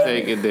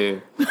take it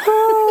there.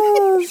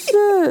 Oh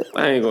shit!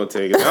 I ain't gonna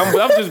take it. I'm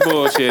just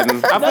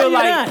bullshitting. I feel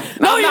like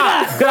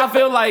not. Because I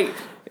feel like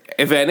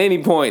if at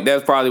any point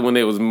that's probably when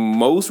they was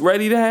most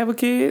ready to have a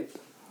kid.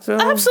 So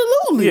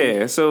absolutely,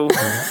 yeah. So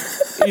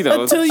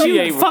until she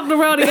you ain't fucked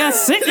around and got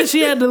sick and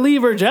she had to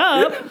leave her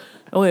job.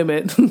 Oh wait a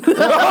minute.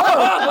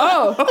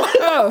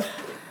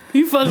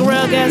 You fuck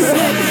around, got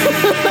sick.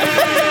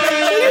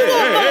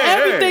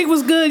 Everything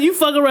was good. You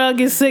fuck around,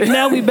 get sick.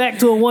 Now we back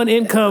to a one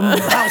income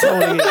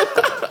household again.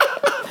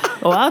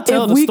 Oh, I'll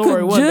tell the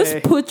story one day. If we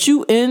could just put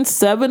you in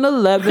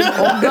 7-Eleven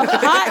on the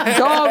hot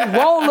dog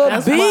roller,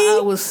 That's why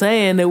I was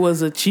saying it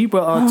was a cheaper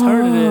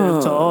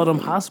alternative to all them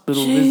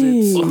hospital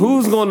visits.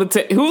 Who's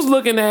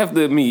looking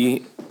after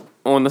me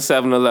on the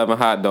 7-Eleven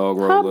hot dog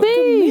roller?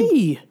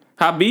 Me.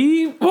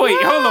 Habib? Wait,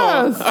 hold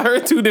on. I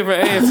heard two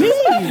different answers.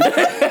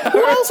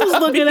 Who else was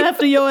looking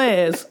after your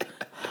ass?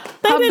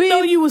 They didn't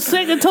know you was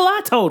sick until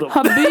I told them.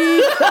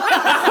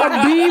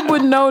 Habib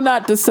would know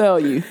not to sell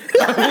you.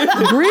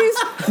 Grease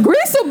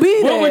will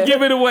be there. What would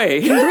give it away?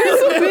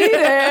 Grease will be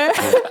there.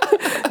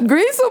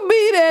 Grease will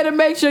be there to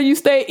make sure you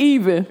stay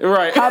even.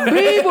 Right.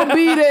 Habib will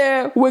be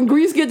there when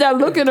Grease get that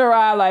look in her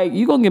eye like,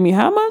 you gonna give me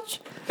how much?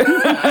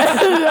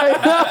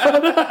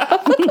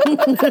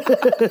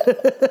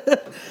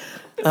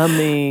 I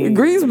mean,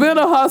 Grease been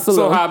a hustler.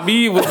 So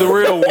Habib was the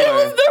real one. He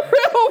was the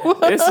real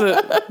one. It's the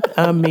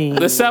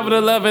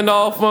 7-Eleven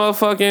off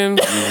motherfucking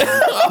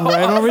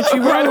right on Richie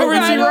Road.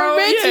 Right on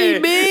Richie,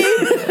 B.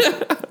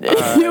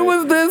 You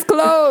was this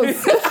close.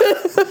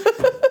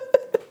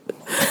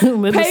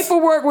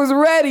 Paperwork was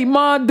ready.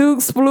 Ma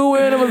Dukes flew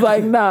in and was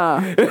like,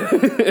 nah.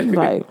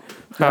 Like,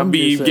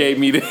 Habib gave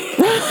me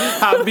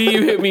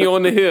Habib hit me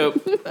on the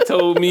hip,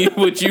 told me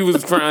what you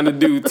was trying to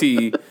do,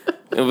 T.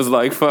 It was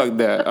like, fuck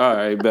that. All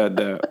right, bet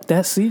that.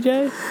 That's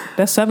CJ?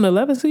 That's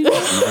 7-Eleven CJ?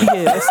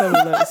 Yeah, that's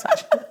 7-Eleven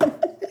CJ.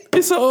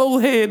 It's an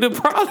old head that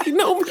probably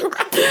know me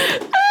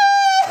right.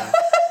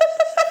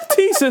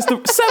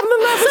 T-System,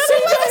 7-Eleven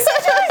CJ.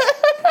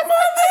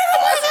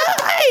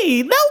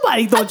 Hey,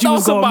 nobody thought you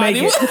was going to make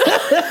it.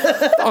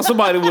 Thought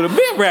somebody would have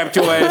been wrapped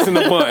your ass in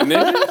a bun,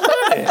 nigga.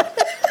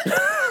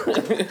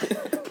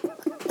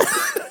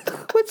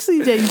 Which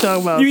CJ you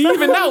talking about? You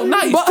even out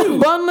nice, too.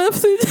 Bun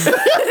lift CJ?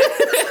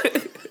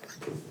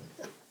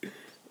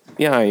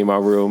 Y'all ain't my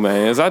real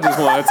mans. I just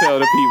want to tell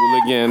the people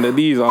again that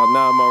these are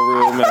not my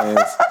real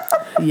mans.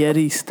 Yet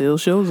he still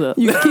shows up.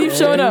 You keep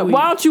showing up.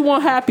 Why don't you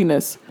want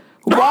happiness?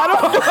 Why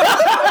don't?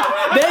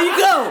 There you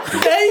go.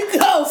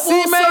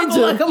 C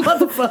major, like a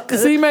motherfucker.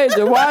 C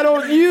major. Why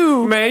don't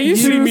you? Man, you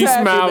see me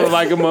happiness? smiling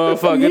like a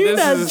motherfucker.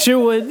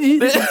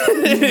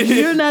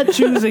 You're not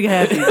choosing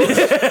happiness.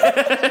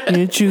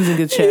 You're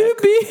choosing a check. You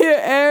be here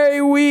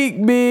every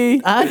week,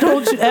 B. I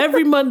don't.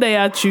 Every Monday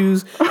I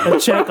choose a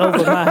check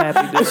over my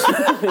happiness.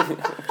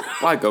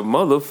 Like a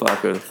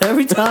motherfucker.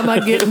 Every time I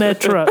get in that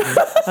truck,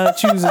 I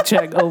choose a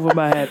check over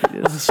my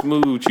happiness.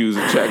 Smooth choose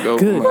a check over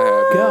Good my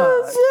happiness.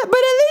 God. But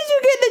at least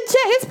you get the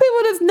check. It's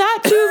people that's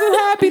not choosing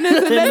happiness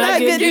and they're not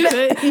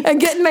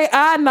getting their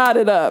eye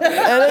knotted up. And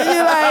then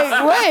you're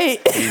like,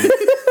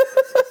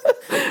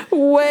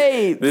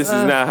 wait. This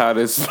is not how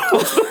this is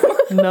supposed to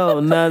work. No,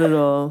 not at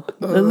all.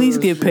 At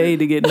least get paid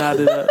to get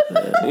knotted up.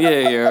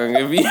 Yeah,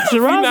 young.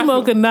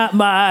 Geronimo can knot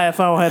my eye if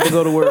I don't have to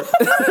go to work.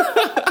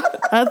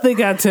 I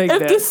think I take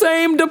that. If the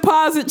same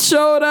deposit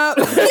showed up,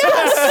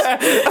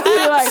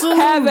 yes, like,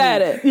 have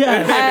at it.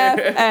 Yes. Have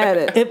at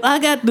it. If I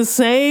got the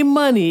same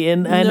money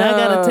and I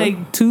gotta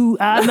take 2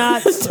 eye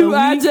knots, 2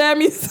 eye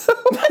jammies,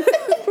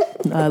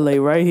 I lay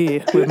right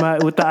here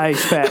with the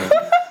ice pack,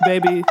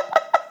 baby.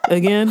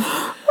 Again,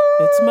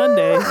 It's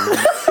Monday.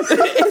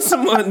 It's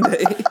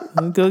Monday.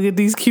 Go get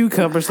these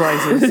cucumber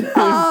slices.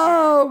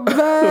 Oh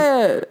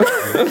man.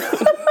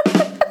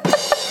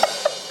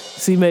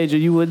 C Major,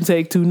 you wouldn't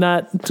take two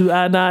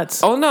eye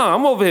knots. Oh no,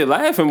 I'm over here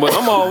laughing, but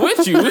I'm all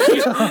with you.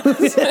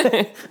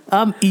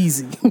 I'm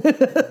easy.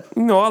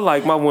 You know, I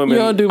like my women.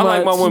 You don't do I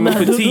like my much. women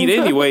petite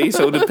anyway,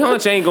 so the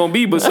punch ain't gonna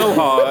be but so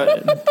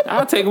hard.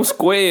 I'll take them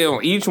square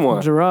on each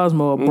one.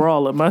 Gerasmo a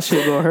brawler. My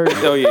shit gonna hurt.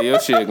 Oh yeah, your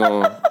shit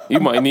going. You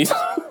might need.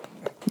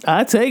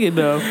 I take it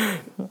though.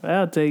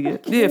 I'll take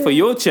it. Yeah, for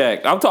your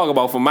check. I'm talking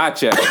about for my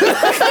check.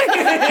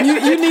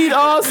 You need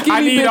all skinny bitches.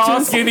 I need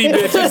all skinny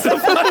bitches to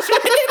punch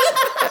me.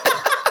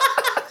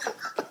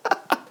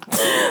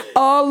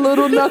 All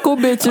little knuckle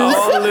bitches.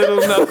 All little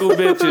knuckle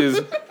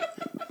bitches.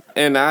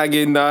 And I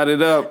get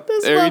knotted up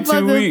This every 2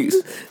 motherfucker weeks.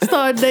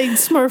 Start dating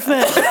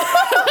Smurfette.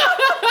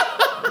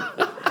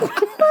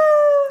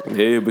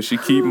 Yeah, but she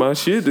keep my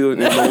shit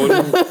in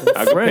order.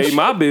 I can pay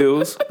my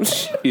bills.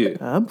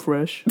 Shit. I'm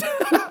fresh.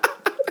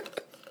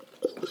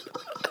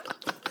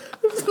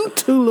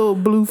 Two little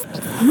blue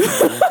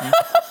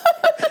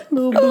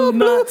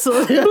knots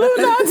on your Blue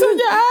knots on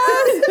your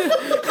eyes.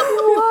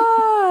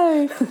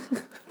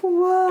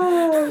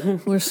 Why?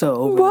 We're so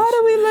over Why this.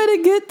 do we let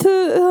it get to?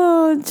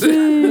 Oh,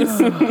 jeez.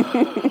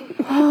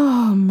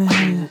 Oh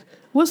man.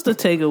 What's the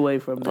takeaway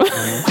from that?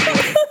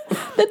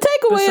 The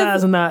takeaway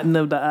Besides is knotting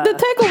of the eye. the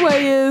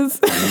takeaway is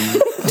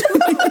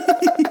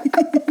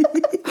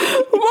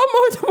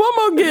one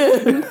more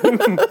again.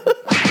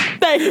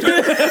 Thank you.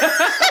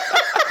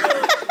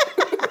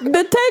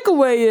 The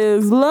takeaway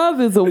is love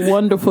is a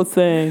wonderful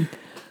thing.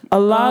 A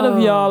lot of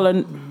y'all are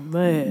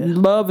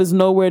Man. love is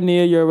nowhere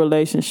near your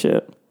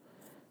relationship.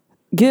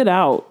 Get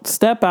out.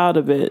 Step out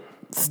of it.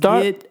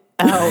 Start. Get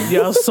out.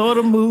 Y'all saw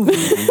the movie.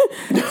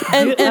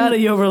 Get out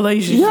of your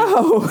relationship.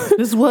 Yo.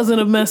 This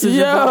wasn't a message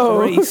about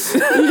race.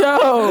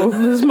 Yo.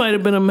 This might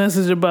have been a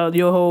message about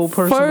your whole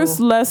personal. First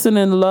lesson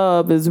in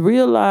love is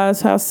realize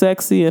how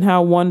sexy and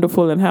how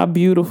wonderful and how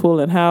beautiful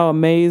and how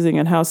amazing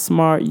and how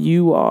smart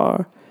you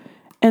are.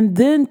 And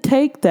then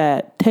take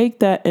that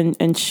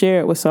and share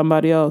it with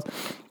somebody else.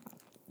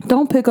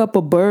 Don't pick up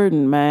a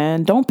burden,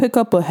 man. Don't pick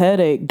up a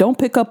headache. Don't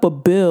pick up a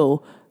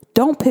bill.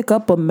 Don't pick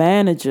up a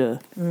manager.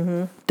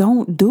 Mm-hmm.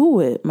 Don't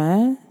do it,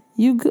 man.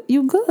 You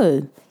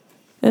good.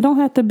 It don't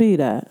have to be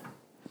that.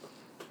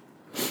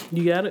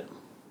 You got it?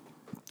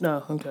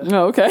 No, okay.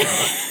 Oh, okay.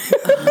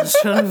 I was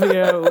trying to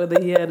figure out whether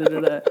he had it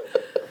or not.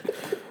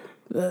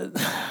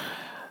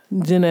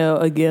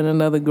 Janelle, again,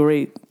 another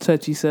great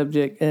touchy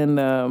subject. And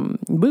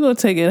we're going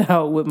to take it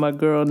out with my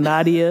girl,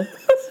 Nadia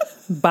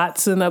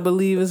Botson, I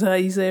believe is how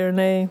you say her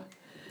name.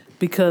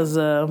 Because,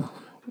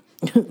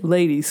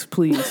 ladies,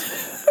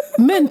 please.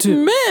 Men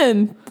too.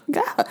 Men.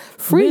 God,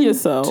 free Men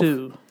yourself.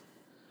 too.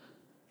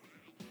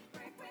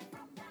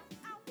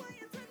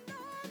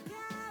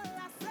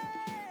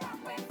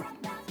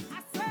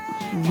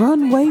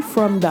 Run away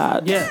from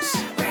that. Yes.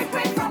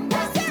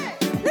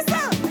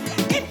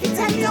 If you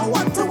tell you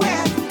what to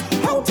wear,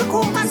 how to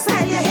comb and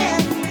style your hair,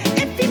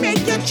 if you make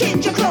you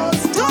change your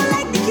clothes, don't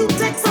like the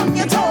Q-tex on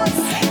your toes,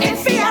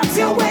 if he asks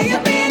you where you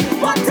been,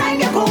 what time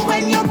you go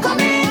when you come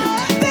in,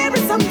 there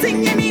is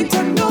something you need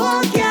to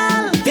know,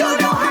 girl. You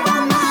don't have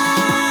a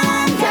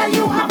man, girl,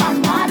 you have a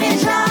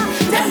manager.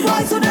 Them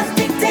boys who just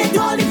dictate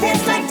all the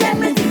face like them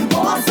little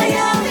boss of you.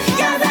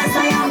 Girl, that's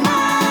not your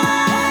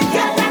man,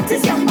 girl, that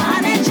is your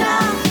manager.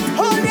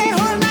 All day,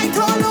 all night,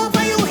 all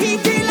over you, he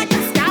feel like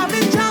a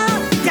scavenger.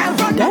 Girl,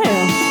 run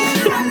away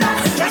from that,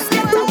 just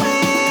get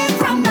away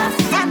from that.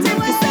 Until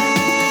we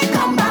say,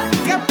 come back,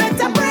 you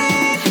better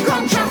break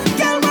contract.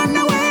 Girl, run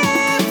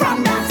away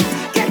from that,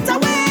 get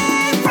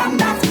away from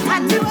that.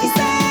 Until we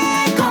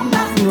say, come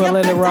back. We'll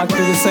let it rock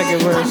through the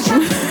second verse.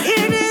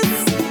 Here it is.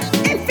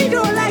 If you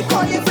don't like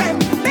all your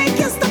friends, make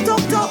you stop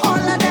talk to all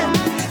of them.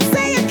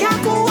 Say you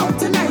can't go out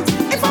tonight.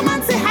 If a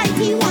man say hi,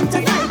 he want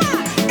to fight.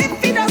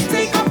 If he does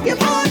take up your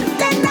phone,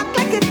 then act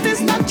like it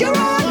is not your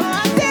own.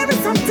 There is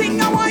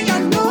something I want you to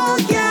know,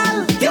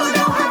 girl. You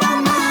don't have a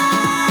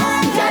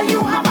man, girl.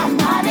 You have a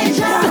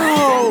manager.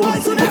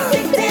 Boys who don't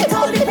dictate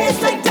all the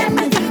place like them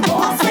and the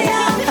boss of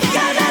you.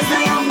 Girl, that's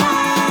not your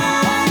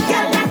man,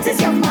 girl. That is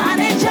your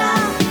manager.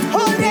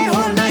 All day,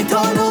 all night,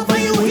 all over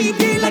you, he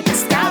be like a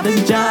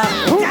scavenger.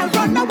 Girl,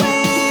 run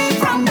away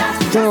from that.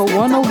 Girl,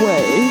 run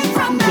away.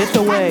 From that. Get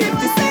away. Until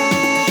we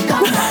say,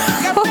 come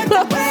back. You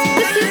better break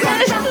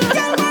contract.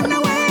 Girl, run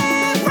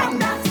away from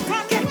that.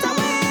 Get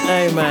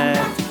away. Hey, man.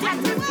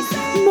 Until we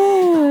say,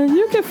 Man,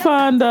 you can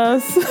find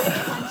us.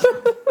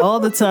 All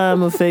the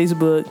time on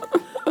Facebook.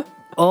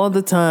 All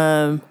the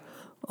time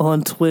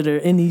on Twitter.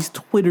 In these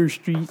Twitter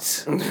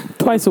streets.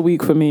 Twice a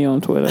week for me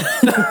on Twitter.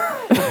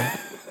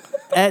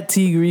 At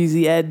T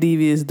Greasy, at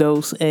Devious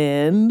Dose,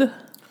 and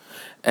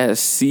At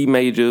C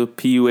Major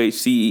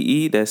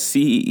P-U-H-C-E-E. That's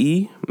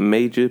C-E-E.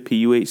 Major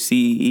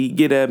P-U-H-C-E-E.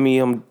 Get at me.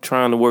 I'm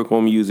trying to work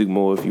on music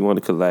more. If you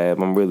want to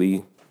collab, I'm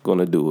really going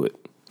to do it.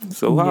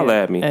 So holla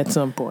at me. at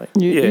some point.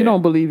 Yeah. You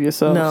don't believe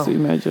yourself, No. C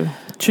Major.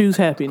 Choose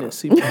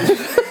happiness.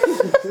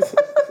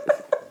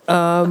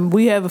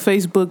 We have a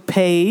Facebook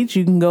page.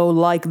 You can go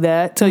like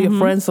that. Tell your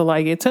friends to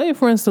like it. Tell your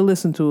friends to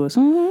listen to us.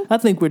 I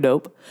think we're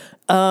dope.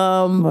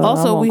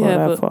 Also, we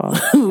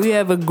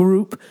have a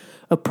group,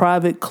 a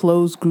private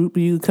closed group.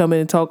 You can come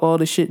in and talk all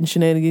the shit and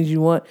shenanigans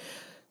you want.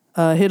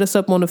 Hit us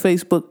up on the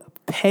Facebook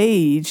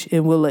page,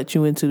 and we'll let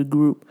you into the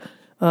group.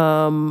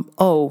 And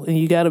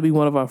you got to be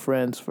one of our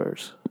friends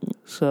first.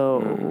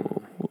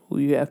 So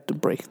you have to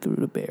break through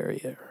the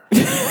barrier.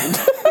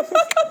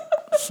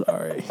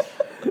 Sorry.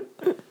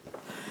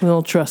 We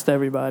don't trust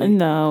everybody.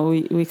 No,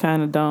 we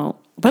kind of don't.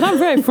 But I'm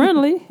very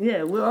friendly.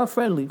 Yeah, we are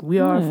friendly. We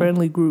are a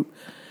friendly group.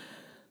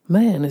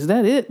 Man, is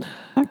that it?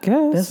 I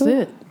guess. That's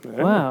it.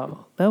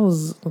 Wow. That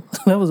was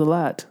a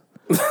lot.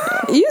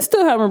 You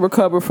still haven't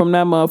recovered from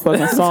that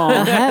motherfucking song.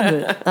 I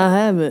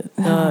haven't.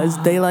 It's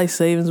daylight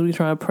savings. We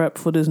trying to prep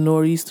for this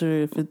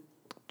nor'easter if it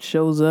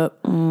shows up.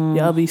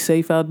 Y'all be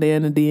safe out there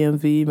in the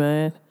DMV,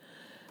 man.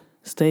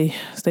 Stay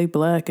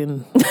black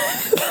and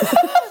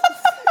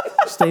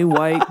stay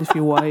white if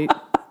you're white.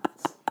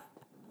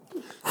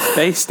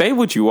 Stay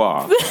what you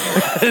are.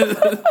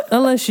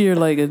 Unless you're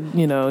like if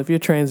you're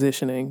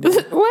transitioning.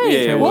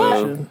 Wait,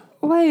 what?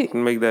 Wait.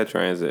 Make that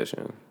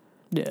transition.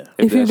 Yeah.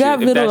 If you got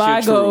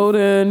vitiligo,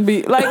 then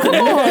be like, come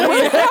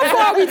on. How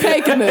far are we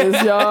taking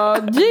this, y'all?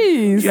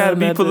 Jeez. You gotta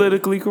be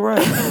politically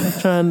correct. I'm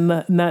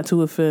trying not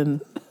to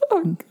offend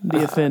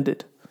the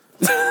offended.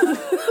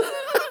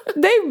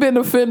 They've been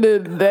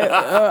offended an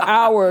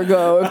hour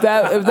ago. If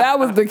that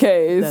was the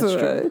case,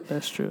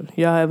 That's true.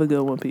 Y'all have a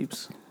good one,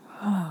 peeps.